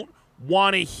don't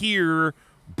want to hear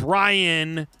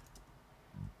Brian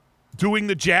doing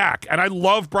the Jack. And I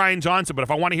love Brian Johnson, but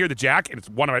if I want to hear the Jack, and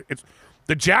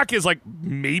the Jack is like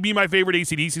maybe my favorite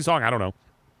AC/DC song. I don't know.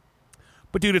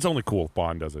 But dude, it's only cool if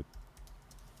Bond does it.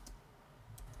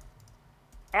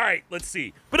 All right, let's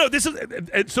see. But no, this is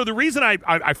so the reason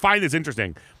I find this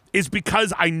interesting is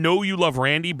because I know you love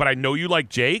Randy, but I know you like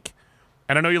Jake,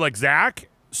 and I know you like Zach.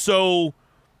 So,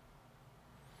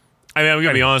 I mean, I'm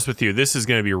gonna be honest with you. This is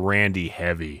gonna be Randy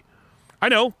heavy. I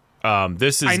know.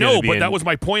 This is. I know, but that was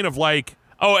my point of like.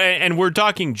 Oh, and we're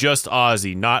talking just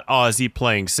Ozzy, not Ozzy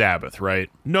playing Sabbath, right?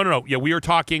 No. Yeah, we are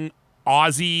talking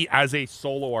Ozzy as a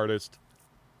solo artist,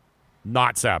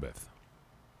 not Sabbath.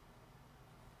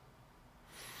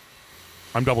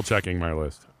 I'm double checking my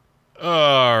list.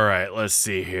 All right, let's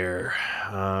see here.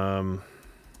 I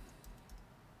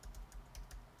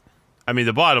mean,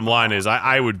 the bottom line is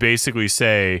I would basically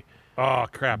say, oh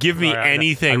crap, give me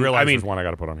anything. I realize there's one I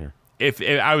got to put on here. If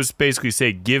I was basically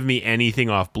say, give me anything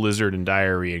off Blizzard and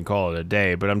Diary and call it a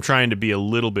day, but I'm trying to be a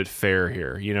little bit fair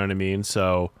here. You know what I mean?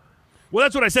 So, well,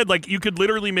 that's what I said. Like, you could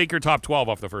literally make your top 12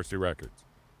 off the first two records.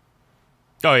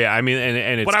 Oh yeah, I mean,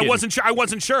 and it's. But I wasn't sure. I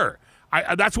wasn't sure.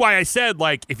 That's why I said,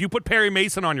 like, if you put Perry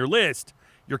Mason on your list,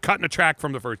 you're cutting a track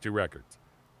from the first two records.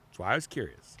 That's why I was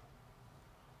curious.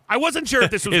 I wasn't sure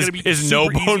if this was going to be is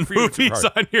super No Bone easy for you Movies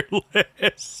on your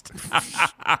list.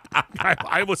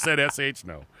 I almost said SH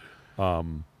no.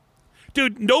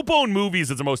 Dude, No Bone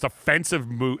Movies is the most offensive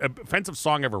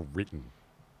song ever written.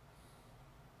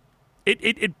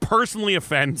 It personally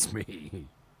offends me.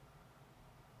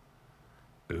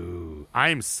 Ooh, I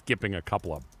am skipping a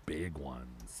couple of big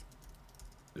ones.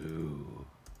 Ooh.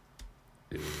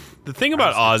 The thing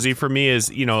about Ozzy for me is,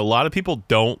 you know, a lot of people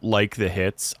don't like the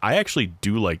hits. I actually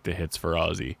do like the hits for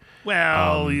Ozzy.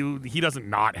 Well, he doesn't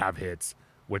not have hits,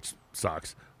 which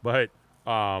sucks. But,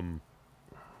 oh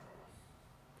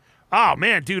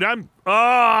man, dude, I'm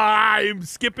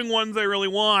skipping ones I really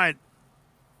want.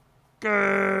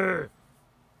 I'm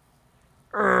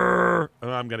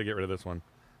gonna get rid of this one.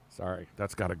 Sorry,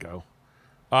 that's gotta go.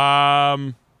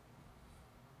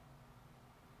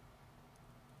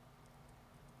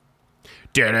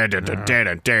 If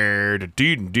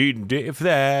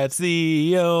that's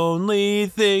the only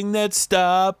thing that's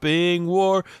stopping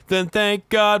war, then thank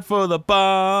God for the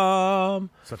bomb.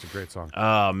 Such a great song.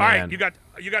 Oh man! All right, you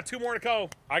got two more to go.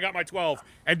 I got my 12.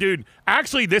 And dude,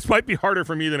 actually, this might be harder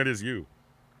for me than it is you.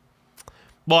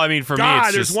 Well, I mean, for me,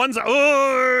 it's there's just ones.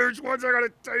 There's ones I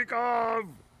gotta take off.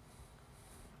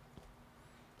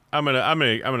 I'm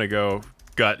gonna go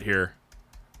gut here.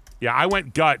 Yeah, I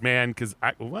went gut, man, because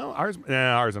ours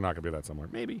are not gonna be that somewhere.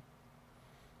 Maybe.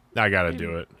 I gotta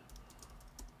do it.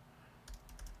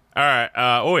 All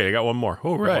right. Wait, I got one more.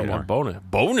 Oh, right. One more.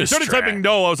 Bonus. I started track. typing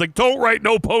no. I was like, don't write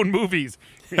No Bone Movies.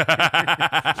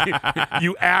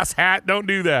 You ass hat, don't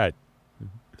do that.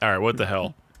 All right, what the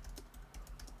hell?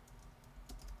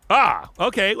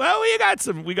 Okay. Well, we got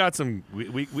some.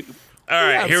 All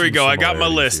right, here we go. I got my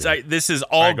list. This is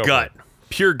all gut.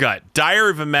 Pure gut.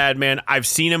 Diary of a Madman. I've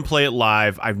seen him play it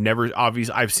live. I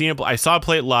saw him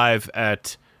play it live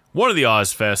at one of the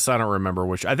Ozfests. I don't remember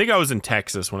which. I think I was in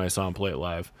Texas when I saw him play it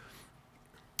live.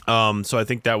 So I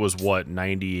think that was what,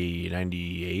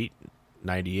 98,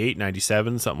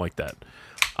 97, something like that.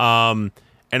 And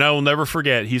I will never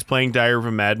forget, he's playing Diary of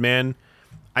a Madman.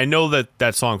 I know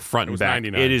that song front and back.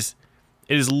 99. It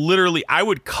is literally, I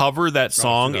would cover that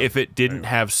song if it didn't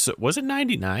have, was it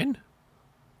 99?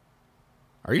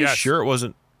 Are you sure it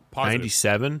wasn't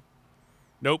 97?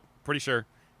 Nope, pretty sure.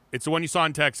 It's the one you saw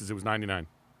in Texas. It was 99.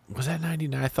 Was that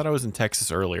 99? I thought I was in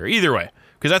Texas earlier. Either way,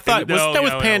 because I thought, was that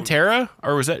with Pantera?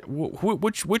 Or was that,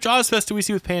 which Ozfest do we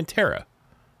see with Pantera?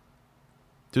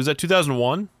 Was that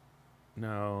 2001?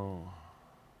 No.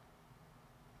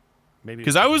 Maybe.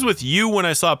 Because I was with you when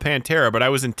I saw Pantera, but I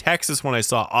was in Texas when I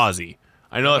saw Ozzy.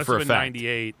 I know that for a fact.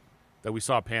 98 that we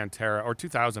saw Pantera, or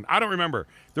 2000. I don't remember.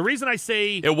 The reason I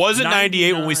say it wasn't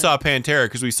 98 when we saw Pantera,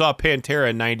 because we saw Pantera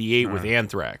in 98 with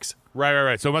Anthrax.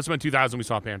 Right. So it must have been 2000 we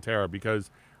saw Pantera,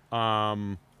 because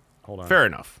hold on. Fair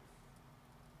enough.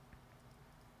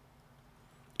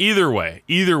 Either way,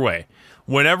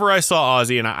 whenever I saw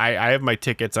Ozzy, and I have my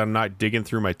tickets, I'm not digging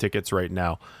through my tickets right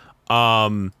now.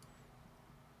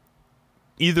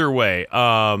 Either way,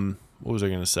 what was I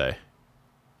going to say?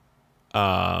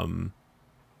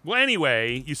 Well,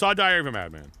 anyway, you saw Diary of a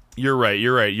Madman. You're right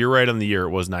on the year. It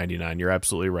was 99. You're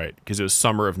absolutely right, because it was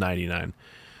summer of 99.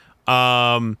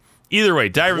 Either way,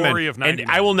 Diary of a Madman. And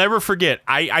I will never forget,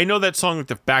 I know that song at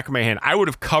the back of my hand. I would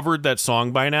have covered that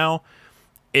song by now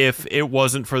if it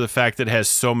wasn't for the fact that it has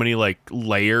so many like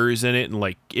layers in it, and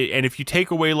and if you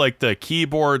take away like the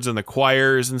keyboards and the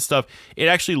choirs and stuff, it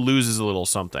actually loses a little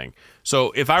something.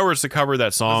 So if I were to cover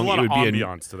that song, it would be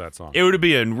ambiance to that song. It would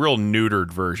be a real neutered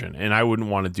version, and I wouldn't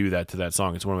want to do that to that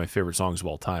song. It's one of my favorite songs of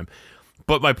all time.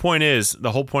 But my point is,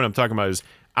 the whole point I'm talking about is,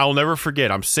 I'll never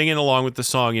forget. I'm singing along with the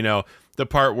song, the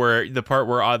part where the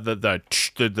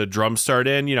drums start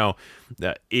in,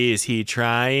 is he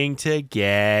trying to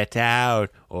get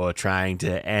out or trying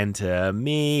to enter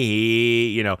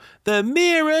me? The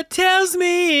mirror tells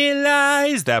me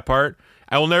lies. That part.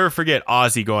 I will never forget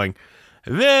Ozzy going,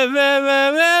 va, va,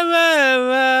 va, va,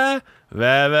 va,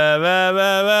 va, va, va,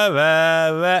 va,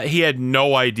 va, va. He had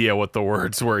no idea what the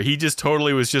words were. He just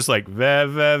totally was just like, va,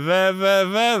 va, va, va,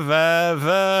 va, va,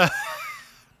 va.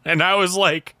 And I was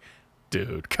like,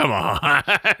 dude, come on.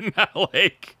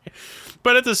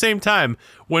 But at the same time,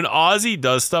 when Ozzy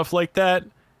does stuff like that,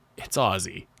 it's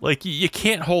Ozzy. You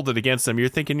can't hold it against him. You're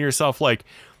thinking to yourself,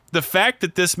 the fact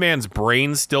that this man's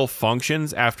brain still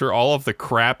functions after all of the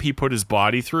crap he put his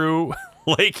body through,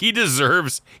 he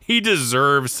deserves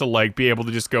to be able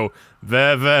to just go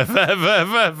va va va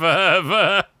va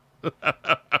va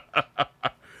va.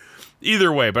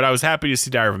 Either way, but I was happy to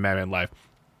see Diary of a Madman live.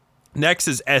 Next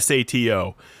is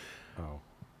SATO.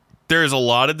 There's a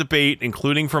lot of debate,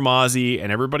 including from Ozzy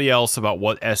and everybody else, about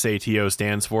what SATO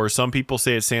stands for. Some people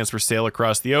say it stands for Sail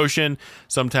Across the Ocean.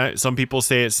 Some people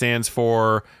say it stands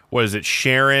for,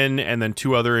 Sharon, and then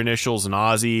two other initials in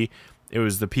Ozzy. It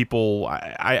was the people,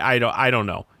 I don't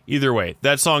know. Either way,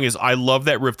 that song is, I love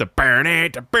that riff.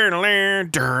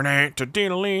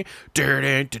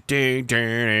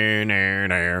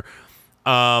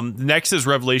 Next is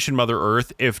Revelation Mother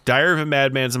Earth. If Diary of a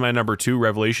Madman's my number 2,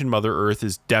 Revelation Mother Earth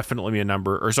is definitely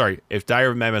if Diary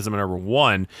of a Madman's my number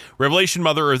 1, Revelation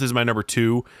Mother Earth is my number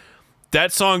 2.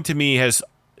 That song to me has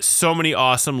so many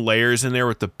awesome layers in there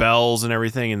with the bells and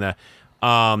everything, and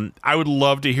I would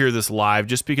love to hear this live,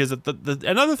 just because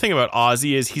another thing about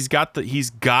Ozzy is he's got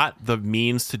the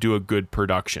means to do a good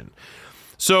production.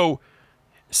 So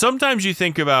sometimes you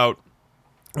think about,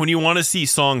 when you want to see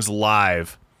songs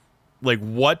live,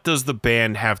 what does the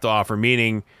band have to offer?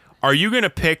 Meaning, are you going to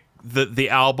pick the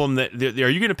album are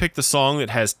you going to pick the song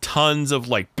that has tons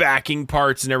of backing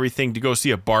parts and everything to go see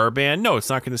a bar band? No, it's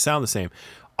not going to sound the same.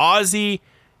 Ozzy,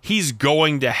 he's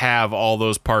going to have all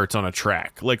those parts on a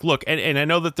track. Look, and I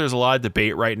know that there's a lot of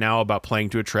debate right now about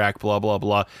playing to a track, blah, blah,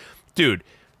 blah. Dude,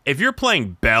 if you're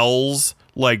playing bells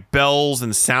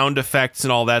and sound effects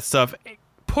and all that stuff,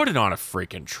 put it on a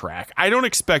freaking track. I don't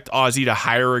expect Ozzy to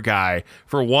hire a guy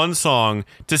for one song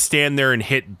to stand there and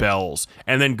hit bells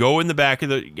and then go in the back of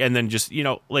and then just,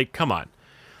 come on.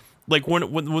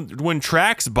 When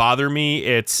tracks bother me,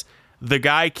 it's the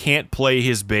guy can't play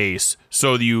his bass,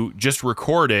 so you just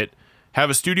record it, have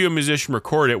a studio musician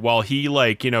record it while he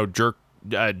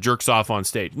jerks off on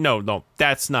stage. No,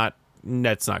 that's not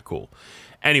cool.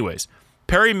 Anyways,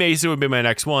 Perry Mason would be my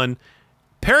next one.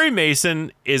 Perry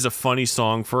Mason is a funny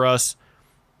song for us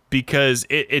because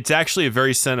it's actually a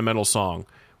very sentimental song.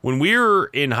 When we were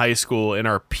in high school, in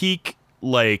our peak,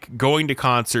 like, going to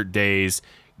concert days,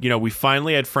 you know, we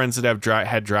finally had friends that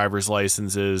had driver's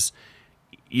licenses.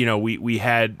 You know, we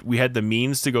had the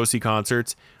means to go see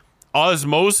concerts.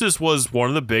 Osmosis was one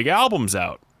of the big albums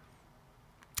out.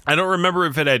 I don't remember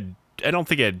if I don't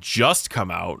think it had just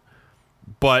come out,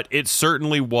 but it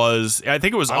certainly was. I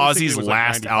think it was Ozzy's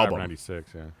last album.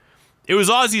 96, yeah. It was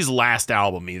Ozzy's last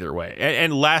album either way,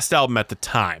 and last album at the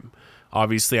time.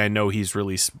 Obviously, I know he's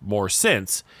released more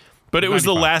since, but it was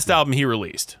the last album he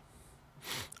released.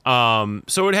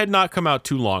 So it had not come out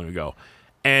too long ago.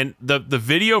 And the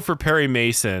video for Perry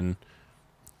Mason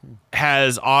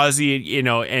has Ozzy, you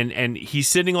know, and he's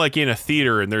sitting like in a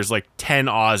theater, and there's like 10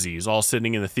 Ozzies all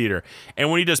sitting in the theater.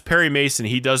 And when he does Perry Mason,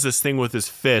 he does this thing with his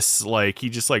fists, like he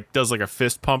just like does like a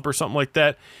fist pump or something like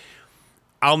that.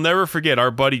 I'll never forget our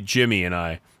buddy Jimmy and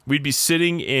I. We'd be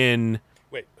sitting in.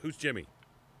 Wait, who's Jimmy?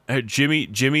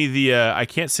 Jimmy the I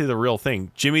can't say the real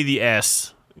thing. Jimmy the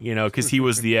S, you know, because he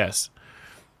was the S.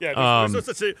 Yeah,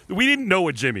 we didn't know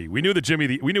a Jimmy. We knew a Jimmy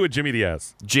the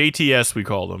S. JTS we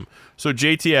called him. So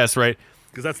JTS, right?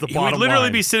 Because that's the he bottom would literally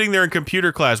line. be sitting there in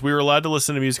computer class. We were allowed to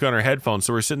listen to music on our headphones,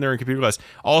 so we're sitting there in computer class.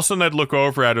 All of a sudden, I'd look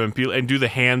over at him and do the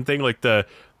hand thing, like the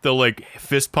like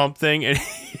fist pump thing, and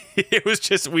it was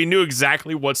just, we knew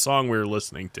exactly what song we were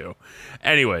listening to.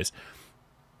 Anyways,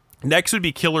 next would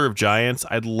be Killer of Giants.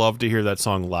 I'd love to hear that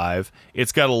song live.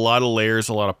 It's got a lot of layers,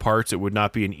 a lot of parts. It would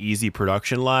not be an easy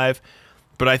production live,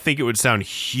 but I think it would sound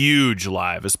huge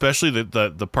live, especially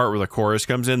the part where the chorus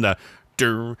comes in, the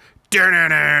when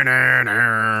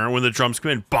the drums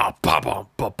come in.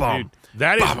 Dude,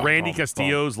 that is Randy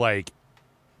Castillo's like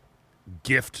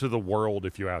gift to the world,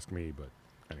 if you ask me. But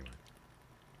anyway,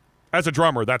 as a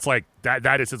drummer, that's like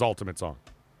that is his ultimate song.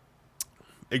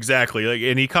 Exactly, like,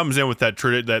 and he comes in with that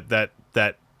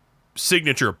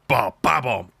signature bum bum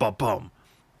bum bum bum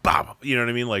bum. You know what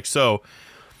I mean? Like, so.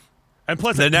 And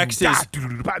plus, the next is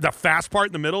the fast part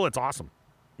in the middle. It's awesome.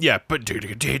 Yeah, but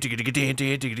it's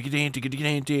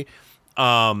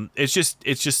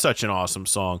just such an awesome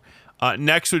song.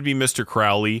 Next would be Mr.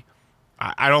 Crowley.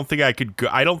 I don't think I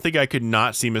could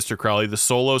not see Mr. Crowley. The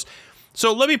solos.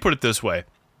 So let me put it this way.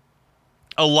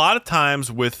 A lot of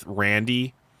times with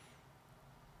Randy,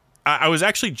 I was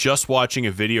actually just watching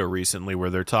a video recently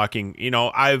where they're talking, you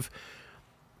know,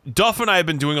 Duff and I have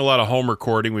been doing a lot of home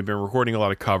recording. We've been recording a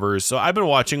lot of covers. So I've been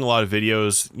watching a lot of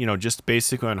videos, you know, just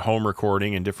basically on home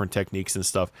recording and different techniques and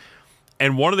stuff.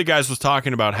 And one of the guys was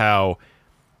talking about how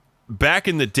back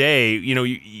in the day, you know,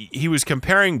 he was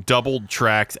comparing doubled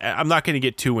tracks. I'm not going to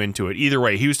get too into it. Either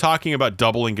way, he was talking about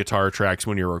doubling guitar tracks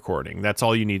when you're recording. That's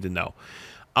all you need to know.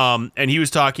 And he was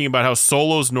talking about how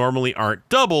solos normally aren't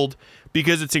doubled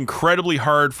because it's incredibly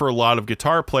hard for a lot of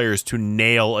guitar players to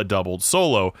nail a doubled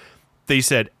solo. They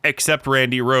said, except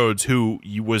Randy Rhoads, who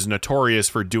was notorious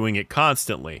for doing it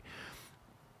constantly.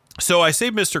 So I say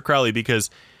Mr. Crowley because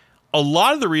a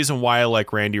lot of the reason why I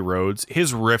like Randy Rhoads,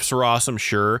 his riffs are awesome,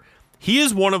 sure. He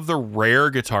is one of the rare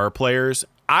guitar players.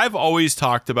 I've always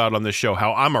talked about on the show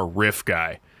how I'm a riff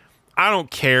guy. I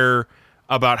don't care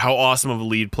about how awesome of a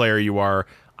lead player you are.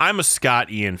 I'm a Scott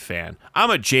Ian fan. I'm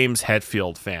a James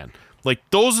Hetfield fan. Like,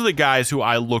 those are the guys who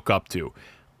I look up to.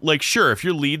 Like, sure, if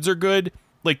your leads are good,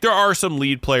 like, there are some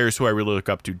lead players who I really look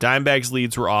up to. Dimebag's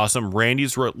leads were awesome.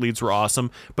 Randy's leads were awesome.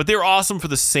 But they were awesome for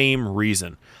the same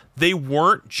reason. They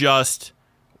weren't just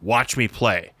watch me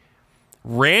play.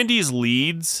 Randy's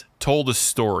leads told a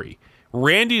story.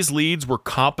 Randy's leads were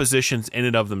compositions in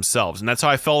and of themselves. And that's how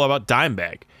I felt about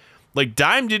Dimebag. Like,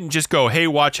 Dime didn't just go, hey,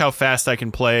 watch how fast I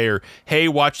can play, or hey,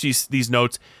 watch these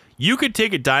notes. You could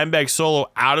take a Dimebag solo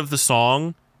out of the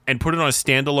song and put it on a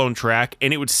standalone track,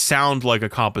 and it would sound like a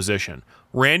composition.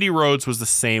 Randy Rhoads was the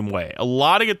same way. A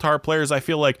lot of guitar players, I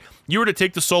feel like, you were to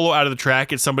take the solo out of the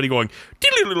track, it's somebody going,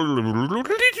 you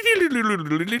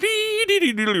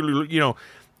know,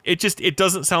 it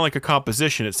doesn't sound like a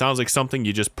composition. It sounds like something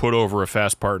you just put over a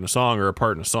fast part in a song or a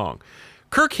part in a song.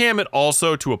 Kirk Hammett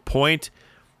also, to a point,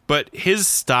 but his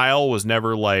style was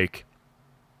never like,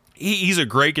 he's a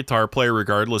great guitar player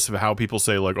regardless of how people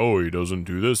say, like, oh, he doesn't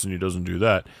do this and he doesn't do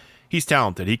that. He's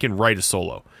talented. He can write a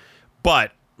solo.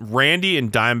 But Randy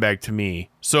and Dimebag to me,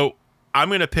 so I'm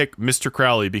going to pick Mr.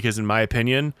 Crowley because, in my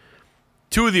opinion,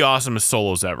 two of the awesomest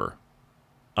solos ever.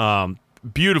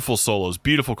 Beautiful solos,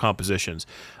 beautiful compositions.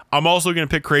 I'm also going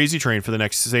to pick Crazy Train for the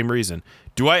same reason.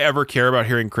 Do I ever care about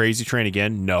hearing Crazy Train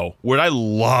again? No. Would I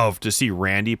love to see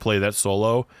Randy play that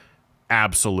solo?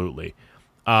 Absolutely.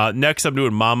 Next, I'm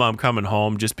doing Mama, I'm Coming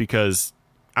Home, just because,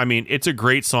 I mean, it's a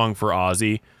great song for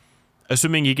Ozzy.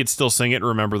 Assuming he could still sing it and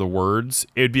remember the words,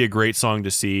 it'd be a great song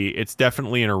to see. It's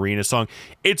definitely an arena song.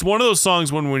 It's one of those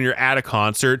songs when you're at a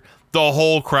concert, the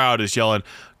whole crowd is yelling,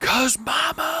 "'Cause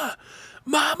Mama,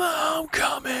 I'm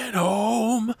coming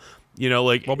home." You know,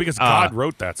 like... Well, because God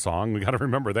wrote that song. We got to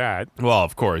remember that. Well,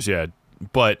 of course, yeah.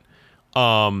 But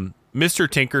Mr.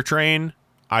 Tinker Train,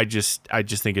 I just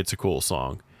think it's a cool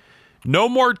song. No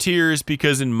More Tears,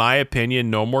 because in my opinion,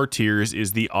 No More Tears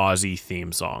is the Ozzy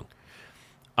theme song.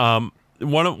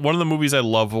 One of the movies I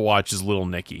love to watch is Little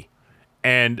Nicky.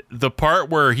 And the part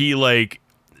where he, like,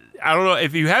 I don't know,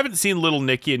 if you haven't seen Little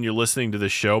Nicky and you're listening to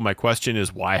this show, my question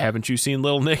is, why haven't you seen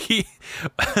Little Nicky?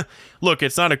 Look,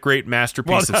 it's not a great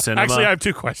masterpiece of cinema. Actually, I have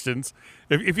two questions.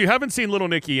 If you haven't seen Little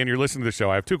Nicky and you're listening to the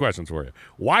show, I have two questions for you.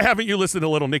 Why haven't you listened to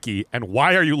Little Nicky, and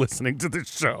why are you listening to the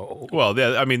show? Well,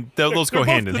 I mean, those go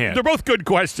hand in hand. They're both good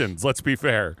questions, let's be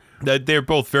fair. They're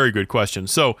both very good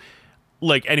questions. So,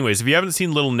 like, anyways, if you haven't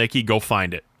seen Little Nicky, go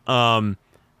find it.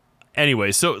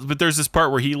 Anyway, but there's this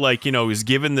part where he, like, you know, is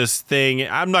given this thing.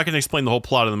 I'm not going to explain the whole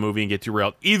plot of the movie and get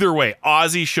derailed. Either way,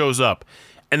 Ozzy shows up,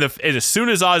 and as soon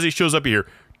as Ozzy shows up, you hear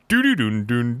doo-doo-doon,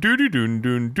 doo-doo-doon,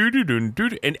 doo-doo-doon,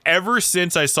 doo-doo. And ever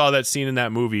since I saw that scene in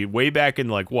that movie, way back in,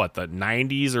 like, what, the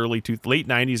 90s, late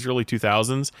 90s, early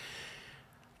 2000s,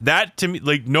 that, to me,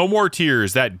 like, No More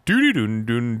Tears, that doo-doo-doon,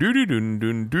 doo-doo-doon,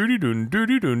 doo-doo-doon,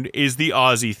 doo-doo-doon is the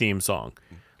Ozzy theme song.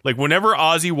 Like, whenever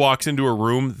Ozzy walks into a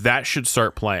room, that should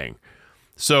start playing.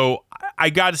 So I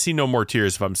got to see No More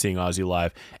Tears if I'm seeing Ozzy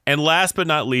live. And last but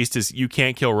not least is You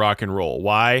Can't Kill Rock and Roll.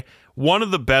 Why? One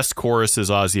of the best choruses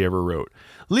Ozzy ever wrote.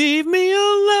 Leave me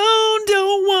alone,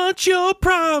 don't want your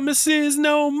promises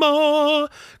no more,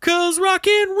 'cause rock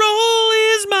and roll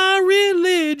is my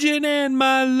religion and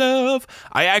my love.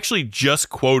 I actually just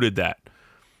quoted that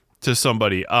to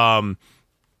somebody. There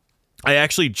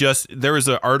was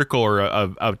an article or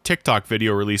a TikTok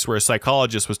video released where a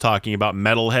psychologist was talking about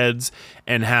metalheads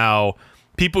and how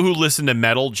people who listen to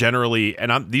metal generally,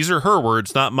 and these are her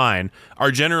words, not mine,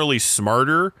 are generally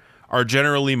smarter, are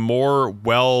generally more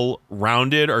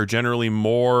well-rounded, are generally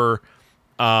more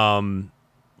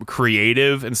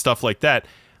creative and stuff like that.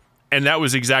 And that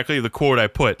was exactly the quote I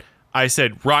put. I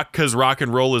said, "'Cause rock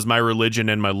and roll is my religion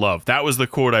and my love." That was the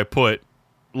quote I put,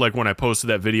 like, when I posted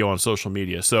that video on social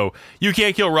media. So You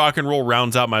Can't Kill Rock and Roll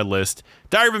rounds out my list.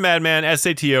 Diary of a Madman,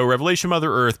 SATO, Revelation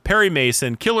Mother Earth, Perry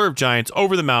Mason, Killer of Giants,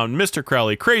 Over the Mountain, Mr.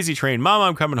 Crowley, Crazy Train, Mama,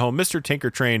 I'm Coming Home, Mr. Tinker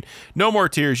Train, No More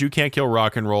Tears, You Can't Kill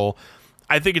Rock and Roll.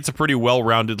 I think it's a pretty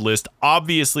well-rounded list.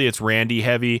 Obviously, it's Randy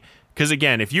heavy. Because,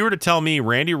 again, if you were to tell me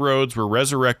Randy Rhoads, we're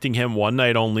resurrecting him one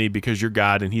night only because you're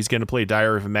God and he's going to play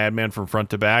Diary of a Madman from front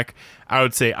to back, I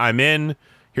would say, I'm in.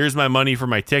 Here's my money for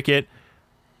my ticket.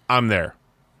 I'm there.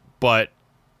 But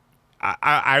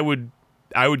I would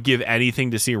give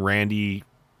anything to see Randy.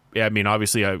 I mean,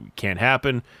 obviously, it can't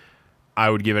happen. I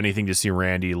would give anything to see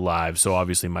Randy live. So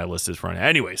obviously, my list is front.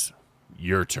 Anyways,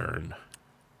 your turn.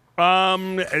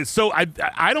 So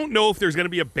I don't know if there's going to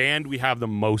be a band we have the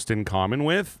most in common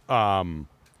with.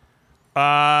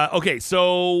 Okay,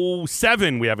 so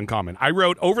 7 we have in common. I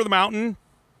wrote Over the Mountain.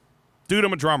 Dude,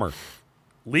 I'm a drummer.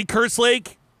 Lee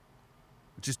Kerslake.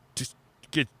 Just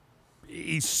get.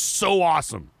 He's so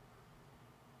awesome.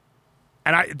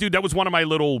 And dude, that was one of my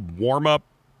little warm up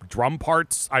drum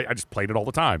parts. I just played it all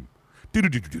the time.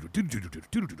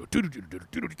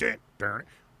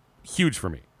 Huge for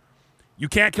me. You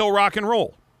Can't Kill Rock and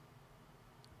Roll.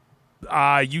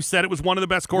 You said it was one of the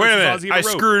best choruses Ozzy ever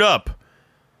wrote.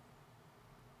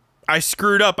 I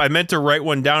screwed up. I meant to write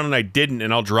one down and I didn't,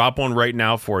 and I'll drop one right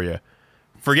now for you.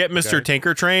 Forget Mr.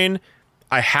 Tinker Train.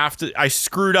 I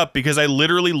screwed up because I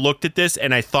literally looked at this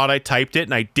and I thought I typed it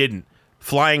and I didn't.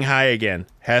 Flying High Again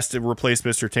has to replace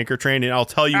Mr. Tinker Train, and I'll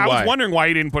tell you why. I was wondering why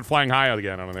you didn't put Flying High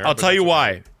again on there. I'll tell you why.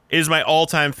 It is my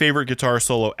all-time favorite guitar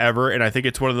solo ever, and I think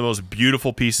it's one of the most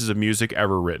beautiful pieces of music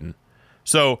ever written.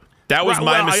 So that was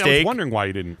my mistake. I was wondering why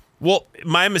you didn't. Well,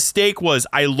 my mistake was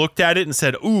I looked at it and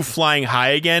said, ooh, Flying High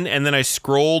Again, and then I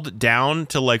scrolled down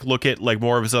to look at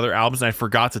more of his other albums, and I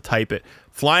forgot to type it.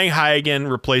 Flying High Again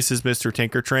replaces Mr.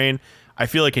 Tinker Train. I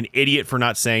feel like an idiot for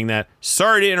not saying that.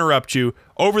 Sorry to interrupt you.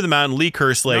 Over the Mountain, Lee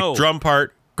Kerslake, drum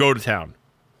part, go to town.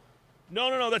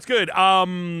 No, that's good.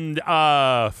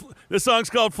 This song's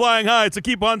called Flying High, so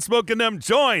keep on smoking them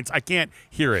joints. I can't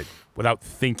hear it without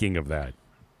thinking of that,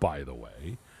 by the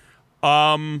way.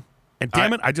 And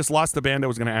damn it, I just lost the band I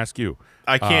was going to ask you.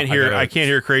 I can't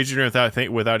hear Crazy Train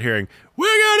without hearing,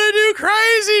 we're going to do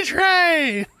Crazy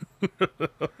Train.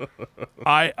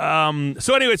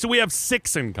 So anyway, so we have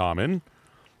 6 in common.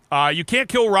 You Can't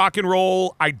Kill Rock and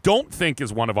Roll, I don't think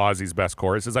is one of Ozzy's best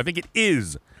choruses. I think it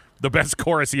is the best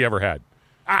chorus he ever had.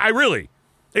 I really.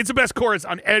 It's the best chorus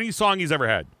on any song he's ever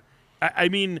had. I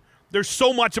mean, there's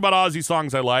so much about Ozzy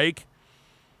songs I like.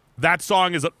 That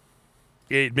song is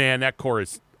man, that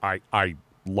chorus, I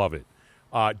love it.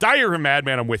 Diary of a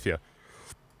Madman, I'm with you.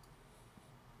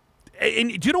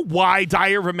 And do you know why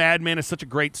Diary of a Madman is such a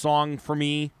great song for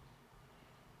me?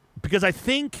 Because I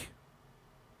think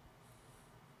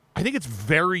it's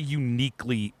very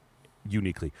uniquely.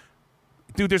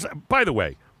 Dude, by the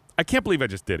way, I can't believe I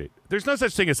just did it. There's no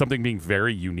such thing as something being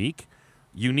very unique.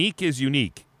 Unique is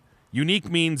unique. Unique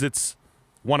means it's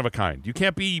one of a kind.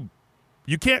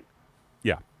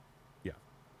 Yeah.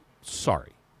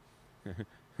 Sorry.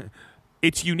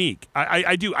 It's unique.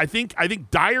 I do. I think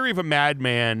Diary of a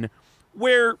Madman,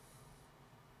 where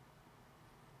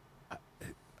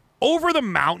Over the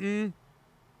Mountain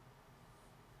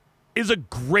is a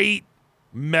great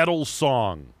metal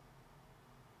song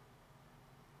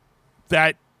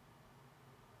that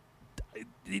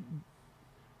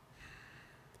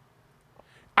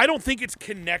I don't think it's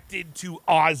connected to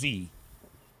Ozzy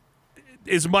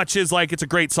as much as like it's a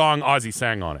great song Ozzy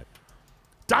sang on it.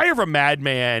 Diary of a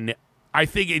Madman, I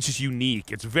think it's just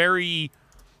unique.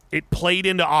 It played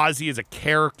into Ozzy as a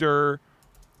character.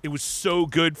 It was so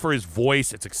good for his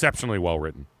voice. It's exceptionally well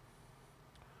written.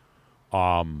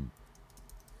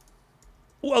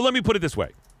 Well, let me put it this way.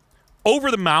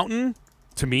 Over the Mountain,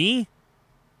 to me,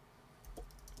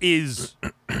 is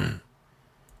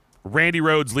Randy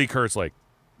Rhoads, Lee Kerslake,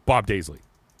 Bob Daisley.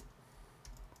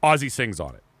 Ozzy sings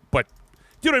on it. But,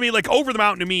 do you know what I mean? Like, Over the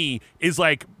Mountain to me is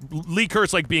like Lee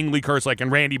Kerslake being Lee Kerslake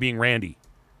and Randy being Randy.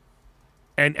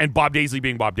 And Bob Daisley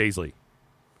being Bob Daisley.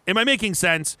 Am I making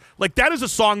sense? Like, that is a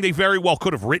song they very well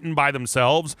could have written by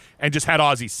themselves and just had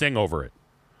Ozzy sing over it.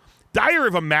 Diary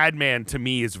of a Madman, to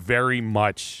me, is very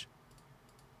much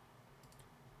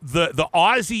the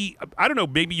Ozzy, I don't know,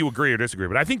 maybe you agree or disagree,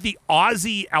 but I think the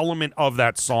Ozzy element of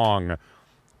that song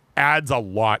adds a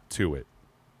lot to it.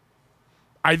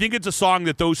 I think it's a song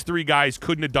that those three guys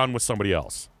couldn't have done with somebody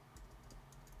else.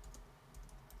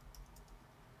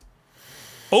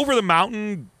 Over the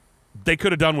Mountain, they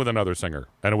could have done with another singer,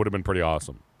 and it would have been pretty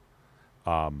awesome.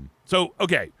 So,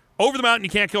 okay. Over the Mountain, You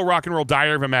Can't Kill Rock and Roll,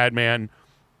 Diary of a Madman.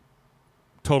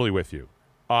 Totally with you.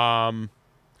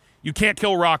 You Can't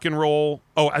Kill Rock and Roll.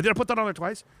 Oh, did I put that on there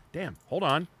twice? Damn. Hold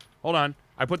on.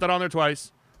 I put that on there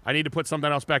twice. I need to put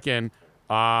something else back in.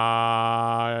 What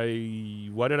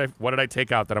did I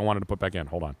take out that I wanted to put back in?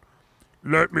 Hold on.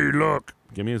 Let me look.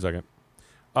 Give me a second.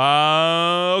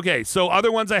 Okay, so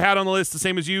other ones I had on the list, the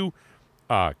same as you.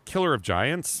 Killer of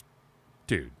Giants.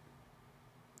 Dude.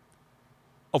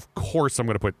 Of course I'm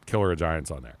going to put Killer of Giants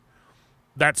on there.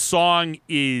 That song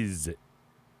is...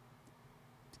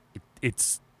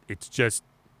 It's just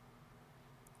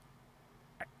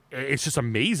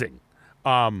amazing.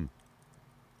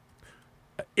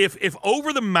 If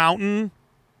Over the Mountain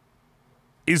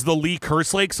is the Lee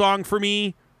Kerslake song for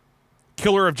me,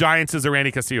 Killer of Giants is a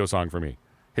Randy Castillo song for me.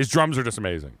 His drums are just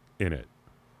amazing in it.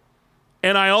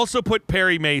 And I also put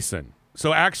Perry Mason.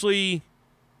 So actually,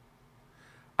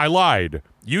 I lied.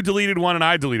 You deleted one and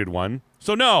I deleted one.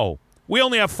 So no, we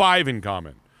only have 5 in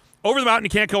common. Over the Mountain, You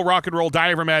Can't Kill Rock and Roll,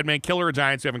 Diary of a Madman, Killer of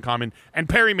Giants you have in common, and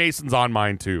Perry Mason's on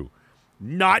mine too.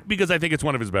 Not because I think it's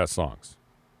one of his best songs.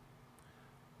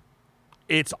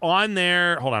 It's on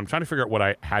there. Hold on, I'm trying to figure out what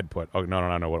I had put. Oh, no,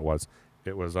 I know what it was.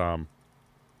 It was, there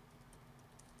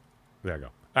you go.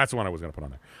 That's the one I was going to put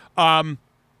on there.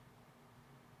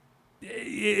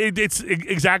 It's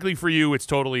exactly for you. It's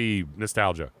totally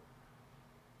nostalgia.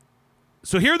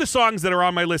 So here are the songs that are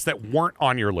on my list that weren't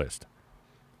on your list.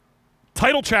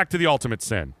 Title track to The Ultimate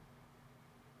Sin.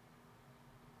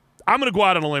 I'm going to go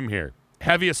out on a limb here.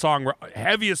 Heaviest song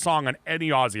on any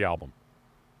Ozzy album.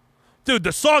 Dude,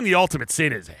 the song The Ultimate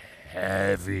Sin is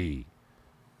heavy.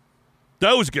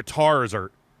 Those guitars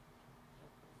are...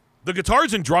 The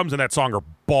guitars and drums in that song are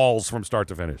balls from start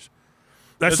to finish.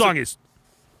 That song is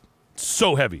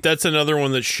so heavy. That's another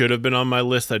one that should have been on my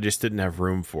list. I just didn't have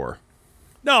room for.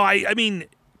 No, I mean,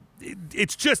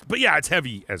 it's just... But yeah, it's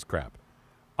heavy as crap.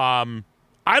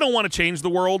 I Don't Want to Change the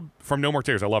World from No More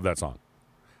Tears. I love that song.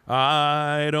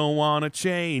 I don't want to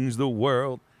change the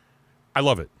world. I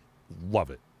love it.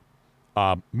 Love it.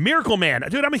 Miracle Man.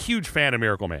 Dude, I'm a huge fan of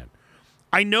Miracle Man.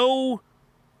 I know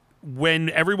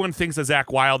when everyone thinks of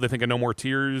Zakk Wylde, they think of No More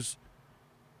Tears.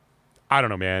 I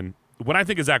don't know, man. When I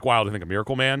think of Zakk Wylde, I think of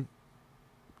Miracle Man.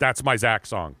 That's my Zakk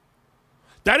song.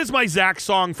 That is my Zakk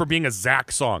song for being a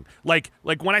Zakk song. Like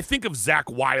when I think of Zakk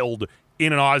Wylde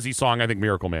in an Ozzy song, I think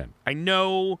Miracle Man. I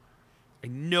know I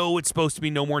know it's supposed to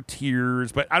be No More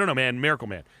Tears, but I don't know, man. Miracle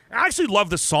Man. I actually love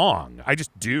the song. I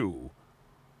just do.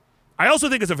 I also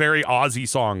think it's a very Ozzy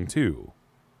song, too.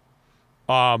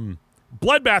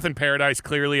 Bloodbath in Paradise,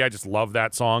 clearly, I just love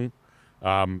that song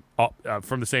from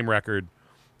the same record.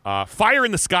 Fire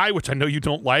in the Sky, which I know you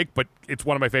don't like, but it's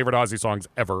one of my favorite Ozzy songs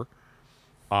ever.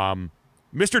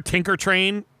 Mr. Tinker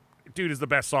Train, dude, is the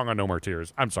best song on No More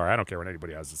Tears. I'm sorry, I don't care what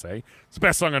anybody has to say. It's the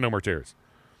best song on No More Tears.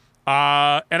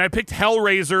 And I picked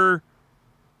Hellraiser.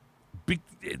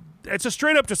 It's a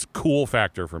straight up just cool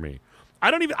factor for me. I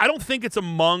don't think it's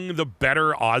among the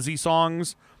better Ozzy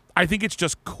songs. I think it's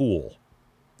just cool.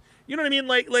 You know what I mean?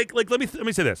 Like let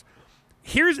me say this.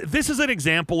 This is an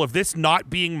example of this not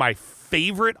being my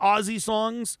favorite Ozzy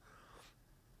songs.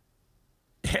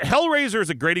 Hellraiser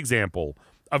is a great example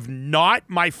of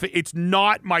it's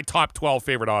not my top 12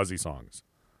 favorite Ozzy songs.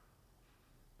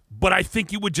 But I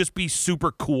think it would just be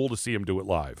super cool to see him do it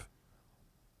live.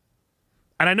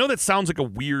 And I know that sounds like a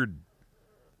weird...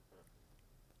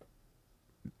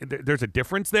 There's a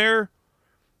difference there,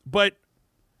 but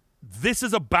this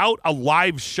is about a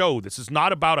live show. This is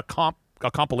not about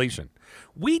a compilation.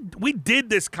 We did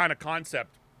this kind of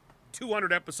concept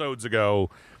 200 episodes ago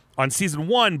on season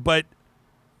 1, but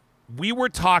we were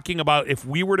talking about if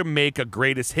we were to make a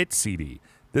greatest hits CD.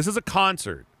 This is a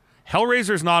concert.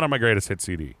 Hellraiser's not on my greatest hits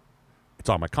CD. It's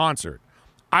on my concert.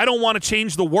 I Don't Want to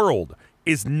Change the World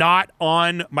is not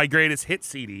on my greatest hits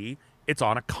CD. It's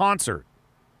on a concert.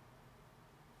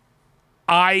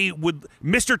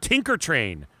 Mr. Tinker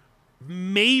Train,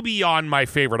 maybe on my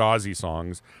favorite Ozzy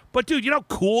songs. But, dude, you know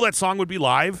how cool that song would be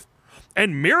live?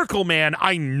 And Miracle Man,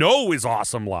 I know, is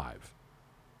awesome live.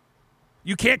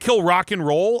 You Can't Kill Rock and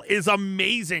Roll is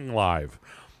amazing live.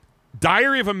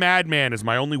 Diary of a Madman is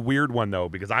my only weird one, though,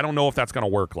 because I don't know if that's going to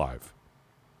work live.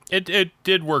 It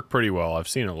did work pretty well. I've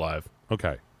seen it live.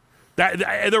 Okay.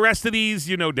 The rest of these,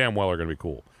 you know damn well, are going to be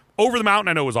cool. Over the Mountain,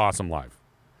 I know, was awesome live.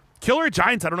 Killer of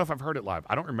Giants, I don't know if I've heard it live.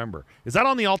 I don't remember. Is that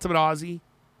on the Ultimate Ozzy?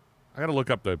 I got to look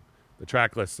up the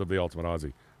track lists of the Ultimate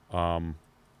Ozzy. Let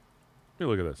me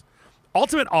look at this.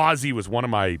 Ultimate Ozzy was one of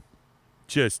my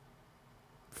just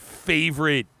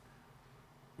favorite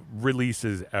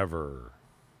releases ever.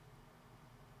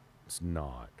 It's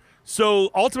not. So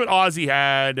Ultimate Ozzy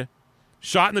had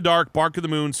Shot in the Dark, Bark of the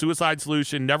Moon, Suicide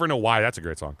Solution, Never Know Why. That's a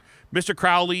great song. Mr.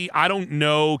 Crowley, I Don't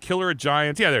Know, Killer of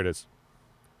Giants. Yeah, there it is.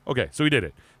 Okay, so we did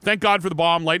it. Thank God for the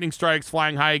Bomb, Lightning Strikes,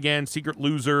 Flying High Again, Secret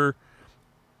Loser,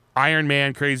 Iron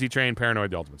Man, Crazy Train, Paranoid,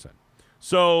 The Ultimate Sin.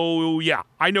 So, yeah,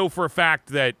 I know for a fact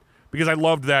that, because I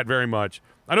loved that very much,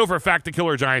 I know for a fact that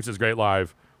Killer of Giants is great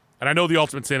live, and I know The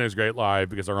Ultimate Sin is great live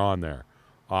because they're on there.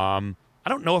 I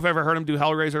don't know if I ever heard him do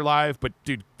Hellraiser live, but,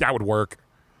 dude, that would work.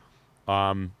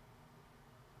 I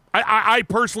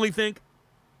personally think,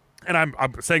 and I'm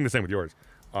saying the same with yours,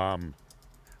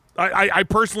 I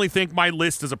personally think my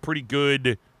list is a pretty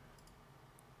good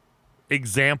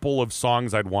example of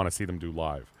songs I'd want to see them do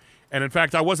live. And in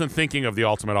fact, I wasn't thinking of the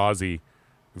Ultimate Ozzy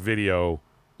video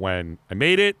when I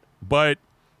made it, but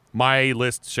my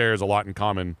list shares a lot in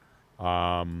common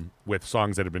with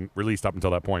songs that have been released up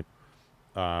until that point,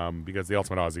 because the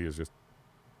Ultimate Ozzy is just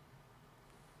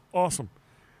awesome.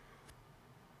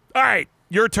 All right,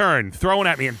 your turn. Throwing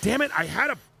at me, and damn it,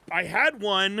 I had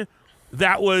one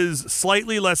that was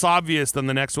slightly less obvious than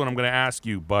the next one I'm going to ask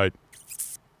you, but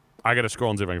I got to scroll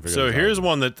and see if I can figure it out. So here's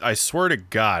one that I swear to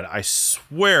God, I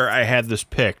swear I had this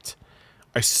picked.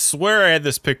 I swear I had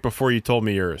this picked before you told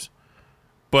me yours.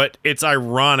 But it's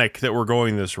ironic that we're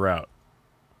going this route.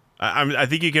 I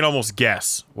think you can almost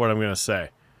guess what I'm going to say.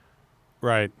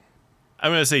 Right.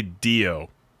 I'm going to say Dio.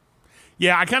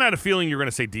 Yeah, I kind of had a feeling you were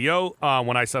going to say Dio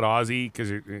when I said Ozzy,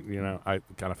 because I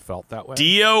kind of felt that way.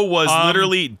 Dio was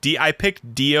literally I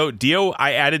picked Dio.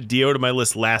 I added Dio to my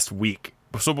list last week.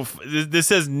 So this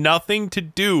has nothing to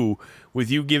do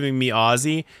with you giving me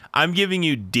Ozzy. I'm giving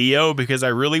you Dio because I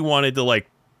really wanted to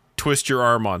twist your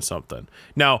arm on something.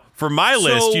 Now, for my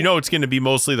list, it's going to be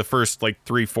mostly the first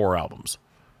 3-4 albums.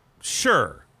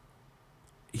 Sure.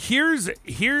 Here's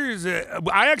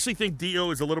I actually think Dio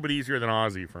is a little bit easier than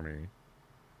Ozzy for me.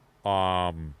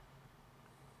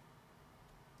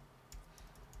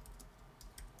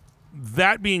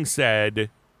 That being said,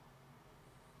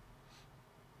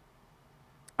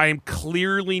 I am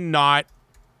clearly not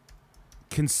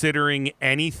considering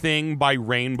anything by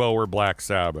Rainbow or Black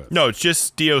Sabbath. No, it's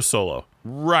just Dio solo.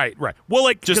 Right.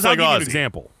 Well, just like I'll give you Ozzy. an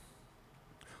example.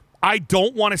 I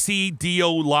don't want to see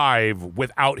Dio live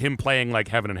without him playing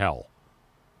Heaven and Hell,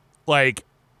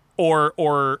 or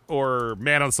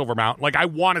Man on the Silver Mountain. I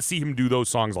want to see him do those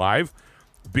songs live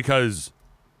because,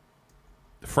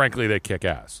 frankly, they kick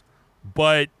ass.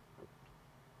 But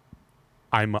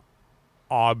I'm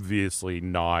obviously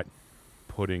not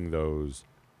putting those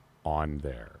on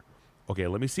there. Okay,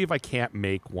 let me see if I can't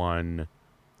make one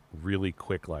really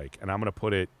quick, and I'm going to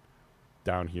put it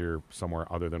down here somewhere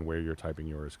other than where you're typing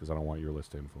yours because I don't want your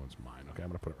list to influence mine. Okay, I'm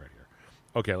going to put it right here.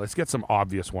 Okay, let's get some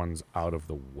obvious ones out of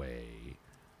the way.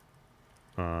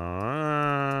 I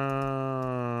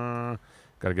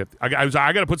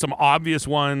gotta put some obvious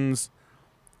ones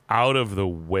out of the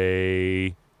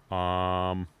way.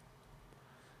 I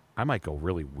might go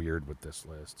really weird with this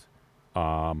list.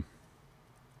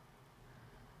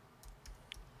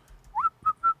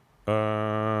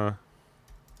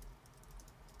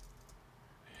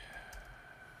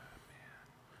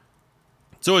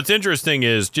 So what's interesting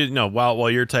is,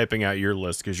 while you're typing out your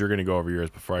list, because you're going to go over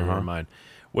yours before I go over mine,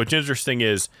 what's interesting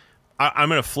is I'm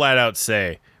going to flat out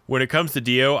say, when it comes to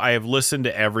Dio, I have listened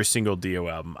to every single Dio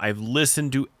album. I've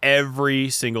listened to every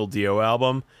single Dio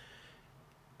album.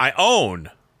 I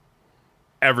own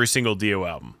every single Dio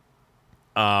album.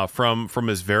 From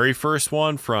his very first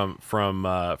one, from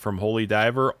Holy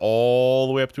Diver, all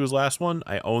the way up to his last one,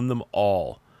 I own them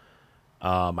all.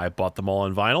 I bought them all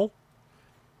on vinyl.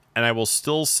 And I will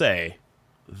still say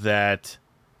that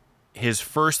his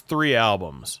first 3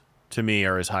 albums, to me,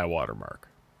 are his high watermark.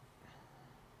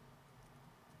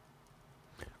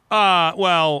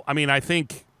 Well, I mean, I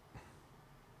think...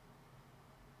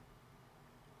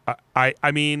 I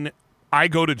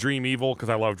go to Dream Evil because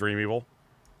I love Dream Evil.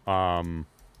 I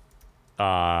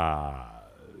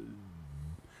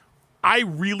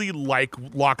really like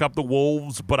Lock Up the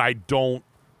Wolves, but I don't...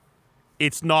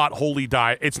 It's not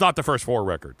It's not the first 4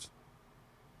 records.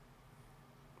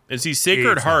 And see,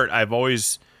 Sacred Heart, I've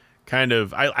always kind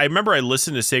of... I remember I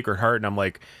listened to Sacred Heart, and I'm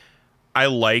like, I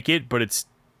like it, but it's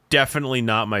definitely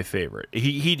not my favorite.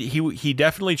 He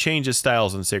definitely changed his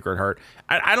styles in Sacred Heart.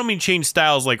 I don't mean change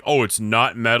styles like, oh, it's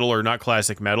not metal or not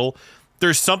classic metal.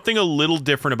 There's something a little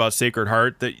different about Sacred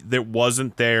Heart that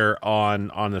wasn't there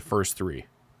on the first 3.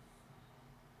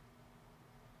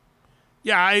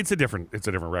 Yeah, it's a different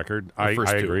record. I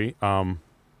agree. I'm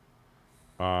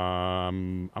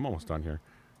almost done here.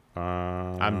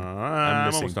 I'm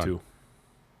missing 2.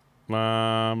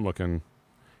 I'm looking.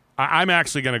 I'm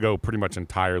actually going to go pretty much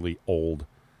entirely old.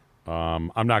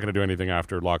 I'm not going to do anything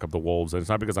after Lock Up the Wolves, and it's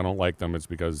not because I don't like them. It's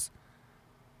because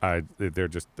they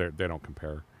don't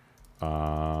compare.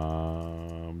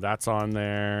 That's on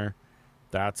there.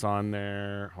 That's on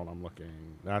there. Hold on, I'm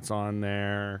looking. That's on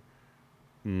there.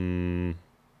 No,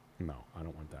 I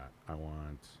don't want that.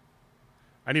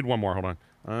 I need one more. Hold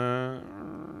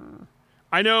on.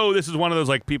 I know this is one of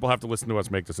those, people have to listen to us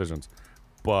make decisions.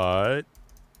 But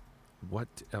what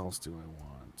else do I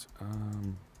want?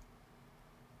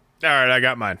 All right, I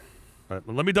got mine.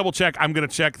 Let me double check. I'm going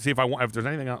to check to see if there's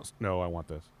anything else. No, I want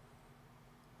this.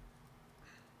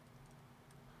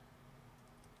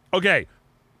 Okay.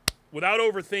 Without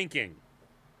overthinking.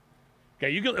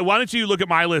 Okay, why don't you look at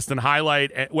my list and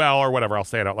highlight, or whatever, I'll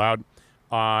say it out loud.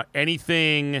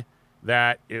 Anything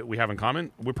that we have in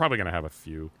common? We're probably going to have a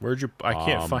few. I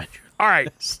can't find your all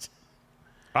right. list.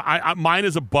 Mine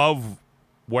is above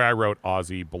where I wrote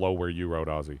Ozzy, below where you wrote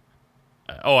Ozzy.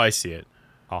 I see it.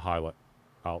 I'll highlight.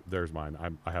 There's mine.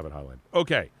 I have it highlighted.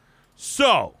 Okay,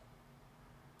 so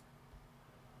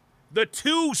the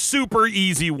 2 super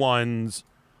easy ones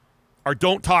are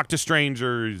Don't Talk to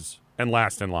Strangers and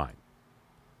Last in Line.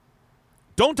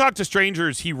 Don't Talk to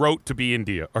Strangers, he wrote to be in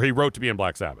Dio, or he wrote to be in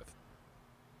Black Sabbath.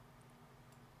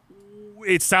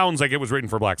 It sounds like it was written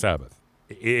for Black Sabbath.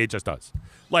 It just does.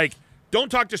 Don't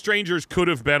Talk to Strangers could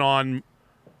have been on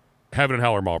Heaven and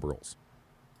Hell or Mob Rules.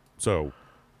 So,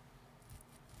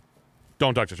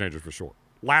 Don't Talk to Strangers for sure.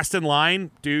 Last in Line,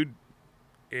 dude,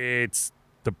 it's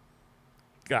the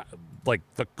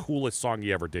coolest song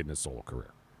he ever did in his solo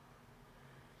career.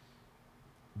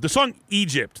 The song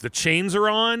Egypt, The Chains Are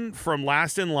On from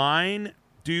Last in Line,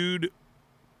 dude,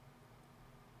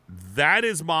 that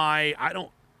is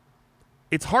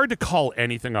it's hard to call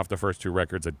anything off the first 2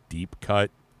 records a deep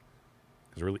cut,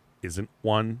 because there really isn't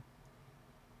one.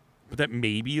 But that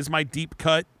maybe is my deep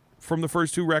cut from the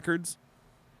first 2 records.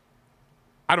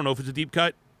 I don't know if it's a deep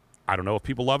cut. I don't know if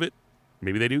people love it.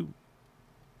 Maybe they do.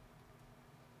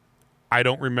 I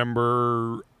don't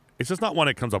remember. It's just not one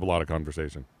that comes up a lot of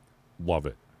conversation. Love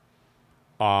it.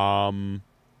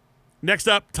 Next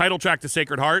up, title track to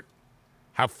Sacred Heart.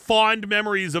 Have fond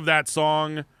memories of that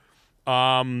song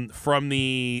from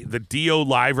the Dio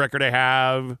live record I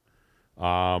have.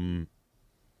 God,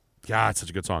 it's such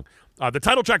a good song. The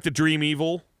title track to Dream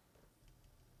Evil.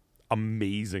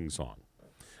 Amazing song.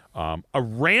 A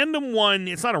random one.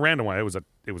 It's not a random one. It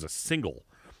was a single.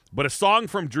 But a song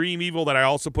from Dream Evil that I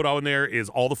also put on there is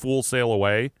All the Fools Sail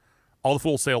Away. All the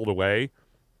Fools Sailed Away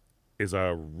is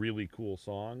a really cool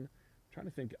song. I'm trying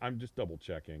to think. I'm just double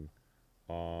checking.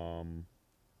 Yeah,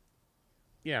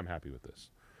 I'm happy with this.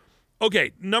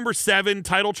 Okay, number 7,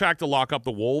 title track to Lock Up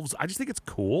the Wolves. I just think it's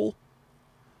cool.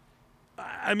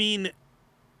 I mean,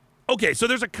 okay, so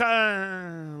there's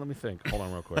let me think. Hold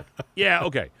on real quick. Yeah,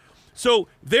 okay. So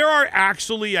there are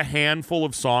actually a handful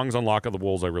of songs on Lock Up the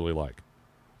Wolves I really like.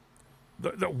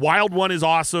 The Wild One is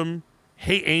awesome.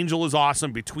 Hey Angel is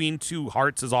awesome. Between Two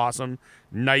Hearts is awesome.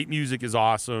 Night Music is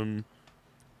awesome.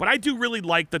 But I do really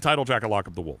like the title track of Lock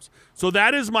Up the Wolves. So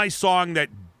that is my song that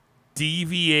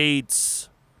deviates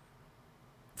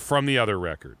from the other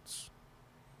records.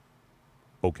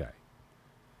 Okay.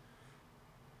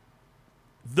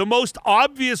 The most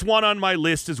obvious one on my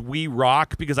list is We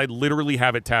Rock because I literally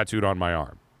have it tattooed on my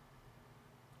arm.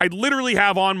 I literally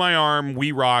have on my arm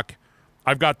We Rock.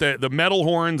 I've got the metal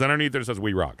horns underneath it says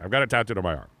We Rock. I've got it tattooed on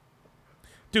my arm.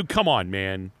 Dude, come on,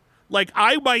 man. Like,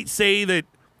 I might say that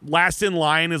Last in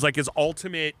Line is like his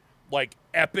ultimate, like,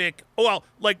 epic. Oh, well,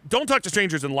 like, Don't Talk to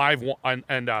Strangers and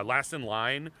Last in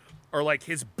Line are like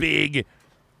his big,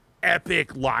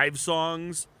 epic live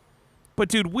songs. But,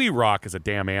 dude, We Rock is a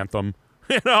damn anthem.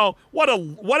 You know, what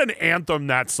an anthem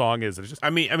that song is. It's just, I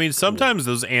mean, sometimes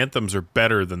those anthems are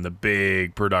better than the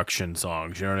big production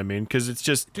songs. You know what I mean? Because it's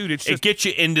just, dude, it gets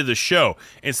you into the show.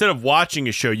 Instead of watching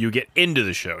a show, you get into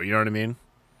the show. You know what I mean?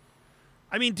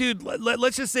 I mean, dude,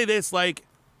 let's just say this. Like,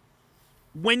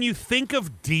 when you think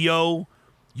of Dio,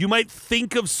 you might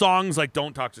think of songs like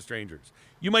Don't Talk to Strangers.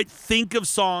 You might think of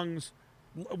songs,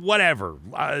 whatever,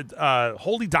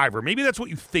 Holy Diver. Maybe that's what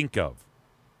you think of.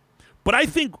 But I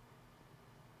think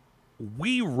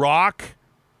We Rock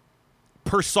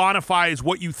personifies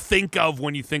what you think of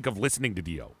when you think of listening to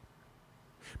Dio.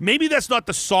 Maybe that's not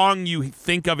the song you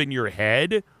think of in your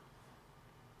head,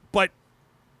 but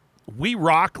We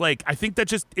Rock, like, I think that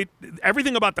just,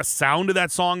 everything about the sound of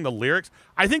that song, the lyrics,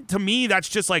 I think to me that's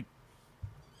just like,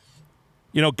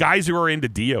 you know, guys who are into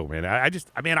Dio, man. I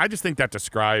just think that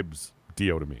describes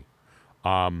Dio to me.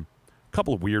 A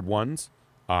couple of weird ones.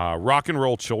 Rock and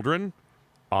Roll Children,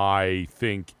 I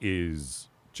think is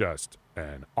just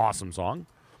an awesome song.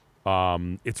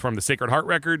 It's from the Sacred Heart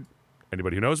record.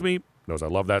 Anybody who knows me knows I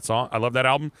love that song. I love that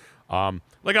album.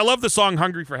 Like, I love the song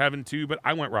Hungry for Heaven too, but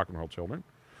I went Rock and Roll Children.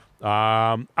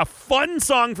 A fun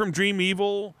song from Dream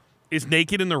Evil is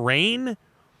Naked in the Rain.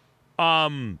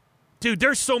 Dude,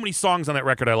 there's so many songs on that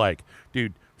record I like.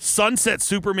 Dude, Sunset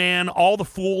Superman, All the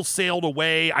Fools Sailed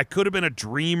Away, I Could Have Been a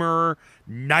Dreamer,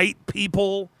 Night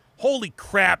People. Holy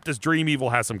crap, does Dream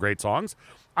Evil have some great songs.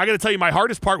 I got to tell you, my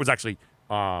hardest part was actually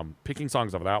picking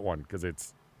songs off of that one because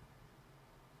it's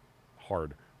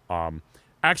hard.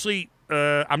 Actually,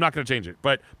 I'm not going to change it.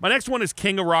 But my next one is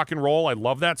King of Rock and Roll. I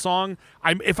love that song.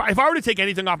 If I were to take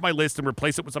anything off my list and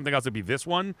replace it with something else, it'd be this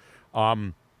one.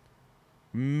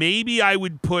 Maybe I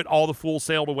would put All the Fools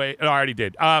Sailed Away. No, I already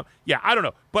did. Yeah, I don't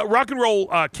know. But Rock and Roll,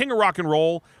 King of Rock and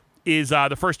Roll is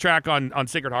the first track on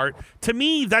Sacred Heart. To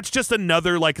me, that's just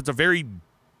another, like, it's a very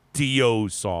Dio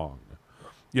song.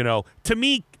 You know, to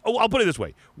me, I'll put it this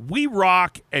way. We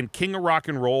Rock and King of Rock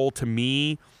and Roll, to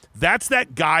me, that's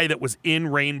that guy that was in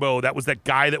Rainbow. That was that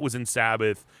guy that was in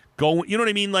Sabbath. You know what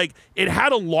I mean? Like, it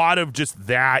had a lot of just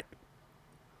that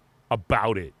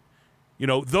about it. You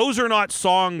know, those are not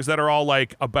songs that are all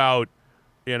like about,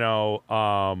 I don't know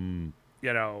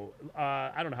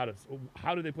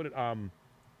how do they put it? I'm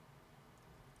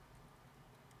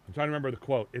trying to remember the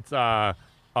quote. It's how's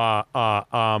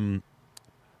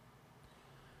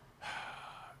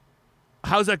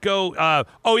that go?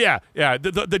 Oh yeah.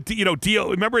 The Dio.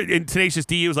 Remember in Tenacious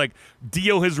D, it was like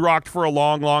Dio has rocked for a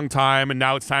long, long time, and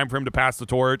now it's time for him to pass the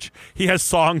torch. He has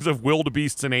songs of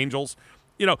wildebeests and angels.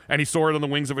 You know, and he soared on the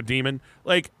wings of a demon.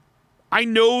 Like, I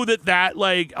know that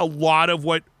like a lot of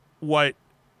what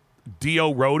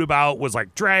Dio wrote about was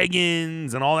like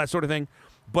dragons and all that sort of thing.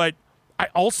 But I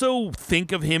also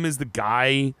think of him as the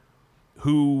guy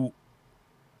who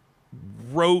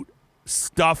wrote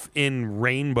stuff in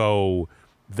Rainbow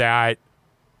that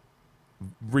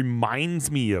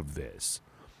reminds me of this.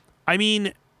 I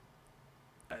mean,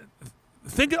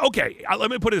 let me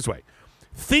put it this way.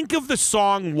 Think of the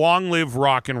song Long Live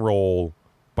Rock and Roll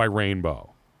by Rainbow.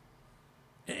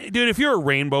 Dude, if you're a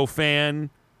Rainbow fan,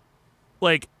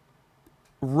 like,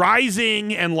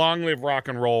 Rising and Long Live Rock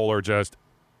and Roll are just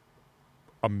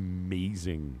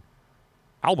amazing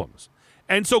albums.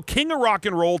 And so King of Rock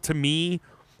and Roll, to me,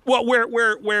 well,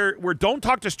 where Don't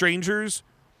Talk to Strangers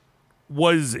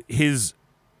was his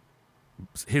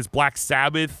Black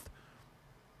Sabbath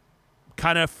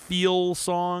kind of feel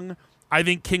song. I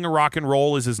think King of Rock and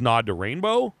Roll is his nod to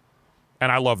Rainbow,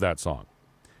 and I love that song.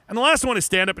 And the last one is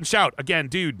Stand Up and Shout. Again,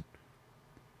 dude,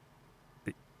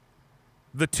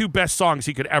 the two best songs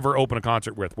he could ever open a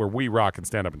concert with were We Rock and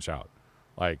Stand Up and Shout.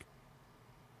 Like,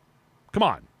 come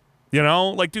on. You know?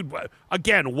 Like, dude,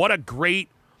 again, what a great...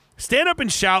 Stand Up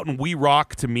and Shout and We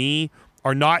Rock, to me,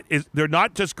 they're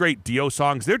not just great Dio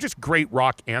songs. They're just great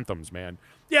rock anthems, man.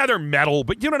 Yeah, they're metal,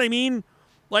 but you know what I mean?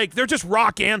 Like, they're just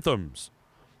rock anthems.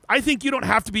 I think you don't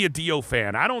have to be a Dio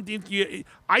fan.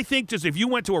 I think just if you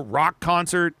went to a rock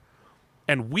concert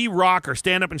and We Rock or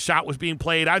Stand Up and Shout was being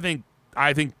played, I think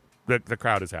the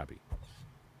crowd is happy.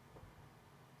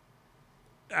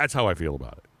 That's how I feel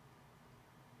about it.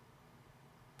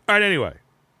 All right, anyway.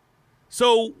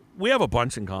 So we have a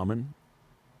bunch in common.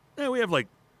 Yeah, we have like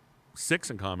 6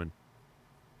 in common.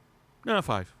 No,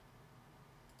 5.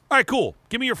 All right, cool.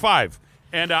 Give me your 5.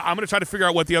 And I'm going to try to figure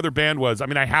out what the other band was. I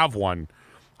mean, I have one.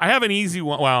 I have an easy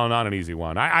one. Well, not an easy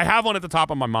one. I have one at the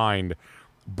top of my mind,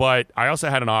 but I also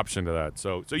had an option to that.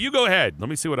 So you go ahead. Let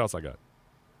me see what else I got.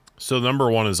 So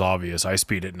number 1 is obvious. I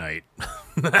Speed at Night.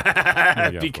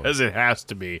 Because it has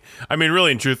to be. I mean,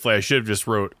 really and truthfully, I should have just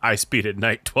wrote I Speed at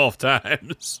Night 12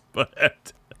 times.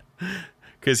 But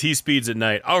because he speeds at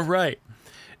night. All right.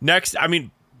 Next, I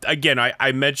mean, again,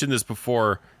 I mentioned this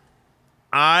before.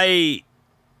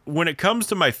 When it comes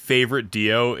to my favorite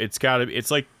Dio, it's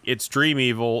Dream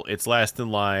Evil, it's Last in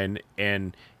Line,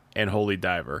 and Holy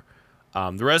Diver.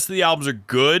 The rest of the albums are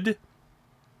good.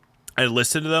 I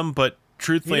listen to them, but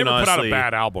truthfully and honestly, put out a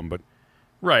bad album, but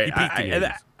right. He peaked in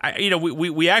the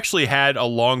 80s. We actually had a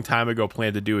long time ago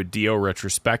planned to do a Dio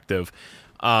retrospective.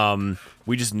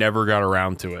 We just never got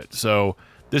around to it. So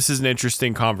this is an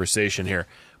interesting conversation here.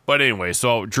 But anyway,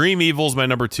 so Dream Evil's my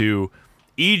number 2.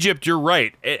 Egypt, you're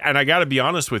right. And I got to be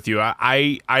honest with you.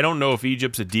 I don't know if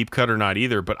Egypt's a deep cut or not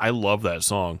either, but I love that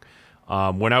song.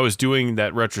 When I was doing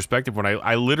that retrospective, when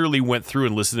I literally went through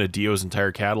and listened to Dio's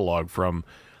entire catalog from...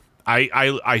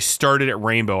 I started at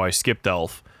Rainbow. I skipped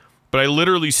Elf. But I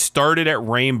literally started at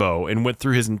Rainbow and went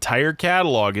through his entire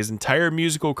catalog, his entire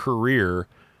musical career,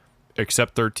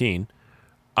 except 13.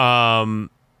 From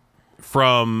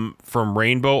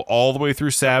Rainbow all the way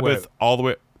through Sabbath, all the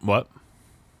way... What?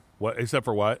 What? Except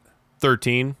for what?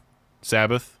 13,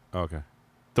 Sabbath. Okay.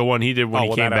 The one he did when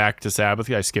he came back to Sabbath.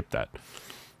 Yeah, I skipped that.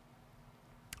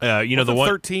 The one...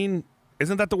 13,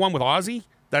 isn't that the one with Ozzy?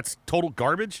 That's total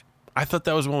garbage? I thought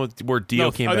that was one where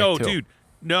Dio came back too. No, dude.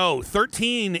 No,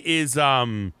 13 is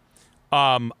that's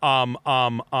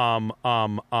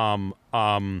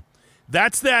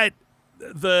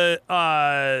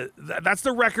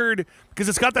the record because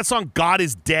it's got that song God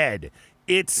Is Dead.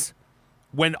 It's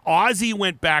when Ozzy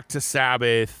went back to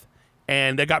Sabbath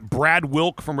and they got Brad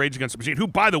Wilk from Rage Against the Machine, who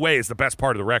by the way is the best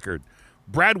part of the record.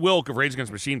 Brad Wilk of Rage Against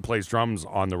the Machine plays drums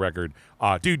on the record.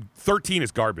 Dude, 13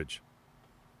 is garbage.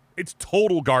 It's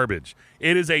total garbage.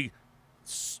 It is a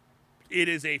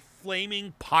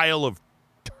flaming pile of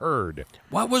turd.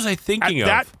 What was I thinking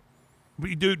of?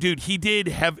 Dude, he did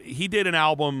an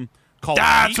album called...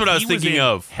 That's what I was thinking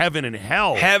of. Heaven and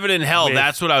Hell. Heaven and Hell.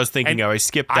 That's what I was thinking of. I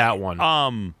skipped that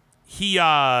one.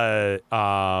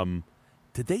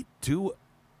 Did they do...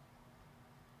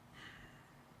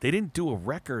 They didn't do a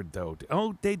record, though.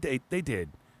 Oh, they did.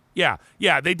 Yeah,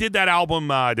 they did that album,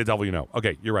 The Devil You Know.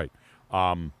 Okay, you're right.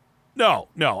 No,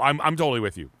 I'm totally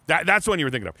with you. That's the one you were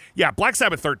thinking of. Yeah, Black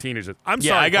Sabbath 13 is just... I'm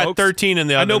sorry, I got folks. 13 in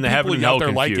the Heaven and Hell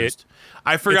confused. Like it.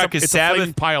 I forgot because Sabbath... It's a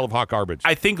flaming pile of hot garbage.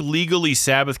 I think legally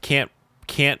Sabbath can't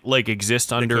like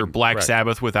exist under Black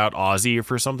Sabbath without Ozzy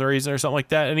for some reason or something like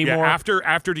that anymore. Yeah,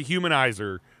 after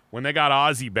Dehumanizer, when they got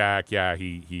Ozzy back, yeah,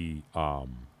 he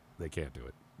they can't do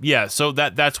it. Yeah, so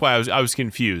that's why I was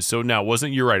confused. So no,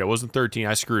 you're right. It wasn't 13.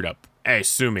 I screwed up. Hey,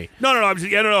 sue me. No. I'm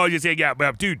just saying, yeah,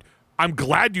 but dude, I'm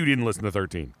glad you didn't listen to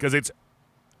 13 because it's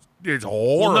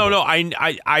horrible. Well, no.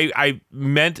 I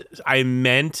meant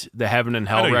the Heaven and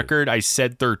Hell record. I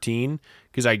said 13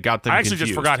 because I got them. I actually confused.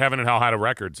 just forgot Heaven and Hell had a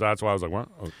record, so that's why I was like, what?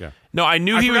 Oh, yeah. No, I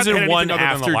knew he was in one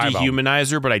after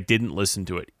Dehumanizer, but I didn't listen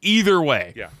to it. Either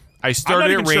way, yeah. I started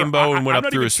at Rainbow and went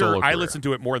up through a solo career. I listened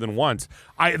to it more than once.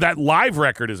 That live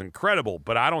record is incredible,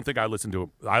 but I don't think I listened to it.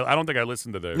 I don't think I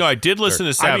listened to the... No, I did listen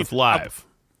to Sabbath live.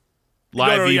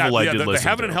 Live Evil, I did listen to. The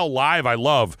Heaven and Hell live, I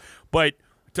love. But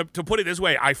to put it this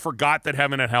way, I forgot that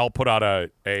Heaven and Hell put out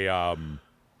an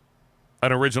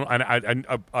original, an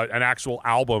actual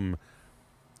album.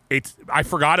 I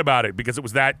forgot about it because it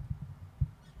was that...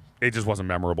 It just wasn't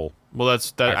memorable. Well,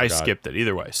 I skipped it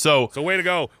either way. So way to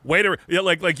go.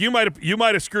 Like you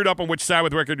might have screwed up on which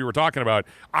Sabbath record you were talking about.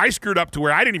 I screwed up to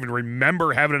where I didn't even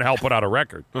remember Heaven and Hell put out a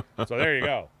record. So there you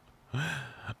go.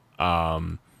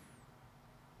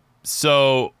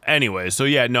 So anyway, so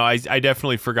yeah, no, I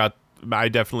definitely forgot. I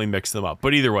definitely mixed them up.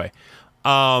 But either way,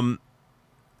 but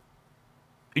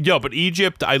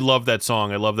Egypt, I love that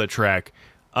song. I love that track.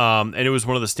 And it was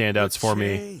one of the standouts for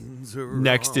me.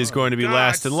 Next is going to be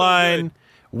Last in Line. Good.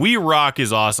 We Rock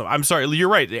is awesome. I'm sorry, you're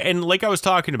right. And like I was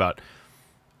talking about,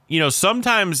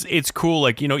 sometimes it's cool,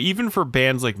 like, even for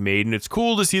bands like Maiden, it's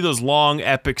cool to see those long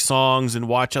epic songs and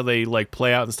watch how they like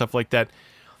play out and stuff like that.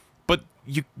 But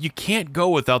you can't go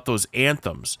without those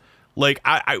anthems. Like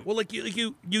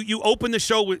you open the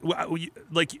show with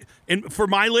and for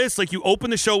my list, like you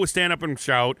open the show with Stand Up and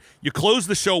Shout, you close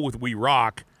the show with We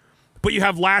Rock, but you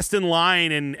have Last in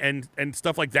Line and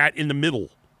stuff like that in the middle.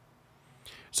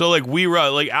 So like We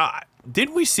Rock,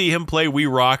 did we see him play We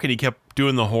Rock and he kept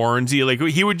doing the horns? He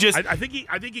would just. I think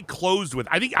he closed with.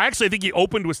 I think he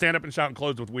opened with Stand Up and Shout and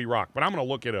closed with We Rock. But I'm gonna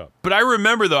look it up. But I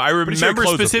remember though. I remember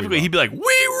specifically. He'd be like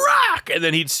We Rock, and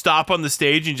then he'd stop on the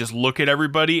stage and just look at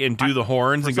everybody and do the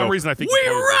horns and go. For some reason, I think We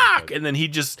Rock, and then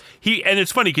and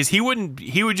it's funny because he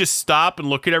would just stop and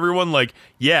look at everyone like,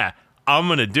 yeah, I'm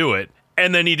gonna do it,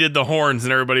 and then he did the horns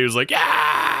and everybody was like,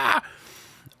 yeah.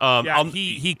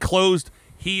 He closed.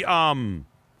 He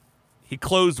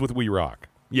closed with We Rock.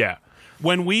 Yeah.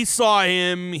 When we saw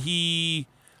him, he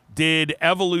did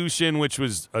Evolution, which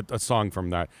was a song from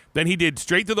that. Then he did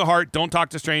Straight to the Heart, Don't Talk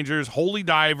to Strangers, Holy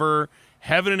Diver,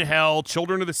 Heaven and Hell,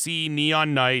 Children of the Sea,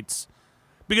 Neon Nights.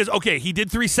 Because, okay, he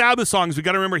did 3 Sabbath songs. We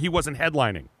got to remember he wasn't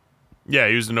headlining. Yeah,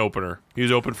 he was an opener. He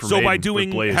was open for So Maiden by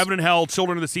doing Heaven and Hell,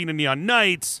 Children of the Sea, and Neon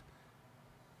Nights,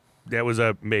 that was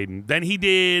a Maiden. Then he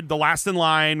did The Last in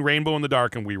Line, Rainbow in the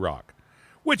Dark, and We Rock.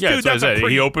 Which, dude,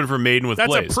 he opened for Maiden with Blaze.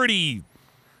 That's a pretty,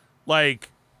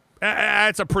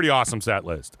 that's a pretty awesome set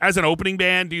list. As an opening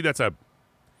band, dude, that's a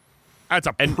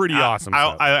pretty awesome set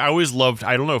list. I always loved,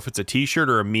 I don't know if it's a t-shirt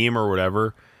or a meme or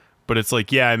whatever, but it's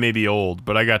like, yeah, I may be old,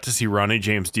 but I got to see Ronnie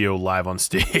James Dio live on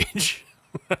stage.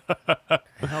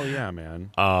 Hell yeah,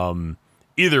 man.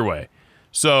 Either way.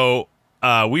 So,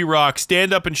 We Rock,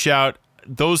 Stand Up and Shout,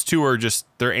 those two are just,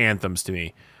 they're anthems to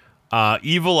me.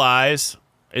 Evil Eyes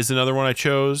is another one I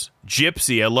chose.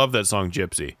 Gypsy, I love that song,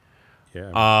 Gypsy.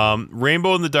 Yeah.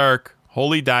 Rainbow in the Dark,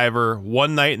 Holy Diver,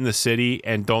 One Night in the City,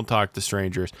 and Don't Talk to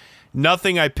Strangers.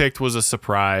 Nothing I picked was a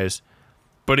surprise.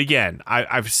 But again,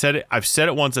 I've said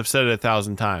it once, I've said it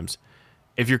 1,000 times.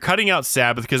 If you're cutting out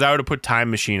Sabbath, because I would have put Time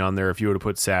Machine on there if you would have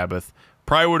put Sabbath.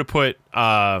 Probably would have put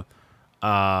I'm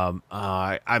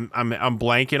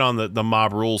blanking on the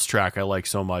Mob Rules track I like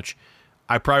so much.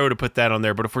 I probably would have put that on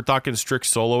there, but if we're talking strict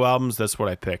solo albums, that's what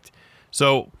I picked.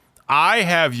 So I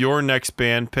have your next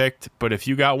band picked, but if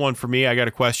you got one for me, I got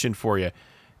a question for you.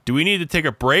 Do we need to take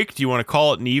a break? Do you want to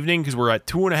call it an evening? Because we're at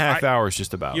 2.5 hours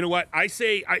just about. You know what? I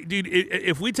say, dude,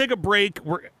 if we take a break,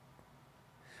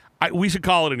 we should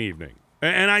call it an evening.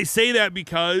 And I say that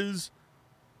because,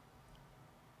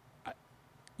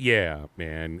 yeah,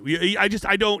 man. I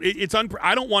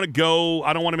don't want to go.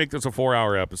 I don't want to make this a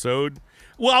 4-hour episode.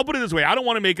 Well, I'll put it this way. I don't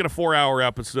want to make it a 4-hour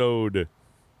episode.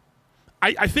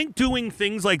 I think doing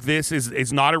things like this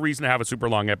is not a reason to have a super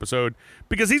long episode,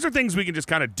 because these are things we can just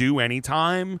kind of do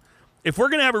anytime. If we're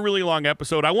going to have a really long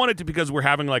episode, I want it to because we're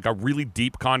having like a really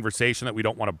deep conversation that we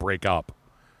don't want to break up.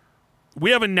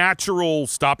 We have a natural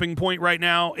stopping point right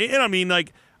now. And I mean,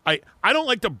 like, I don't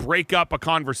like to break up a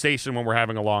conversation when we're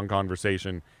having a long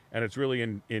conversation. And it's really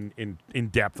in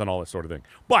depth and all this sort of thing.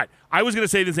 But I was going to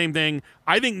say the same thing.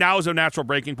 I think now is a natural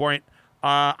breaking point.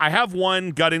 I have one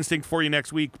gut instinct for you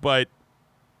next week, but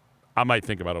I might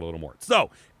think about it a little more.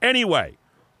 So, anyway,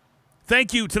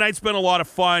 thank you. Tonight's been a lot of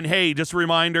fun. Hey, just a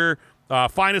reminder,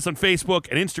 find us on Facebook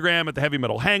and Instagram at The Heavy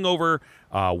Metal Hangover.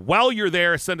 While you're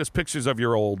there, send us pictures of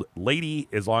your old lady,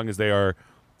 as long as they are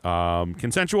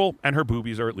consensual and her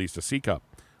boobies are at least a C cup.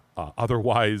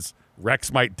 Otherwise,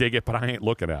 Rex might dig it, but I ain't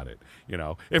looking at it.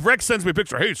 If Rex sends me a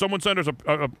picture, hey, someone send us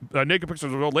a naked picture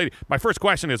of an old lady, my first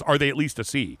question is, are they at least a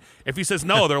C? If he says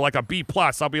no, they're like a B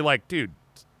plus, I'll be like, dude,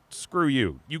 screw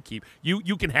you. You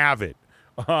can have it.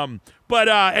 But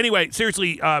anyway,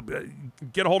 seriously,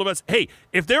 get a hold of us. Hey,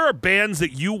 if there are bands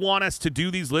that you want us to do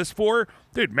these lists for,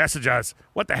 dude, message us.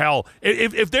 What the hell?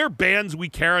 If there are bands we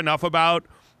care enough about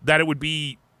that it would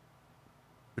be,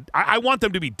 I want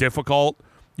them to be difficult.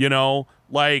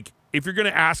 Like, if you're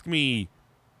going to ask me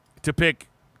to pick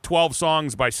 12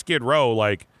 songs by Skid Row,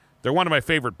 like, they're one of my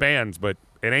favorite bands, but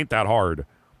it ain't that hard,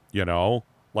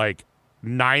 Like,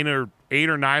 8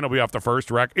 or 9 will be off the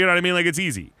first record. You know what I mean? Like, it's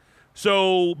easy.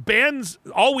 So, bands,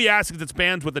 all we ask is it's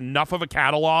bands with enough of a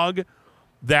catalog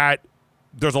that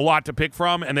there's a lot to pick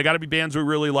from, and they got to be bands we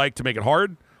really like to make it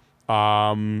hard.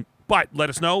 But let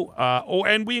us know,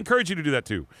 and we encourage you to do that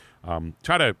too.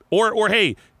 Try to, or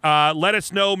hey, let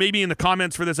us know maybe in the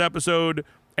comments for this episode,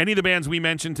 any of the bands we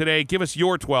mentioned today. Give us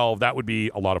your 12. That would be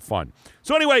a lot of fun.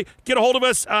 So anyway, get a hold of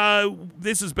us.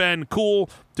 This has been cool.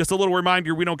 Just a little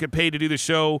reminder: we don't get paid to do this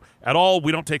show at all.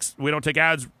 We don't take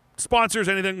ads, sponsors,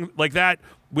 anything like that.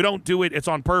 We don't do it. It's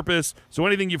on purpose. So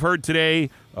anything you've heard today,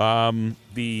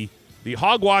 the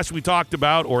hogwash we talked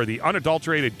about, or the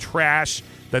unadulterated trash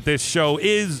that this show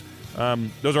is,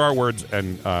 those are our words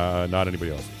and not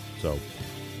anybody else. So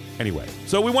anyway,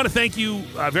 so we want to thank you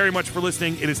very much for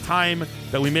listening. It is time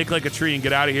that we make like a tree and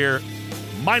get out of here.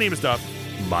 My name is Duff.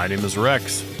 My name is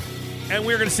Rex. And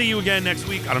we're going to see you again next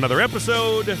week on another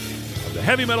episode of the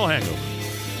Heavy Metal Hangover.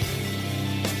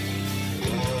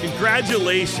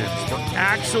 Congratulations for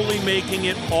actually making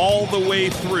it all the way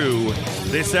through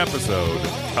this episode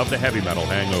of the Heavy Metal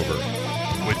Hangover.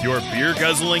 With your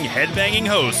beer-guzzling, head-banging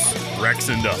hosts, Rex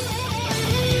and Duff.